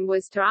the aim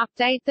was to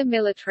update the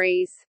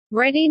military's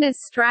readiness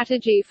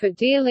strategy for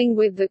dealing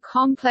with the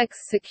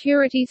complex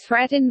security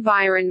threat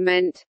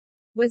environment,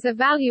 was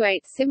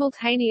evaluated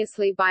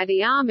simultaneously by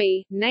the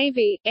Army,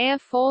 Navy, Air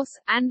Force,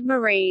 and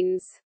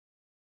Marines.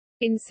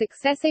 In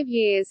successive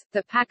years,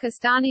 the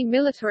Pakistani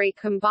military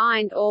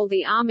combined all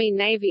the Army,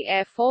 Navy,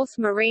 Air Force,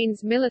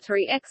 Marines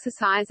military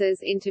exercises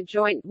into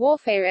joint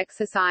warfare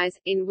exercise,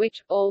 in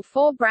which, all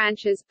four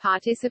branches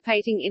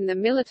participating in the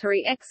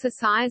military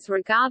exercise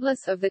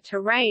regardless of the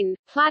terrain,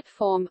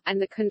 platform,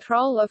 and the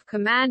control of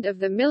command of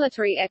the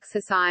military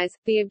exercise.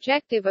 The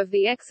objective of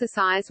the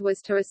exercise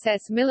was to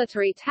assess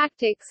military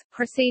tactics,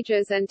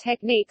 procedures and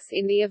techniques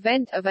in the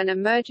event of an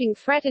emerging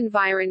threat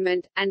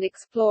environment, and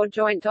explore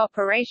joint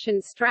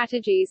operations strategies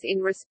in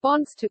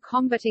response to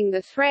combating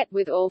the threat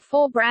with all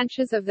four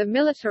branches of the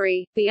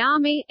military, the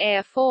Army,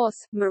 Air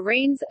Force,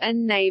 Marines,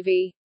 and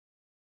Navy.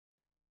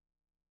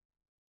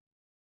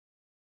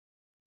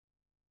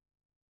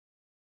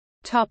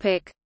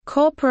 Topic: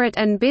 Corporate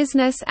and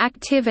business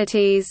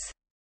activities.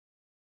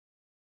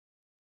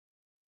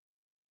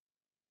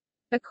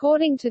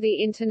 According to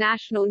the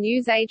international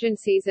news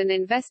agencies and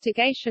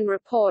investigation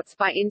reports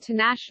by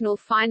international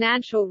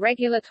financial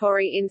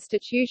regulatory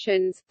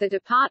institutions, the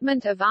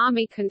Department of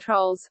Army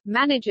controls,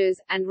 manages,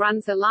 and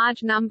runs a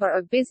large number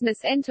of business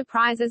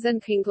enterprises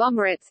and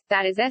conglomerates,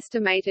 that is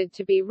estimated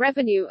to be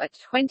revenue at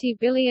 $20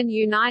 billion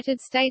in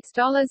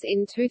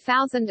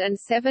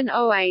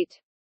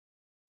 2007-08.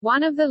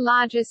 One of the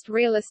largest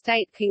real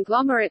estate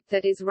conglomerate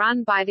that is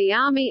run by the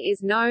Army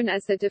is known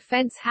as the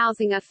Defense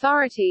Housing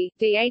Authority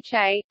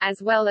 (DHA),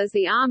 as well as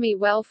the Army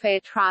Welfare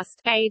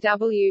Trust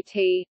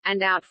 (AWT),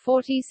 and out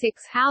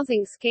 46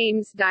 housing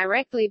schemes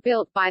directly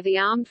built by the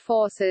armed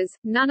forces.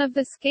 None of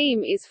the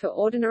scheme is for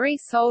ordinary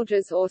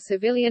soldiers or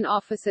civilian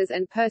officers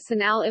and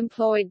personnel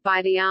employed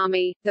by the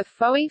Army. The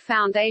FOI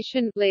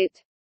Foundation,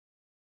 lit.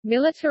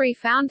 Military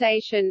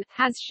Foundation,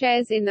 has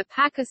shares in the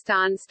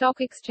Pakistan Stock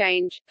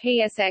Exchange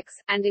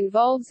 (PSX), and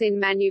involves in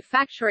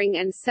manufacturing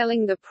and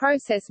selling the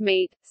processed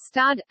meat,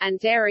 stud, and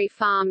dairy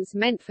farms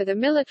meant for the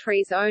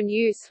military's own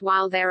use,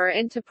 while their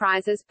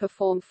enterprises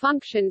perform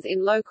functions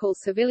in local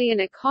civilian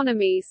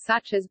economies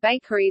such as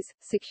bakeries,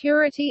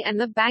 security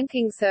and the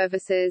banking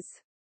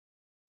services.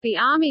 The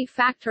Army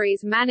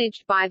factories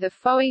managed by the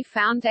FOI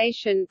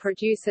Foundation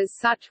produces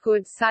such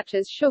goods such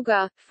as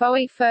sugar,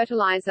 FOI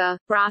fertilizer,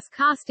 brass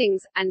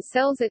castings, and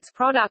sells its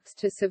products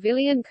to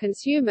civilian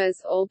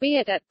consumers,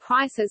 albeit at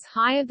prices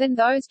higher than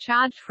those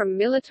charged from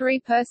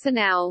military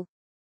personnel.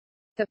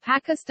 The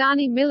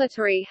Pakistani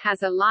military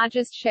has the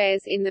largest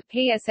shares in the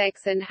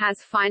PSX and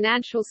has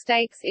financial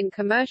stakes in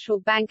commercial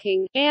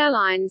banking,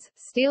 airlines,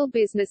 steel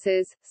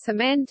businesses,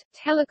 cement,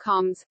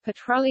 telecoms,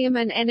 petroleum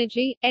and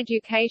energy,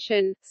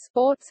 education,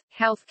 sports,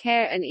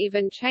 healthcare and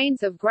even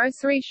chains of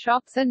grocery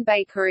shops and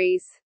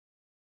bakeries.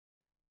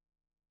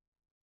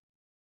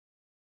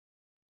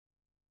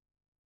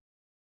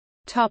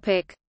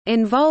 Topic: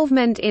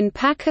 Involvement in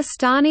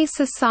Pakistani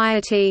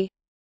society.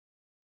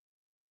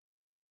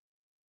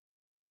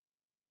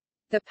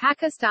 The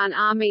Pakistan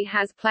Army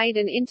has played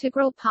an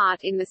integral part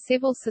in the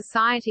civil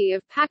society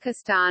of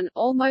Pakistan,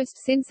 almost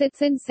since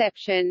its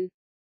inception.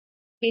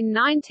 In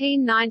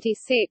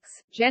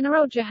 1996,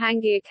 General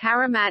Jahangir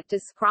Karamat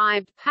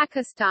described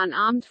Pakistan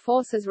Armed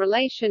Forces'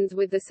 relations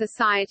with the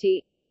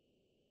society.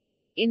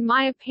 In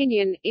my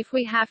opinion, if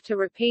we have to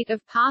repeat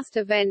of past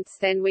events,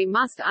 then we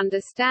must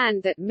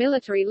understand that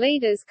military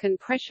leaders can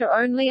pressure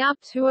only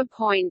up to a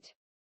point.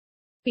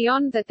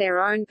 Beyond that, their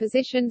own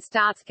position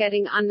starts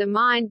getting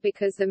undermined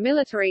because the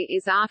military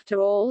is,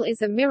 after all,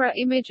 a mirror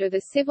image of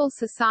the civil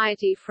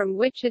society from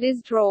which it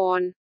is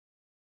drawn.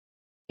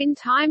 In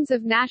times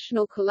of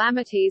national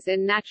calamities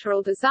and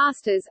natural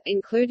disasters,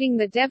 including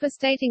the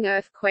devastating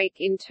earthquake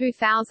in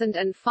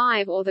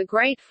 2005 or the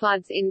Great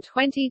Floods in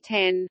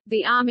 2010,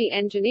 the Army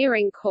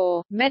Engineering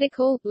Corps,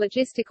 medical,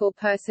 logistical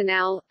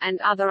personnel, and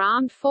other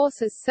armed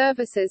forces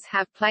services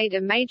have played a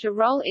major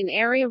role in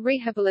area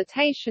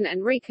rehabilitation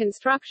and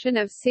reconstruction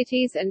of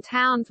cities and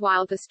towns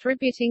while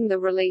distributing the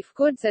relief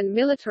goods and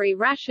military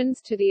rations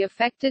to the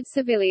affected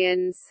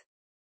civilians.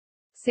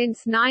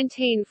 Since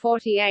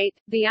 1948,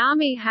 the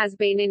Army has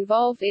been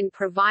involved in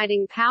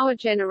providing power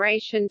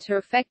generation to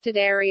affected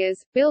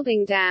areas,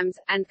 building dams,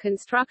 and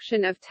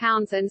construction of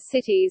towns and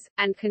cities,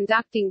 and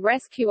conducting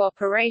rescue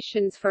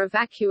operations for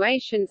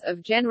evacuations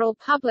of general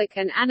public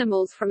and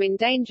animals from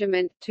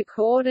endangerment, to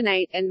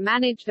coordinate and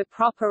manage the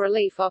proper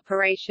relief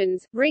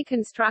operations,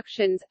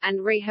 reconstructions,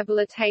 and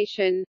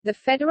rehabilitation. The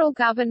federal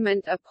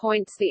government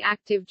appoints the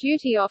active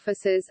duty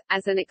officers,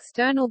 as an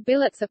external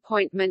billets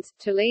appointment,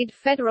 to lead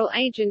federal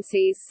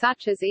agencies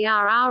such as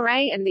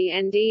ERRA and the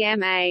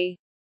NDMA.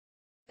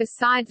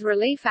 Besides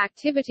relief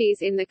activities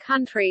in the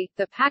country,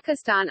 the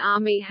Pakistan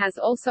Army has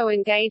also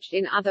engaged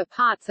in other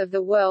parts of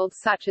the world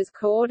such as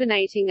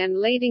coordinating and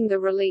leading the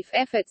relief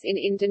efforts in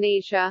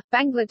Indonesia,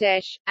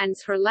 Bangladesh, and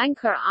Sri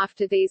Lanka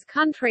after these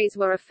countries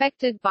were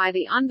affected by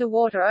the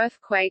underwater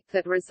earthquake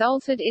that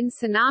resulted in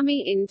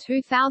tsunami in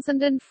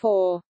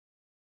 2004.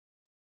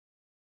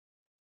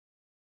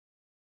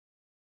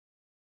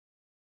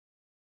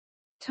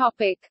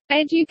 Topic: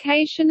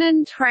 Education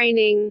and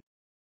training.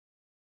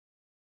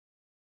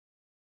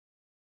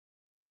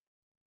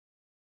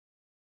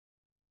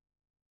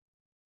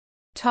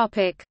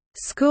 Topic: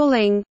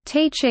 Schooling,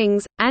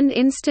 teachings, and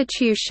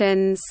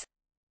institutions.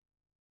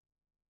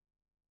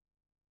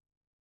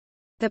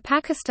 The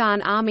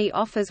Pakistan Army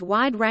offers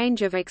wide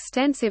range of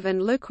extensive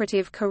and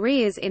lucrative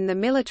careers in the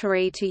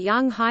military to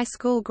young high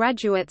school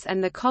graduates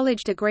and the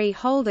college degree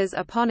holders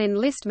upon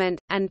enlistment,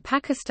 and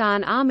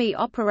Pakistan Army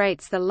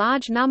operates the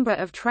large number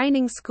of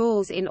training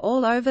schools in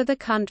all over the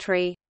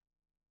country.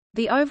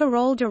 The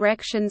overall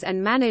directions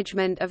and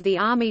management of the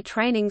Army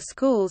training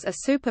schools are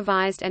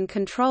supervised and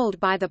controlled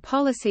by the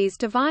policies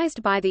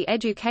devised by the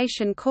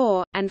Education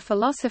Corps, and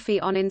philosophy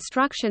on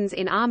instructions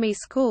in Army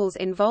schools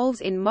involves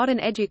in modern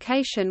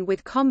education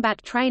with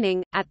combat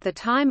training. At the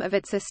time of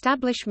its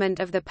establishment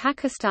of the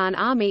Pakistan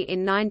Army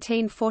in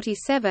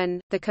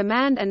 1947, the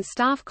Command and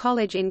Staff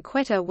College in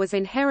Quetta was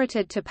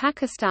inherited to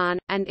Pakistan,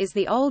 and is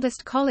the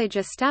oldest college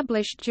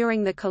established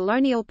during the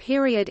colonial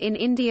period in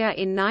India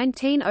in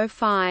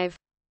 1905.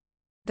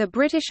 The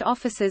British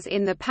officers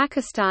in the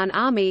Pakistan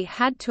Army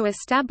had to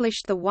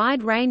establish the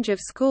wide range of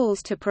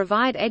schools to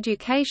provide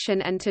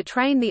education and to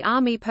train the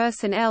Army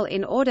personnel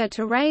in order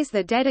to raise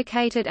the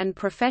dedicated and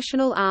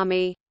professional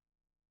Army.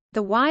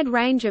 The wide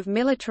range of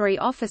military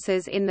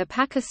officers in the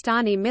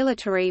Pakistani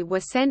military were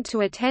sent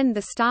to attend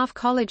the staff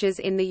colleges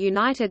in the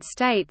United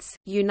States,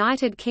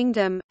 United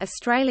Kingdom,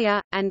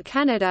 Australia, and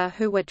Canada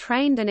who were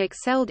trained and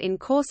excelled in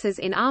courses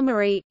in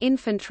armory,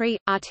 infantry,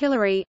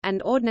 artillery,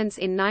 and ordnance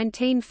in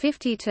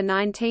 1950 to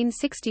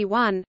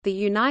 1961. The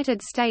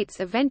United States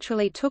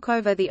eventually took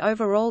over the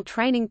overall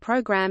training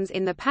programs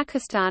in the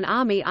Pakistan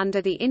Army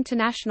under the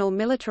International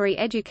Military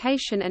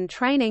Education and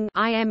Training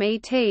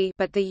 (IMET),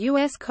 but the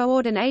U.S.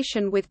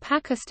 coordination with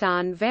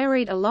Pakistan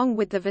varied along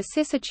with the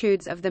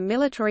vicissitudes of the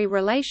military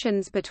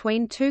relations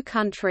between two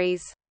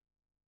countries.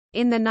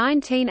 In the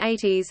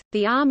 1980s,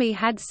 the Army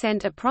had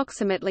sent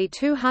approximately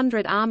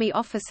 200 Army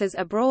officers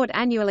abroad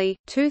annually,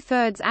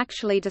 two-thirds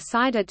actually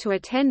decided to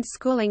attend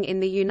schooling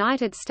in the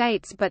United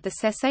States, but the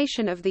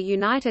cessation of the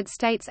United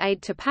States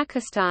aid to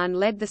Pakistan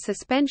led the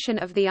suspension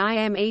of the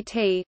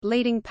IMET,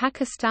 leading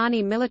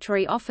Pakistani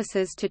military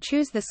officers to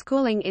choose the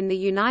schooling in the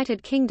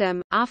United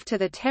Kingdom. After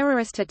the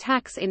terrorist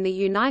attacks in the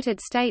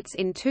United States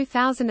in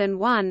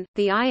 2001,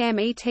 the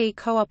IMET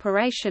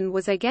cooperation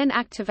was again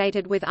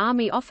activated with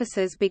Army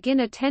officers begin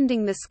attending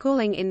the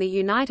schooling in the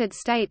United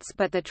States,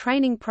 but the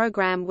training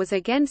program was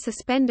again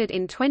suspended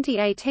in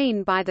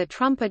 2018 by the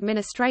Trump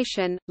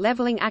administration,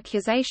 leveling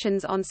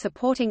accusations on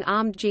supporting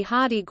armed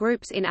jihadi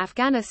groups in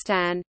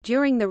Afghanistan.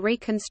 During the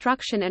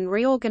reconstruction and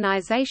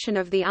reorganization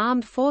of the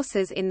armed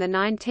forces in the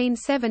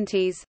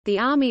 1970s, the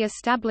Army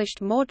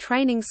established more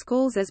training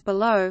schools as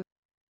below.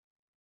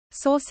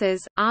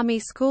 Sources: Army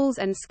Schools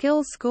and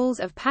Skills Schools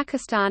of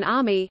Pakistan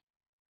Army.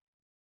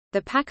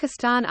 The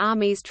Pakistan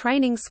Army's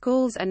training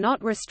schools are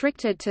not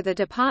restricted to the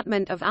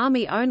Department of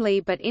Army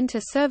only, but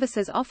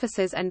inter-services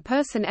officers and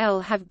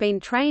personnel have been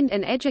trained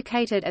and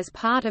educated as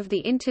part of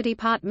the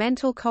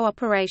interdepartmental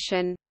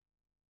cooperation.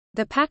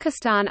 The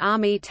Pakistan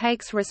Army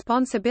takes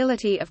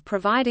responsibility of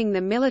providing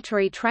the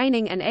military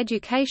training and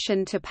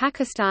education to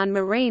Pakistan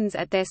Marines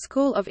at their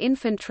School of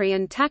Infantry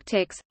and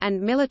Tactics,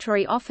 and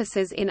military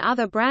officers in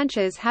other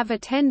branches have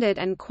attended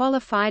and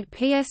qualified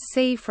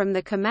PSC from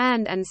the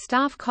Command and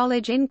Staff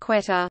College in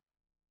Quetta.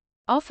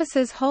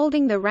 Officers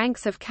holding the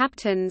ranks of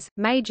captains,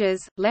 majors,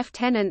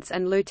 lieutenants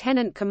and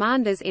lieutenant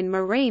commanders in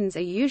Marines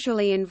are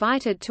usually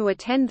invited to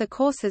attend the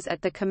courses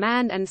at the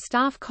Command and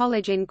Staff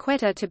College in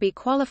Quetta to be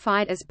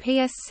qualified as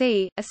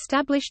PSC.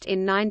 Established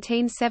in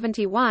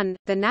 1971,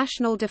 the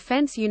National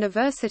Defence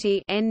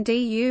University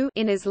 (NDU)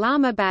 in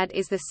Islamabad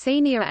is the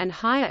senior and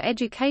higher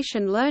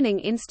education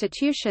learning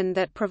institution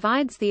that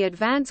provides the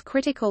advanced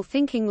critical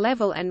thinking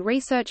level and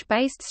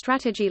research-based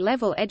strategy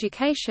level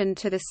education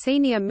to the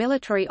senior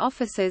military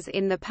officers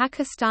in the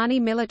Pakistani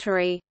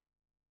military.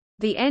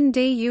 The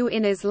NDU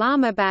in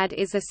Islamabad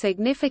is a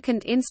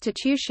significant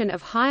institution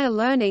of higher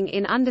learning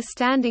in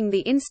understanding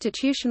the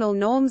institutional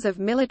norms of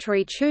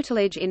military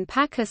tutelage in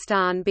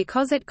Pakistan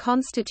because it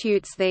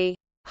constitutes the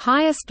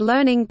highest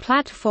learning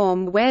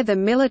platform where the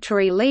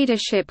military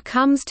leadership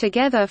comes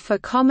together for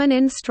common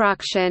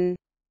instruction,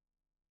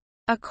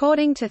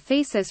 according to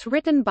thesis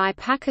written by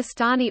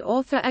Pakistani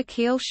author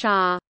Aqil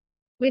Shah.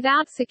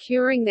 Without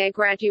securing their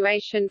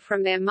graduation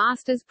from their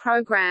master's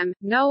program,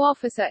 no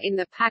officer in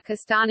the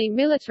Pakistani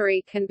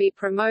military can be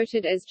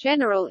promoted as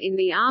general in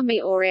the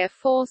Army or Air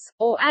Force,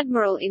 or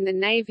admiral in the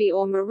Navy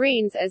or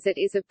Marines, as it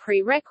is a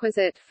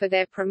prerequisite for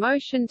their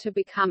promotion to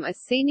become a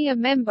senior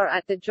member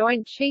at the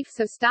Joint Chiefs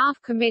of Staff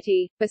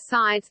Committee.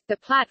 Besides, the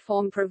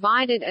platform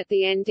provided at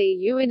the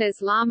NDU in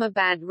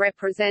Islamabad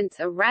represents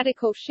a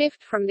radical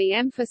shift from the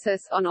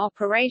emphasis on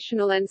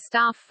operational and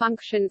staff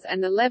functions,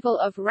 and the level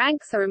of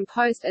ranks are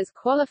imposed as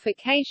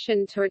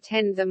qualification to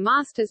attend the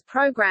master's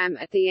program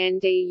at the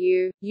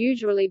NDU.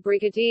 Usually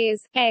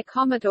brigadiers, air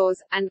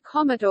commodores, and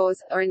commodores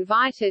are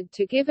invited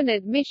to give an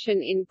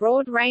admission in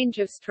broad range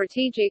of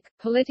strategic,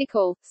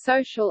 political,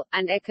 social,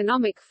 and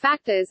economic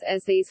factors,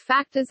 as these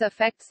factors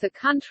affects the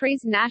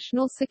country's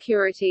national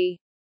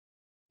security.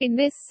 In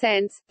this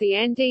sense, the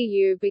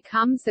NDU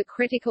becomes the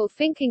critical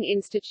thinking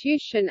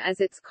institution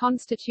as it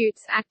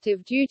constitutes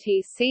active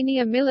duty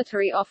senior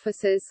military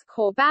officers'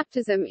 core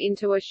baptism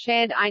into a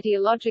shared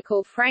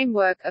ideological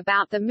framework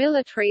about the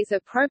military's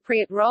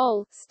appropriate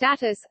role,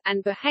 status,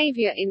 and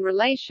behavior in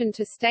relation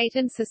to state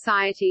and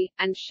society,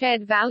 and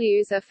shared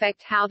values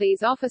affect how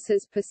these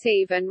officers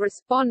perceive and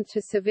respond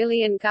to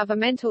civilian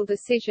governmental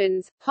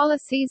decisions,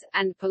 policies,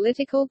 and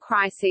political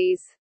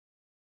crises.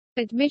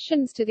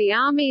 Admissions to the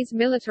Army's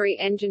military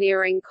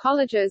engineering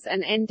colleges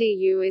and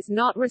NDU is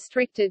not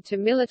restricted to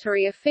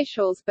military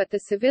officials, but the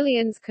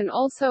civilians can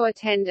also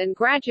attend and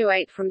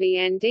graduate from the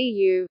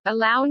NDU,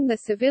 allowing the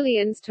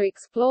civilians to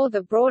explore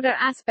the broader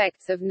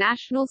aspects of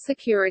national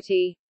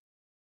security.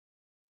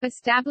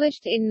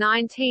 Established in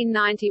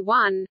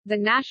 1991, the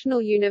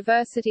National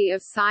University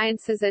of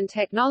Sciences and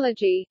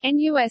Technology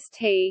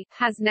 (NUST)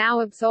 has now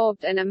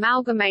absorbed and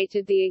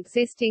amalgamated the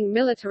existing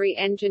military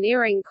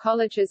engineering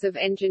colleges of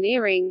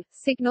engineering,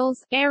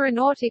 signals,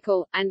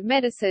 aeronautical, and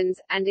medicines,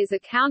 and is a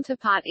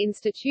counterpart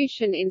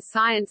institution in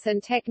science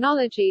and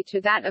technology to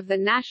that of the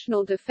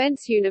National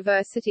Defense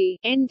University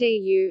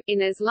 (NDU)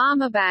 in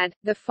Islamabad.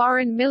 The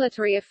foreign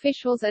military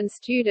officials and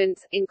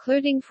students,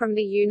 including from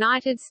the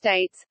United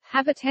States,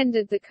 have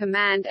attended the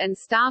Command and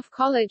Staff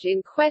College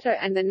in Quetta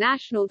and the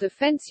National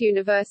Defense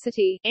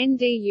University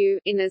 (NDU)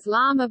 in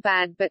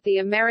Islamabad, but the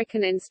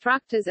American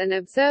instructors and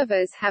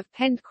observers have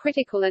penned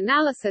critical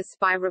analysis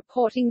by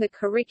reporting the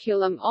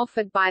curriculum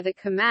offered by the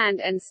Command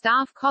and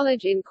Staff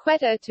College in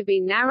Quetta to be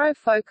narrow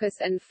focus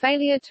and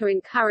failure to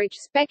encourage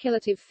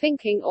speculative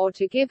thinking or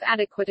to give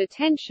adequate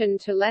attention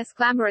to less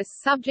glamorous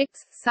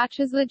subjects, such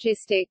as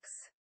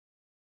logistics.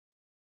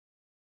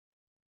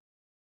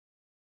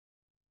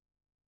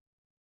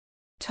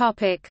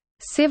 Topic: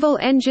 Civil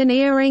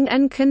engineering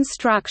and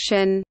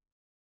construction.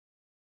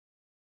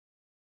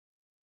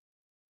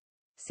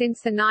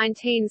 Since the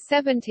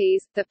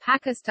 1970s, the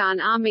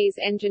Pakistan Army's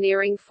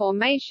engineering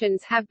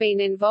formations have been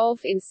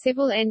involved in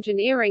civil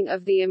engineering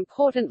of the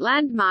important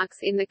landmarks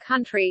in the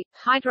country: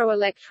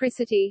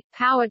 hydroelectricity,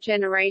 power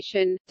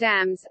generation,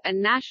 dams,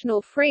 and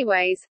national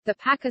freeways. The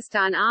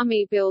Pakistan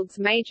Army builds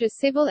major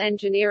civil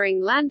engineering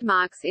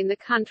landmarks in the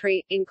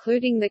country,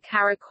 including the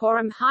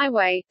Karakoram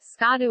Highway,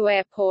 Skardu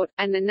Airport,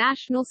 and the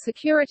national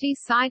security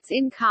sites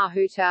in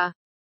Kahuta.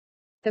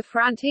 The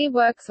Frontier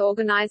Works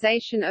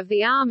Organization of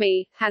the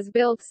Army has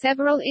built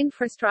several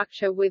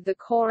infrastructure with the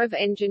Corps of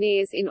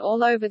Engineers in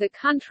all over the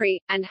country,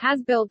 and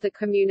has built the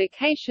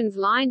communications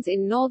lines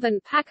in northern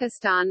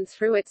Pakistan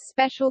through its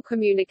Special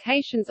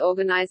Communications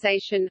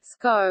Organization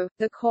 (SCO).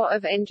 The Corps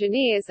of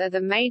Engineers are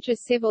the major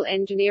civil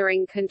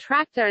engineering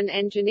contractor and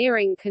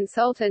engineering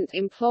consultant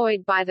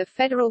employed by the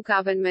federal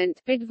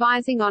government,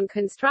 advising on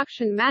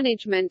construction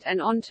management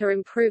and on to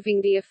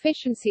improving the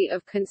efficiency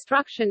of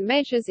construction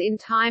measures in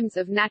times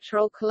of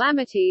natural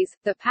calamities.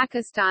 The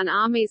Pakistan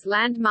Army's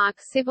landmark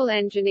civil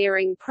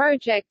engineering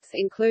projects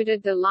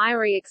included the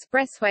Lyari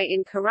Expressway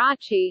in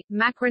Karachi,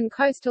 Makran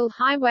Coastal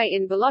Highway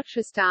in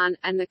Balochistan,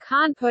 and the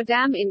Kanpur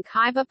Dam in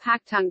Khyber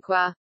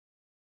Pakhtunkhwa.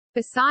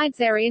 Besides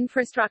their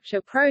infrastructure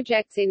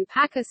projects in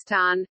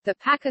Pakistan, the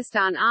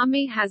Pakistan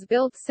Army has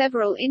built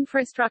several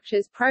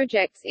infrastructures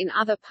projects in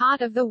other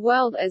parts of the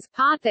world as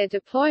part their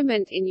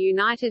deployment in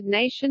United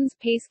Nations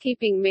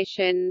peacekeeping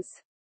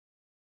missions.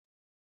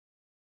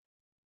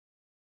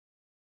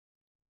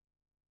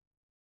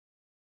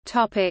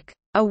 Topic: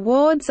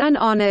 Awards and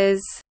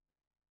honors.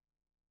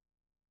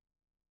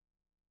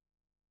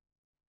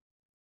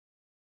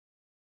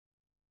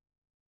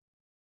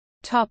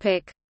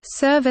 Topic: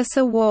 Service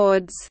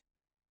awards.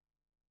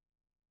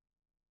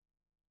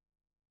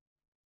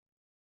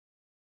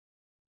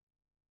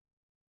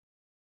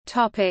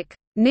 Topic: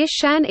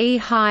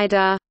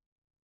 Nishan-e-Haider.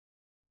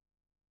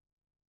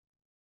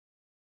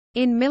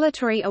 In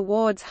military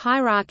awards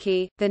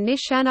hierarchy, the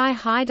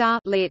Nishan-i-Haider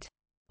lit.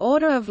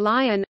 Order of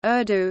Lion,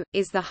 Urdu,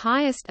 is the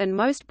highest and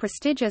most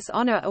prestigious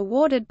honor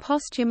awarded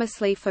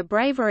posthumously for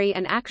bravery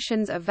and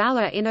actions of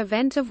valor in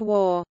event of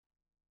war.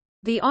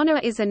 The honor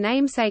is a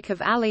namesake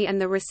of Ali,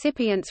 and the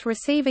recipients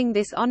receiving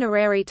this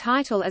honorary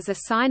title as a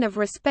sign of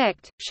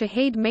respect.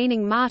 Shaheed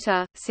meaning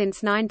martyr.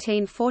 Since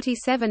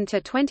 1947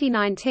 to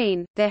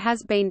 2019, there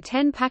has been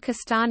 10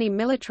 Pakistani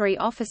military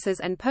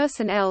officers and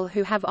personnel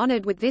who have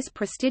honored with this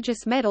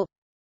prestigious medal,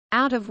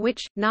 out of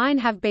which 9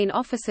 have been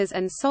officers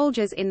and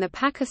soldiers in the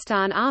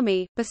Pakistan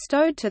Army,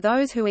 bestowed to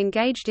those who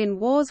engaged in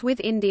wars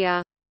with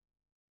India.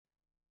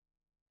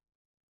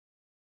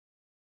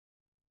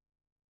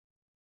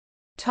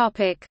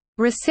 Topic: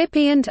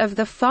 Recipient of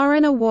the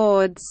foreign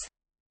awards.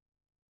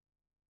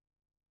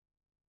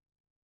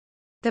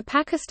 The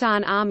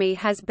Pakistan Army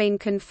has been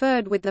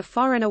conferred with the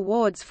foreign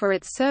awards for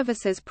its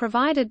services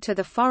provided to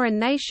the foreign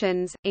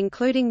nations,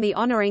 including the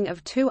honoring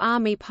of 2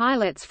 Army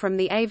pilots from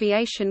the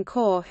Aviation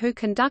Corps who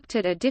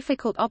conducted a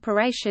difficult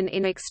operation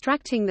in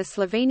extracting the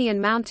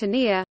Slovenian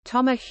mountaineer,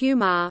 Toma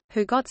Humar,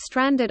 who got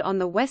stranded on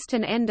the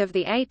western end of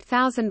the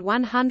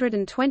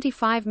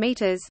 8,125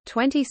 metres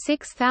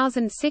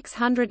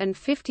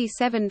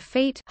 (26,657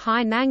 feet)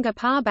 high Nanga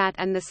Parbat,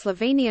 and the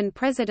Slovenian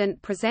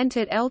president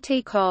presented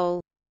Lt.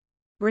 Col.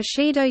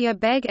 Rashidoja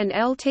Beg and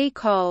Lt.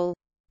 Col.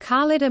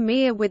 Khalid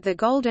Amir with the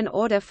Golden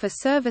Order for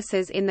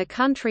services in the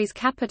country's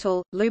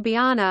capital,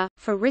 Ljubljana,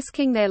 for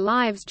risking their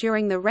lives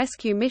during the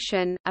rescue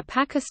mission. A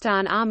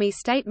Pakistan Army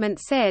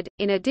statement said,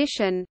 in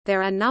addition,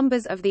 there are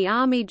numbers of the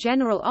Army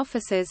general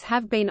officers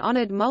have been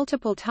honored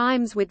multiple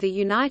times with the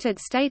United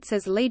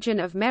States' Legion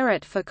of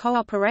Merit for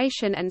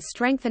cooperation and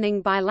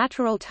strengthening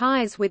bilateral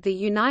ties with the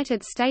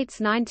United States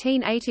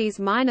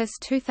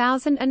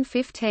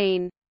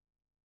 1980s–2015.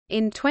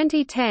 In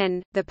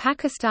 2010, the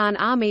Pakistan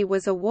Army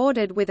was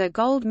awarded with a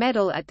gold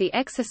medal at the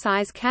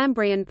exercise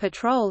Cambrian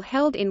Patrol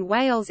held in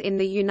Wales in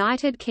the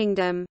United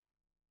Kingdom.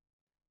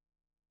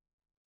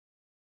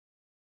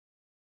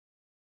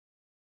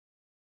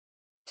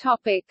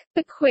 Topic: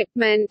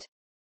 Equipment.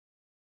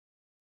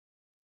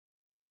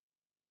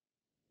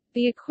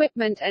 The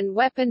equipment and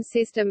weapon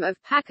system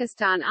of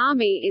Pakistan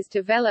Army is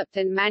developed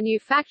and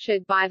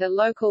manufactured by the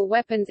local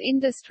weapons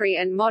industry,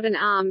 and modern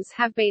arms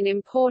have been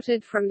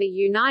imported from the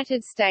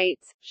United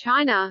States,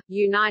 China,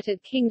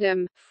 United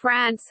Kingdom,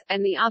 France,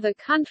 and the other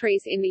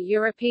countries in the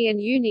European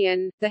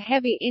Union. The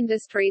Heavy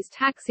Industries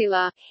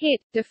Taxila, HIT,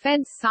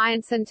 Defence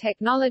Science and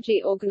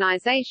Technology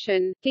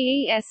Organisation,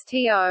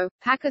 DESTO,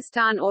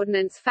 Pakistan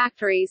Ordnance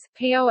Factories,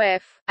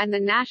 POF, and the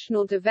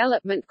National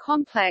Development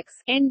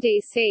Complex,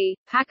 NDC,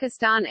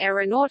 Pakistan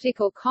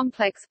Aeronautical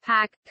Complex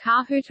PAC,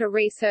 Kahuta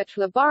Research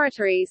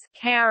Laboratories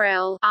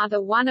KRL, are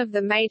one of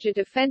the major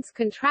defence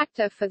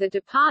contractor for the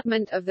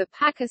Department of the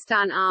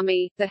Pakistan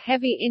Army. The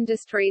Heavy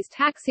Industries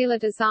Taxila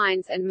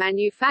designs and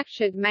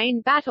manufactured main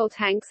battle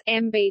tanks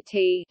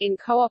MBT in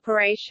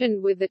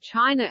cooperation with the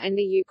China and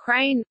the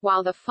Ukraine,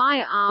 while the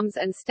firearms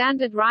and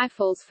standard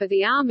rifles for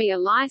the Army are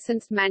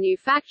licensed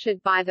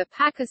manufactured by the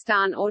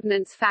Pakistan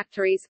Ordnance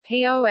Factories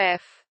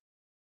POF.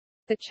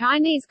 The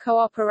Chinese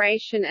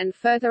cooperation and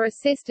further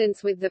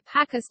assistance with the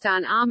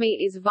Pakistan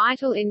Army is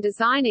vital in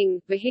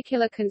designing,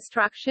 vehicular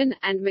construction,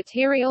 and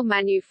material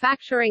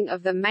manufacturing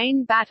of the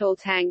main battle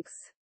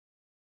tanks.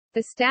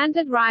 The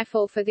standard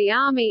rifle for the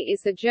Army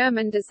is the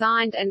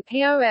German-designed and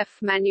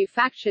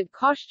POF-manufactured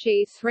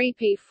Koshchi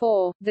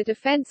 3P4. The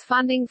defense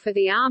funding for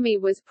the Army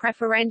was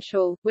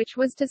preferential, which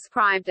was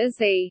described as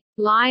the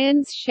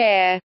lion's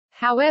share.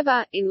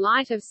 However, in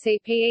light of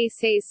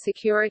CPEC's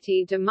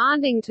security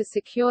demanding to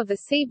secure the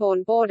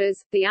seaborne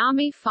borders, the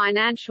Army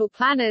financial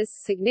planners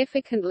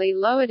significantly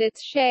lowered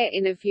its share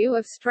in a view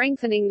of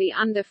strengthening the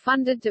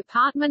underfunded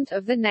Department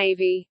of the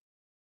Navy.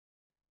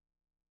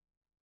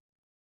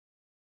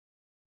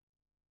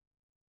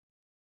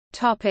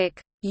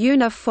 Topic: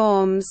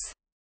 Uniforms.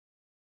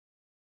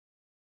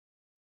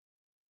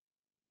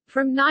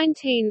 From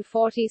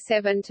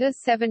 1947 to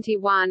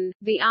 71,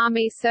 the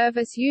Army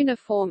service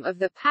uniform of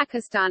the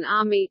Pakistan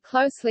Army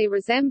closely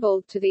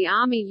resembled to the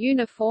Army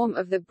uniform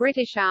of the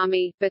British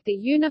Army, but the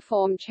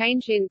uniform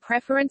changed in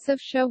preference of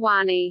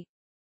Sherwani.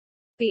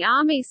 The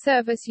Army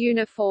service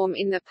uniform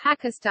in the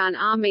Pakistan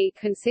Army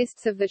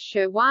consists of the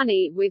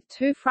Sherwani with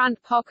 2 front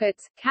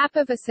pockets, cap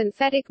of a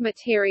synthetic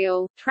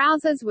material,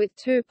 trousers with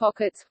 2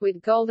 pockets,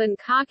 with golden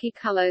khaki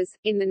colors.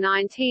 In the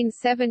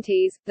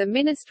 1970s, the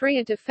Ministry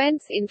of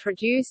Defence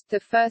introduced the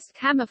first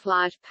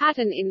camouflage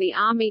pattern in the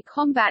Army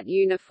combat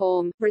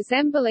uniform,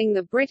 resembling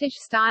the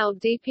British-style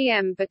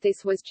DPM, but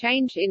this was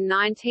changed in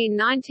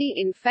 1990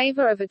 in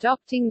favour of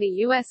adopting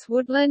the US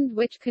woodland,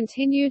 which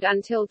continued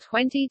until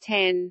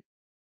 2010.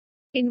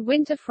 In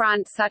winter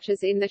fronts such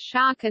as in the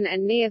Sharkan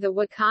and near the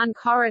Wakhan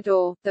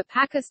corridor, the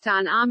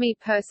Pakistan Army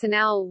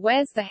personnel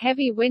wears the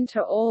heavy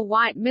winter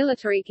all-white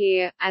military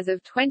gear. As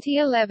of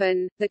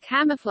 2011, the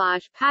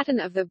camouflage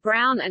pattern of the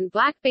brown and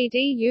black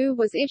BDU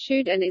was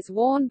issued and is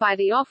worn by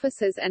the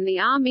officers and the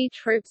Army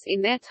troops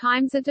in their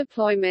times of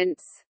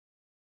deployments.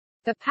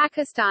 The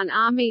Pakistan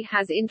Army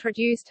has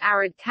introduced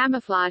arid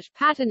camouflage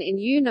pattern in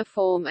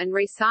uniform and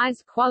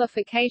resized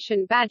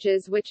qualification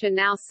badges, which are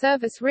now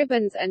service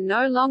ribbons and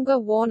no longer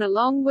worn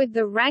along with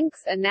the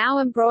ranks, are now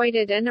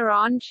embroidered and are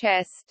on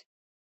chest.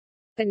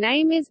 The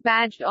name is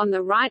badged on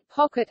the right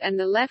pocket and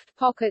the left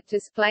pocket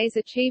displays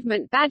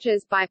achievement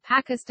badges by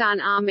Pakistan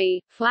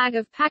Army. Flag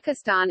of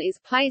Pakistan is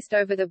placed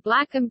over the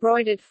black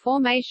embroidered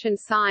formation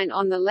sign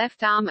on the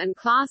left arm and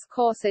class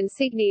course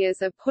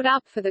insignias are put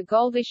up for the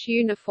goldish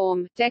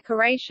uniform,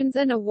 decorations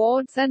and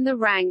awards and the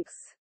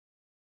ranks.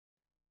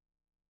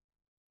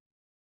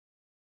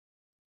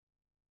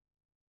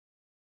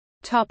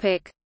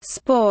 Topic: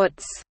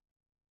 Sports.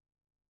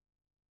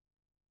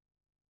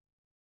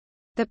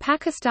 The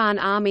Pakistan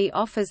Army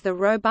offers the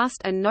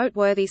robust and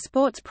noteworthy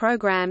sports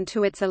program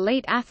to its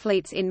elite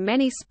athletes in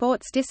many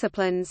sports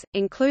disciplines,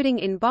 including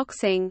in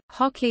boxing,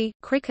 hockey,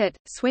 cricket,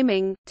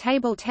 swimming,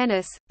 table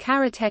tennis,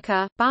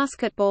 karateka,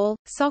 basketball,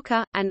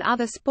 soccer, and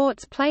other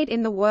sports played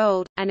in the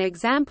world. An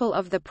example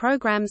of the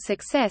program's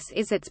success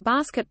is its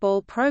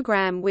basketball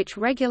program, which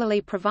regularly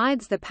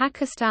provides the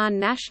Pakistan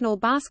national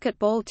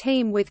basketball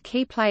team with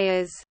key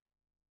players.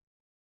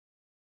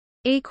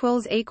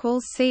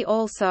 See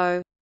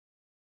also